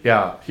she?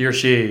 Yeah, he or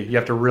she. You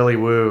have to really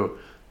woo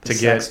to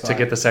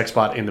get the sex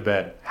bot into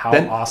bed. How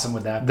awesome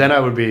would that be? Then I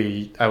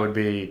would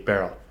be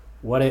barrel.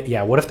 What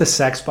if the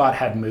sex bot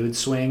had mood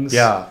swings?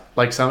 Yeah,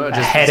 like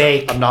a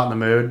headache. I'm not in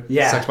the mood.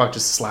 Yeah. Sex bot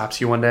just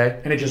slaps you one day.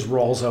 And it just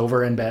rolls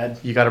over in bed.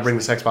 You got to bring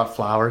the sex bot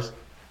flowers.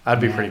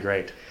 That'd be pretty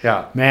great.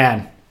 Yeah.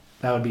 Man,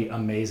 that would be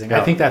amazing. Yeah.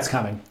 I think that's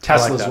coming.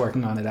 Tesla's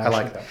working on it, actually. I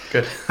like that.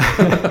 Good.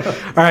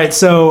 All right,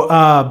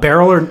 so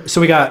barrel or... So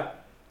we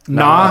got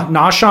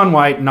nah Shaun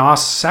White, nah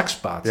sex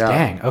bots. Yeah.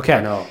 Dang, okay.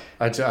 I know.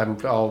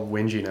 I'm all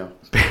whingy now.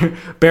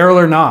 Barrel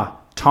or nah,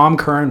 Tom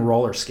Curren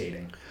roller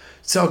skating.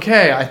 So,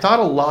 okay, I thought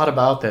a lot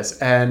about this,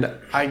 and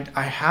I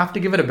have to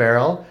give it a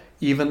barrel,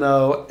 even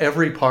though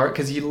every part,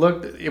 because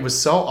it was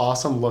so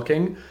awesome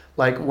looking.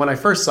 Like, when I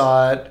first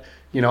saw it,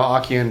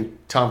 Aki and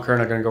Tom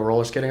Curren are going to go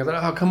roller skating. I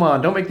thought, oh, come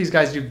on, don't make these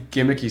guys do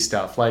gimmicky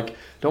stuff. Like,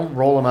 don't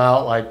roll them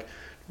out like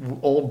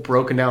old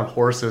broken down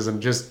horses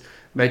and just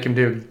make them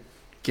do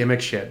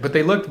gimmick shit. But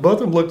both of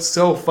them looked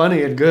so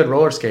funny and good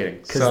roller skating.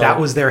 Because that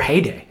was their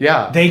heyday.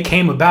 Yeah. They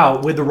came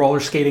about with the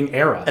roller skating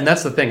era. And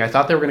that's the thing. I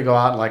thought they were going to go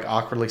out and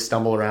awkwardly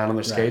stumble around on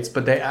their skates,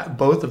 but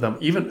both of them,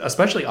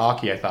 especially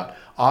Aki, I thought.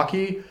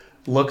 Aki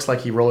looks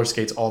like he roller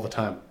skates all the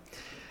time.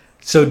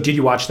 So did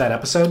you watch that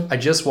episode? I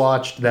just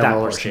watched them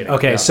roller skating.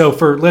 Okay, so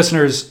for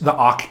listeners, the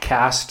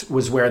Akcast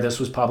was where this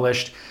was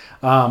published.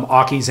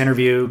 Aki's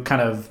interview,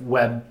 kind of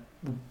web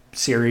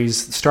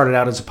series, started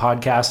out as a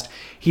podcast.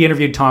 He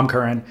interviewed Tom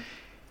Curren.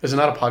 Is it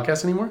not a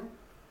podcast anymore?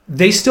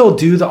 They still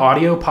do the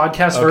audio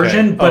podcast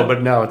version,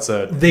 but now it's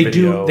a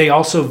video. They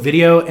also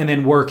video and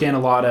then work in a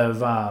lot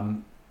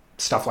of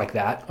stuff like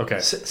that. Okay,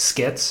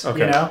 skits.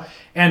 Okay.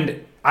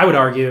 And I would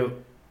argue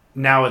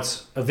now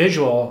it's a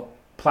visual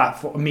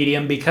platform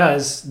medium,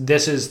 because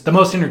this is the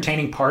most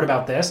entertaining part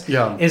about this.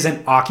 Yeah.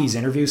 Isn't Aki's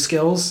interview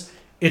skills.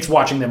 it's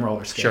watching them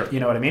roller skate. Sure. You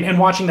know what I mean? And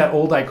watching that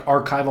old like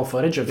archival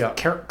footage of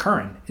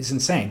Curran is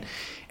insane.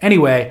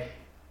 Anyway,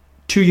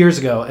 2 years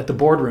ago at the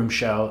Boardroom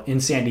show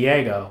in San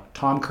Diego,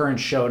 Tom Curran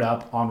showed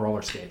up on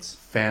roller skates.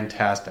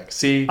 Fantastic.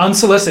 See,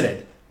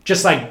 unsolicited.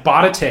 Just like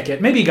bought a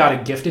ticket. Maybe he got a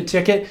gifted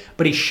ticket,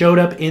 but he showed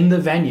up in the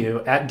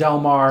venue at Del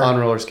Mar on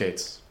roller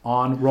skates.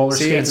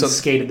 And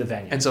skated the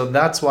venue. And so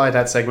that's why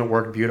that segment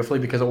worked beautifully,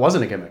 because it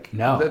wasn't a gimmick.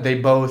 No. They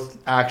both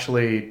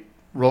actually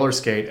roller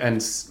skate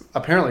and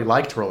apparently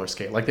liked roller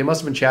skate. Like they must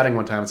have been chatting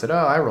one time and said, "Oh,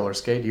 I roller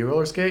skate. Do you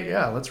roller skate?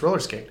 Yeah, let's roller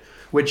skate."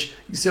 Which,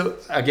 so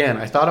again,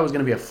 I thought it was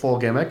going to be a full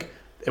gimmick.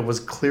 It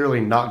was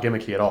clearly not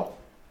gimmicky at all.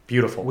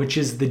 Beautiful. Which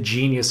is the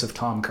genius of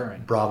Tom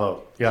Curran.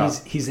 Bravo. Yeah.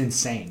 He's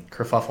insane.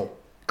 Kerfuffle.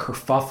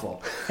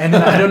 And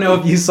then I don't know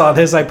if you saw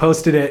this. I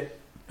posted it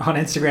on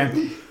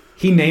Instagram.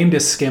 He named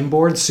his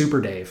skimboard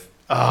Super Dave.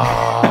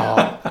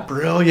 Oh,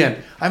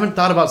 brilliant. I haven't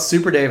thought about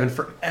Super Dave in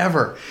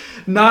forever.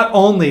 Not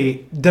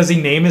only does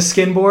he name his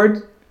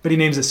skimboard, but he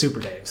names it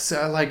Super Dave.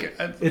 So,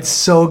 it's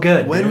so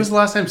good. When was the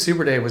last time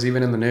Super Dave was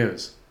even in the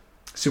news?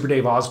 Super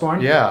Dave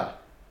Osborne? Yeah.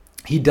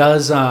 He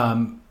does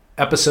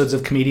episodes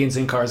of Comedians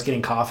in Cars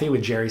Getting Coffee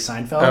with Jerry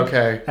Seinfeld.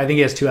 Okay. I think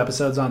he has 2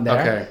 episodes on there.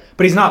 Okay.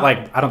 But he's not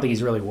I don't think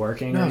he's really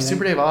working. No,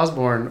 Super Dave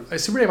Osborne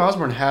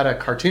had a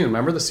cartoon.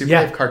 Remember the Super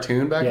Dave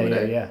cartoon back in the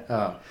day? Yeah.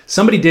 Oh.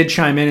 Somebody did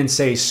chime in and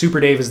say Super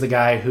Dave is the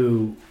guy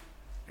who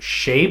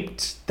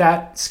shaped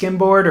that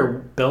skimboard or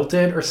built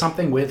it or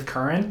something with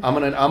Curran. I'm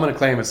gonna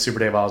claim it's Super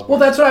Dave Osborne. Well,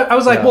 that's what I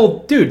was like. Yeah. Well,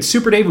 dude,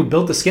 Super Dave who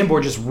built the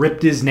skimboard just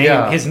ripped his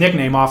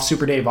nickname off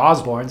Super Dave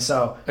Osborne.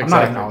 So I'm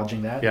not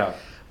acknowledging that. Yeah.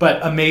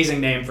 But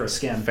amazing name for a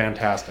skim.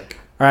 Fantastic.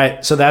 All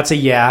right, so that's a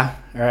yeah.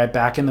 All right,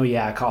 back in the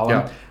yeah column.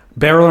 Yeah.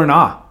 Barrel or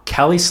not,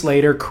 Kelly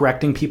Slater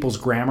correcting people's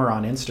grammar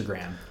on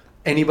Instagram.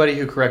 Anybody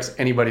who corrects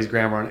anybody's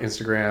grammar on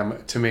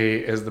Instagram, to me,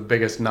 is the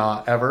biggest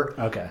nah ever.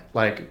 Okay.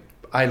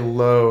 I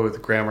loathe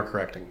grammar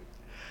correcting.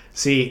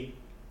 See,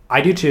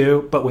 I do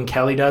too, but when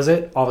Kelly does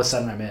it, all of a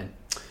sudden I'm in.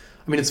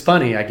 I mean, it's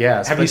funny, I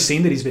guess. Have you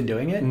seen that he's been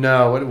doing it?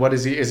 No. What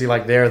is he? Is he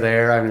like there?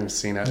 I haven't even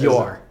seen it.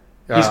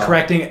 He's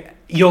correcting.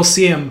 You'll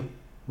see him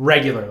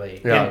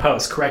regularly in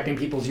post correcting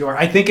people's your.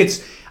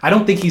 I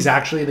don't think he's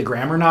actually the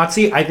grammar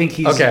Nazi. I think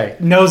he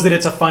knows that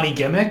it's a funny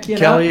gimmick.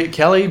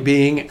 Kelly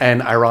being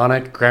an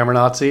ironic grammar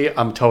Nazi,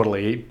 I'm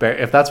totally.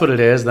 If that's what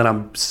it is, then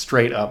I'm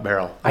straight up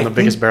barrel. I'm the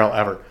biggest barrel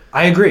ever.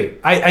 I agree.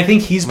 I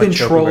think he's been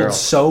trolled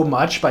so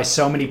much by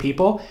so many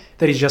people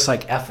that he's just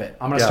like, F it.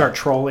 I'm going to start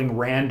trolling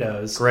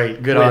randos.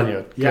 Great. Good on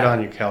you. Good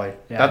on you, Kelly.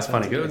 Yeah, that's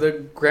funny.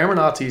 The grammar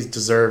Nazis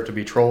deserve to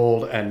be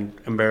trolled and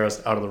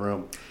embarrassed out of the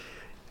room.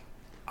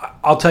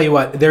 I'll tell you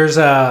what, there's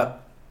a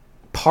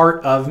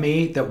part of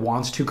me that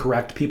wants to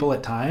correct people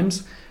at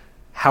times.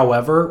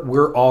 However,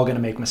 we're all going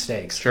to make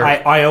mistakes. Sure.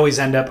 I always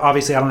end up,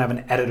 obviously I don't have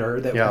an editor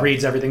that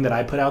reads everything that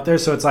I put out there.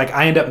 So it's like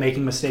I end up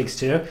making mistakes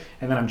too.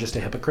 And then I'm just a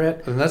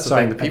hypocrite. And that's the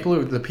thing.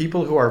 The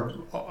people who are,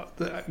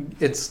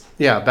 it's,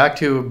 back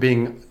to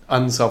being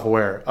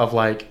unself-aware of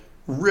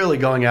really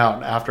going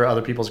out after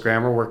other people's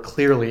grammar where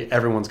clearly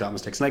everyone's got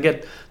mistakes. And I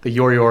get the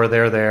your,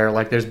 there.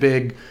 There's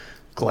big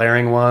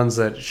glaring ones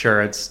that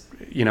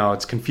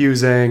it's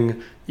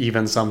confusing.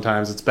 Even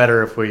sometimes it's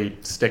better if we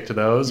stick to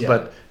those. Yeah.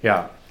 But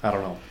I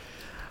don't know.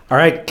 All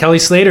right, Kelly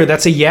Slater,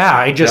 that's a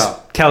yeah.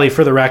 Kelly,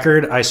 for the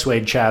record, I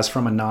swayed Chaz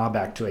from a nah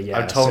back to a yeah.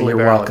 I'm totally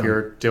barrel if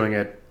you're doing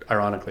it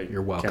ironically.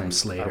 You're welcome,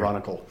 Slater.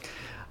 Ironical.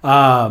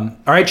 All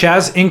right,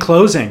 Chaz, in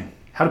closing,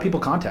 how do people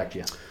contact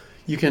you?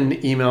 You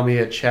can email me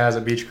at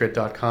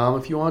chaz@beachgrit.com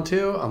if you want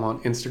to. I'm on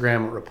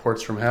Instagram at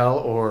Reports from Hell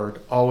or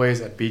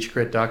always at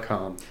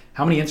beachgrit.com.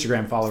 How many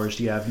Instagram followers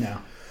do you have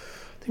now?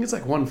 I think it's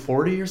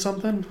 140 or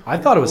something. I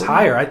thought it was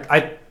higher.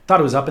 I thought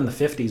it was up in the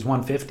 50s,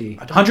 150.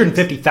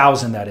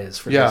 150,000, that is.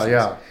 For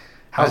yeah.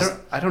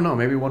 I don't know,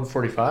 maybe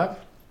 145?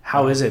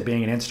 How is it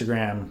being an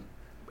Instagram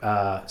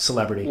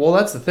celebrity? Well,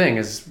 that's the thing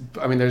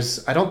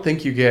I don't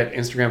think you get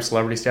Instagram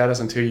celebrity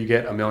status until you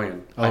get 1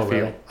 million.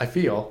 Really? I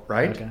feel,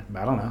 right? Okay.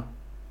 I don't know.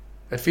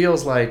 It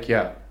feels like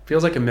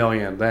 1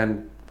 million.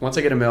 Then once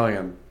I get 1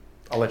 million,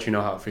 I'll let you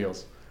know how it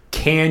feels.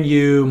 Can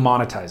you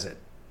monetize it?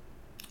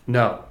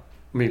 No.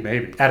 I mean,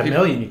 maybe. At 1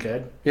 million, you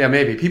could. Yeah,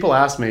 maybe. People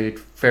ask me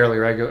fairly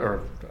regular,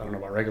 or I don't know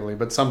about regularly,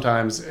 but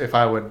sometimes if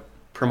I would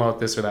promote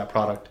this or that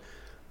product,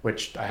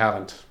 which I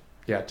haven't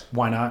yet.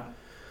 Why not?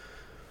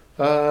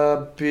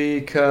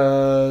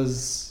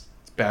 Because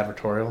it's bad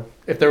advertorial.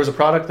 If there was a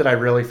product that I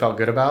really felt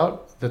good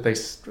about, that they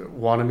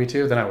wanted me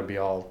to, then I would be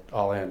all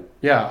in.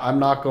 Yeah, I'm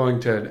not going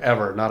to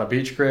ever, not a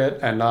Beach Grit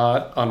and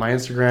not on my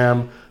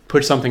Instagram,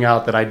 push something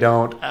out that I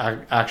don't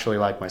actually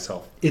like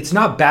myself. It's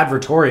not bad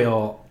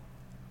advertorial.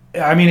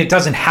 I mean, it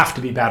doesn't have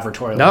to be bad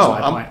advertorial. No,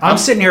 I'm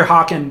sitting here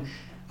hawking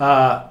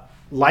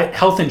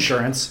health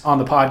insurance on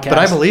the podcast. But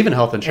I believe in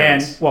health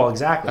insurance.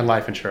 Exactly. And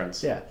life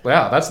insurance. Yeah.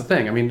 Yeah, that's the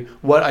thing. I mean,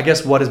 what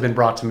has been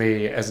brought to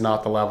me is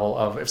not the level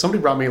of, if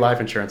somebody brought me life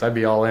insurance, I'd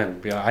be all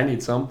in. I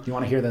need some. You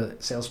want to hear the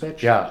sales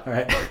pitch? Yeah. All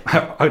right.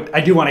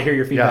 I do want to hear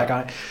your feedback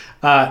on it.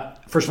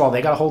 First of all,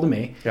 they got a hold of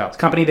me. Yeah. It's a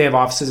company, they have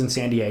offices in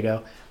San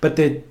Diego. But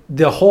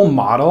the whole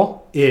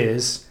model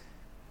is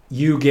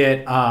you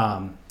get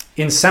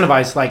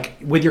incentivized, like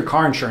with your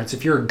car insurance.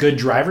 If you're a good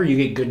driver, you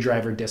get good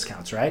driver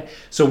discounts, right?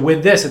 So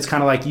with this, it's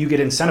kind of like you get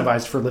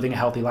incentivized for living a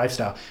healthy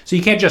lifestyle. So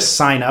you can't just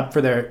sign up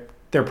for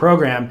their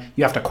program.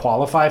 You have to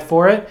qualify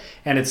for it.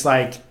 And it's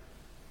like,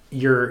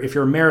 if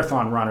you're a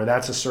marathon runner,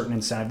 that's a certain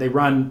incentive. They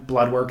run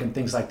blood work and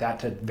things like that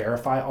to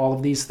verify all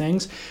of these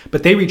things.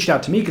 But they reached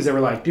out to me because they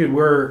were like, dude,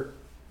 we're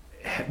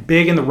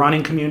big in the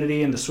running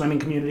community and the swimming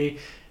community,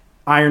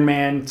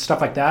 Ironman,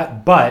 stuff like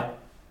that. But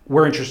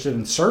we're interested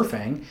in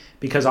surfing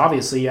because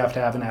obviously you have to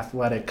have an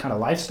athletic kind of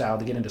lifestyle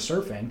to get into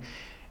surfing.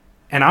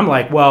 And I'm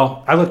like,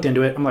 well, I looked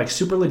into it. I'm like,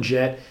 super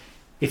legit.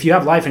 If you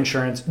have life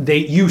insurance,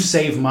 you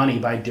save money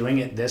by doing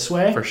it this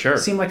way. For sure.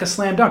 It seemed like a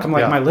slam dunk. I'm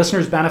like, my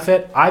listeners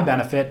benefit. I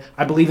benefit.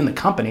 I believe in the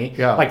company.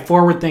 Yeah. Like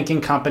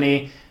forward-thinking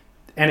company.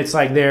 And it's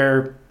like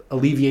they're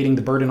alleviating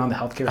the burden on the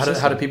healthcare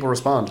system. How do people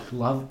respond?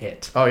 Love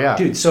it. Oh, yeah.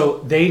 Dude, so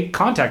they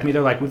contact me.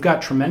 They're like, we've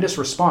got tremendous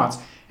response.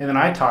 And then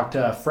I talked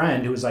to a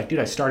friend who was like, dude,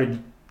 I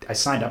signed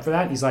up for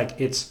that. And he's like,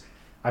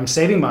 I'm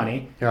saving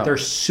money. Yeah. They're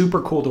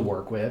super cool to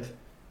work with.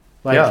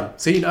 Like, yeah.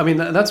 See, I mean,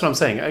 that's what I'm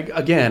saying.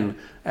 Again,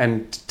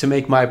 and to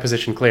make my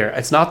position clear,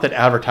 it's not that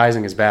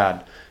advertising is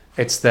bad.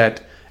 It's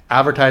that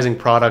advertising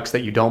products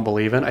that you don't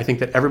believe in. I think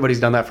that everybody's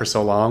done that for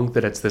so long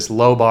that it's this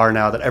low bar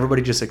now that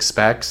everybody just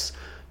expects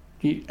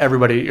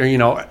everybody,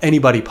 or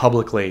anybody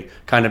publicly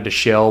kind of to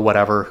shill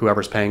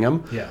whoever's paying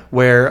them. Yeah.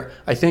 Where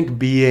I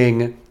think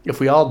if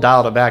we all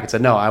dialed it back and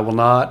said, no, I will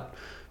not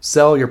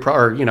sell your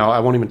product, I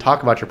won't even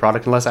talk about your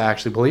product unless I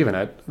actually believe in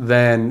it,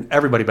 then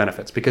everybody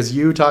benefits because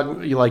you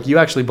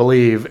actually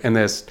believe in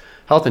this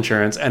health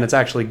insurance and it's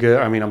actually good.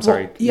 I mean, I'm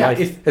sorry. Yeah.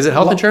 Is it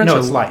health insurance? No,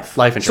 it's life.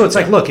 Life insurance. So it's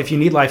like, look, if you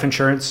need life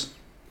insurance,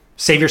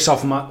 save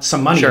yourself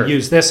some money and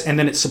use this, and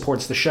then it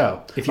supports the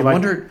show.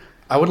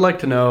 I would like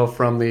to know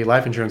from the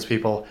life insurance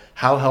people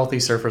how healthy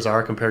surfers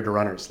are compared to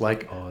runners.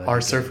 Like, are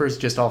surfers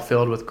just all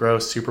filled with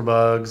gross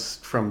superbugs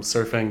from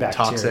surfing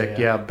toxic,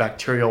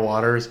 bacterial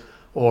waters?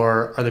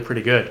 Or are they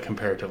pretty good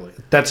comparatively?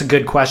 That's a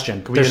good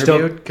question. Could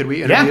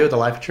we interview the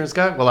life insurance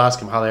guy? We'll ask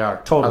him how they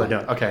are. Totally. How they're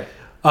doing. Okay.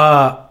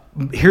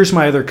 Here's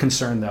my other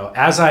concern, though.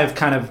 As I've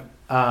kind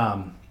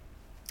of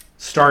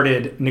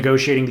started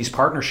negotiating these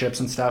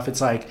partnerships and stuff,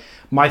 it's like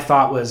my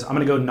thought was I'm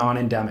going to go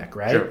non-endemic,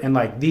 right? Sure. And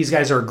like these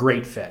guys are a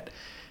great fit.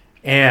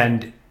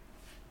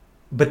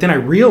 But then I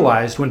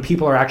realized when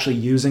people are actually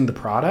using the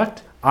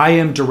product, I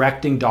am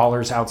directing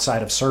dollars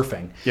outside of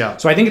surfing. Yeah.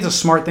 So I think it's a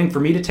smart thing for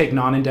me to take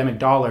non-endemic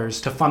dollars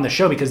to fund the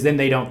show because then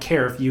they don't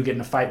care if you get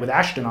in a fight with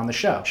Ashton on the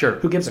show. Sure.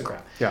 Who gives a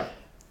crap? Yeah.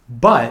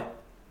 But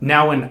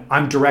now when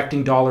I'm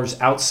directing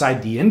dollars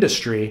outside the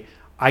industry,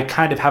 I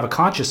kind of have a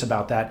conscience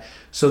about that.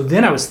 So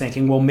then I was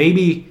thinking, well,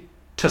 maybe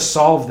to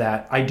solve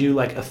that, I do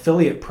like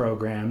affiliate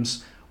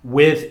programs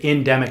with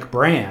endemic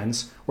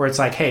brands where it's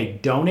like, hey,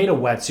 donate a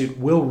wetsuit,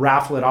 we'll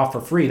raffle it off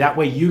for free. That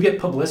way you get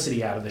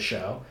publicity out of the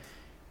show.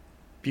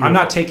 Beautiful. I'm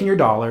not taking your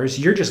dollars.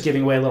 You're just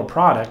giving away a little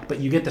product, but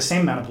you get the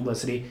same amount of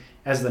publicity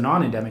as the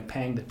non-endemic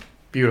paying the.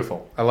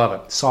 Beautiful. I love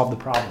it. Solve the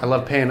problem. I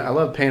love paying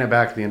it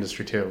back to the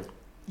industry too.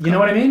 You know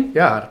what I mean?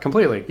 Yeah,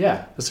 completely.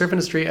 Yeah. The surf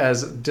industry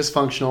as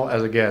dysfunctional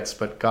as it gets,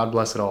 but God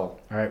bless it all.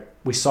 All right.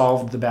 We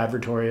solved the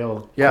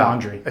badvertorial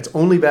quandary. It's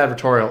only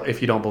badvertorial if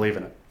you don't believe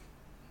in it.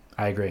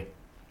 I agree.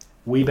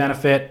 We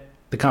benefit,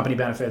 the company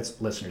benefits,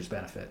 listeners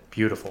benefit.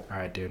 Beautiful. All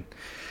right, dude.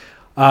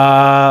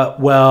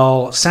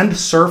 Well, send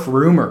surf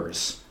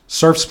rumors.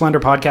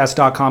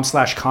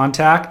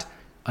 surfsplendorpodcast.com/contact.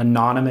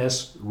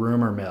 Anonymous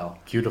rumor mill.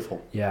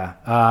 Beautiful. Yeah.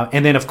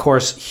 And then, of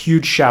course,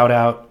 huge shout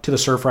out to the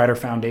Surfrider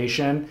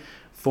Foundation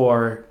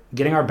for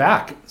getting our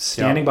back,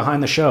 standing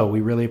behind the show. We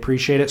really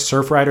appreciate it.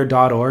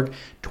 Surfrider.org,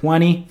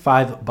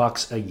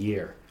 $25 a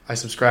year. I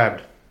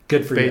subscribed.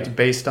 Good for you.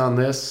 Based on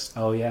this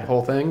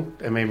whole thing,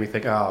 it made me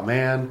think, oh,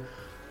 man,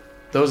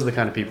 those are the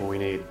kind of people we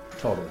need.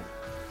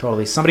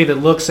 Totally. Somebody that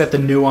looks at the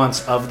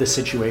nuance of the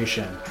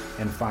situation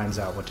and finds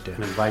out what to do.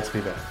 And invites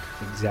me back.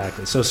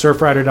 Exactly. So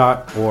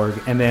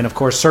surfrider.org. And then, of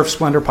course,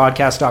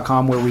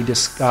 surfsplendorpodcast.com where we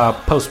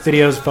post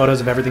videos,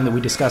 photos of everything that we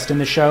discussed in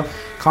the show.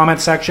 Comment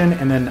section.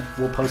 And then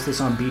we'll post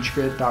this on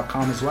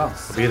beachgrit.com as well.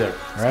 I'll be there.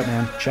 All right,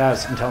 man.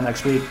 Chaz, until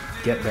next week,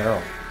 get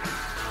barrel.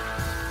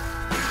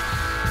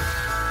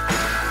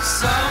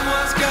 So